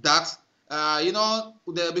that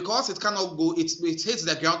because it cannot go, it hits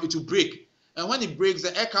the ground, it will break. And when it breaks,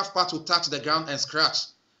 the aircraft part will touch the ground and scratch.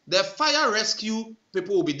 The fire rescue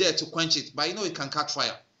people will be there to quench it, but it can catch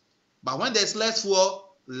fire. But when there's less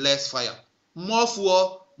fuel, less fire. More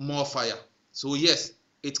fuel, more fire. So yes,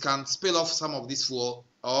 it can spill off some of this fuel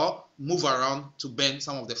or move around to burn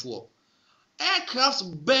some of the fuel. Aircrafts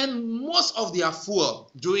burn most of their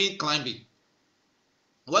fuel during climbing.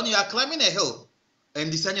 When you are climbing a hill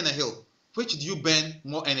and descending a hill, which do you burn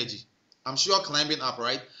more energy? I'm sure climbing up,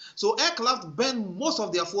 right? So aircraft burn most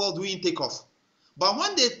of their fuel during takeoff. But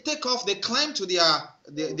when they take off, they climb to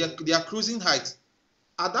their cruising height.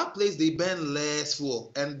 At that place, they burn less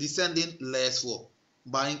fuel and descending less fuel.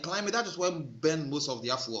 But in climbing, that is when they burn most of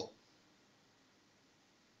their fuel.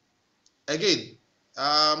 Again,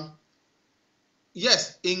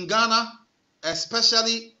 yes, in Ghana,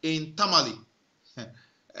 especially in Tamale,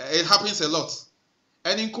 it happens a lot.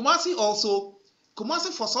 And in Kumasi also,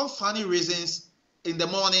 Kumasi for some funny reasons in the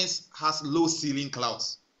mornings has low ceiling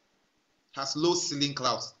clouds.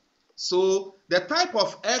 So the type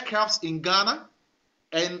of aircrafts in Ghana,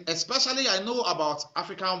 and especially I know about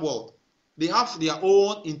African world, they have their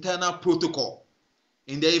own internal protocol.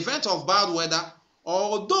 In the event of bad weather,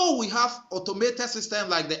 although we have automated systems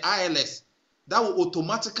like the ILS that will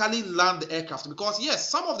automatically land the aircraft, because yes,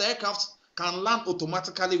 some of the aircraft can land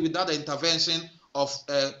automatically without the intervention of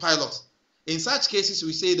pilots. In such cases,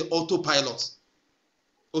 we say the autopilot.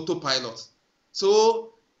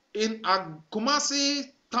 So in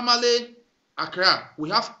Kumasi, Tamale, Accra, we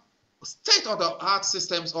have state-of-the-art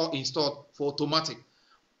systems all installed for automatic.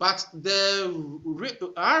 But the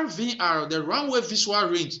RVR, the runway visual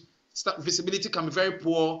range, visibility can be very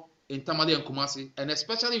poor in Tamale and Kumasi, and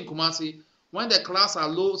especially in Kumasi, when the clouds are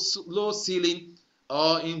low ceiling,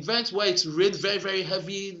 or in events where it's rain very, very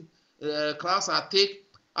heavy, clouds are thick,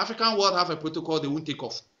 African world have a protocol, they won't take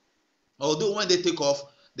off. Although when they take off,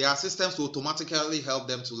 there are systems to automatically help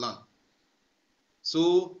them to land.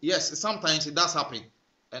 So yes, sometimes it does happen.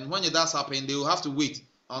 And when it does happen, they will have to wait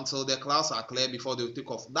until the clouds are clear before they will take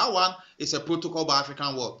off. That one is a protocol by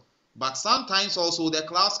African world. But sometimes also the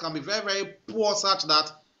clouds can be very, very poor, such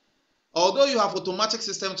that although you have automatic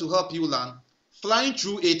system to help you land, flying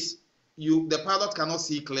through it, the pilot cannot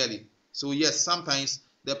see clearly. So yes, sometimes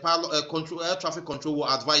the pilot, air traffic control will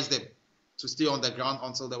advise them to stay on the ground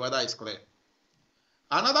until the weather is clear.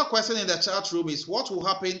 Another question in the chat room is, what will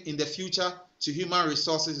happen in the future to human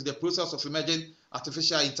resources in the process of emerging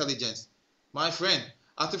artificial intelligence? My friend,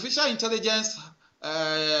 artificial intelligence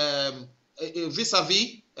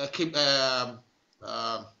vis-a-vis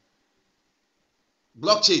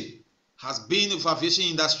blockchain has been in the aviation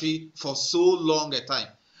industry for so long a time.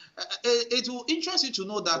 It will interest you to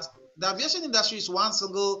know that the aviation industry is one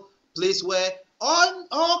single place where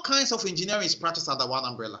all kinds of engineering is practiced under one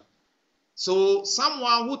umbrella. So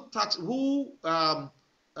someone who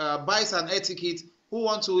buys an air ticket, who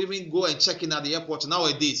wants to even go and check in at the airport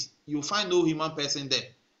nowadays, you find no human person there.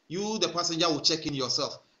 You, the passenger, will check in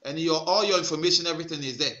yourself, and all your information, everything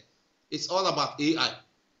is there. It's all about AI.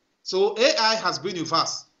 So AI has been with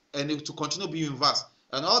us, and it will continue being with us.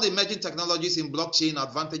 And all the emerging technologies in blockchain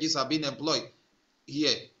advantages are being employed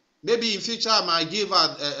here. Maybe in future I might give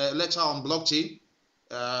a lecture on blockchain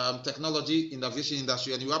technology in the aviation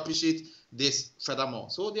industry, and you appreciate this furthermore.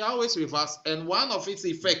 So they are always with us, and one of its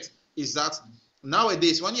effects is that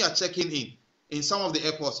nowadays when you are checking in some of the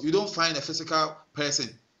airports, you don't find a physical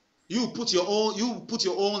person. You put your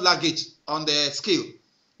own luggage on the scale.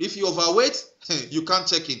 If you overweight, you can't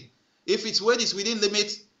check in. If its weight is within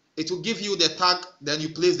limit, it will give you the tag, then you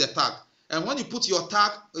place the tag. And when you put your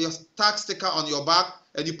tag sticker on your bag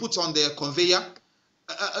and you put on the conveyor,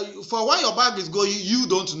 for where your bag is going, you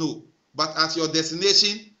don't know. But at your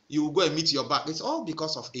destination, you will go and meet your bag. It's all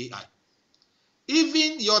because of AI.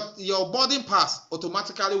 Even your boarding pass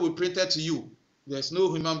automatically will print it to you. There's no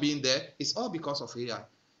human being there. It's all because of AI.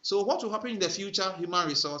 So what will happen in the future? Human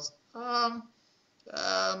resource.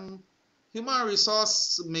 Human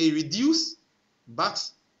resource may reduce,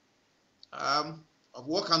 but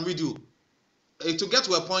what can we do? To get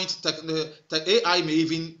to a point, AI may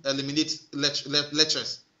even eliminate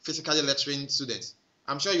lecturers, physically lecturing students.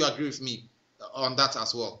 I'm sure you agree with me on that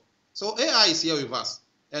as well. So AI is here with us,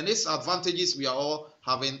 and its advantages we are all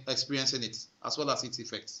experiencing it, as well as its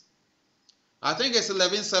effects. I think it's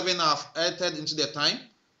 11:07. I've entered into the time.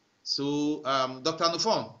 So, Dr.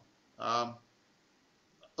 Nufon,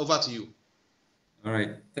 over to you. All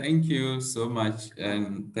right. Thank you so much.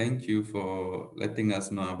 And thank you for letting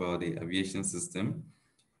us know about the aviation system.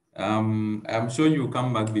 I'm sure you'll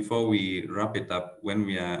come back before we wrap it up when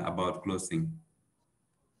we are about closing.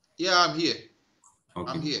 Yeah, I'm here.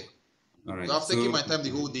 Okay. I'm here. All right. So I've taken my time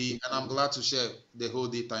the whole day, and I'm glad to share the whole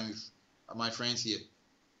day time with my friends here.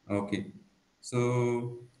 Okay.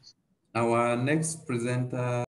 So our next presenter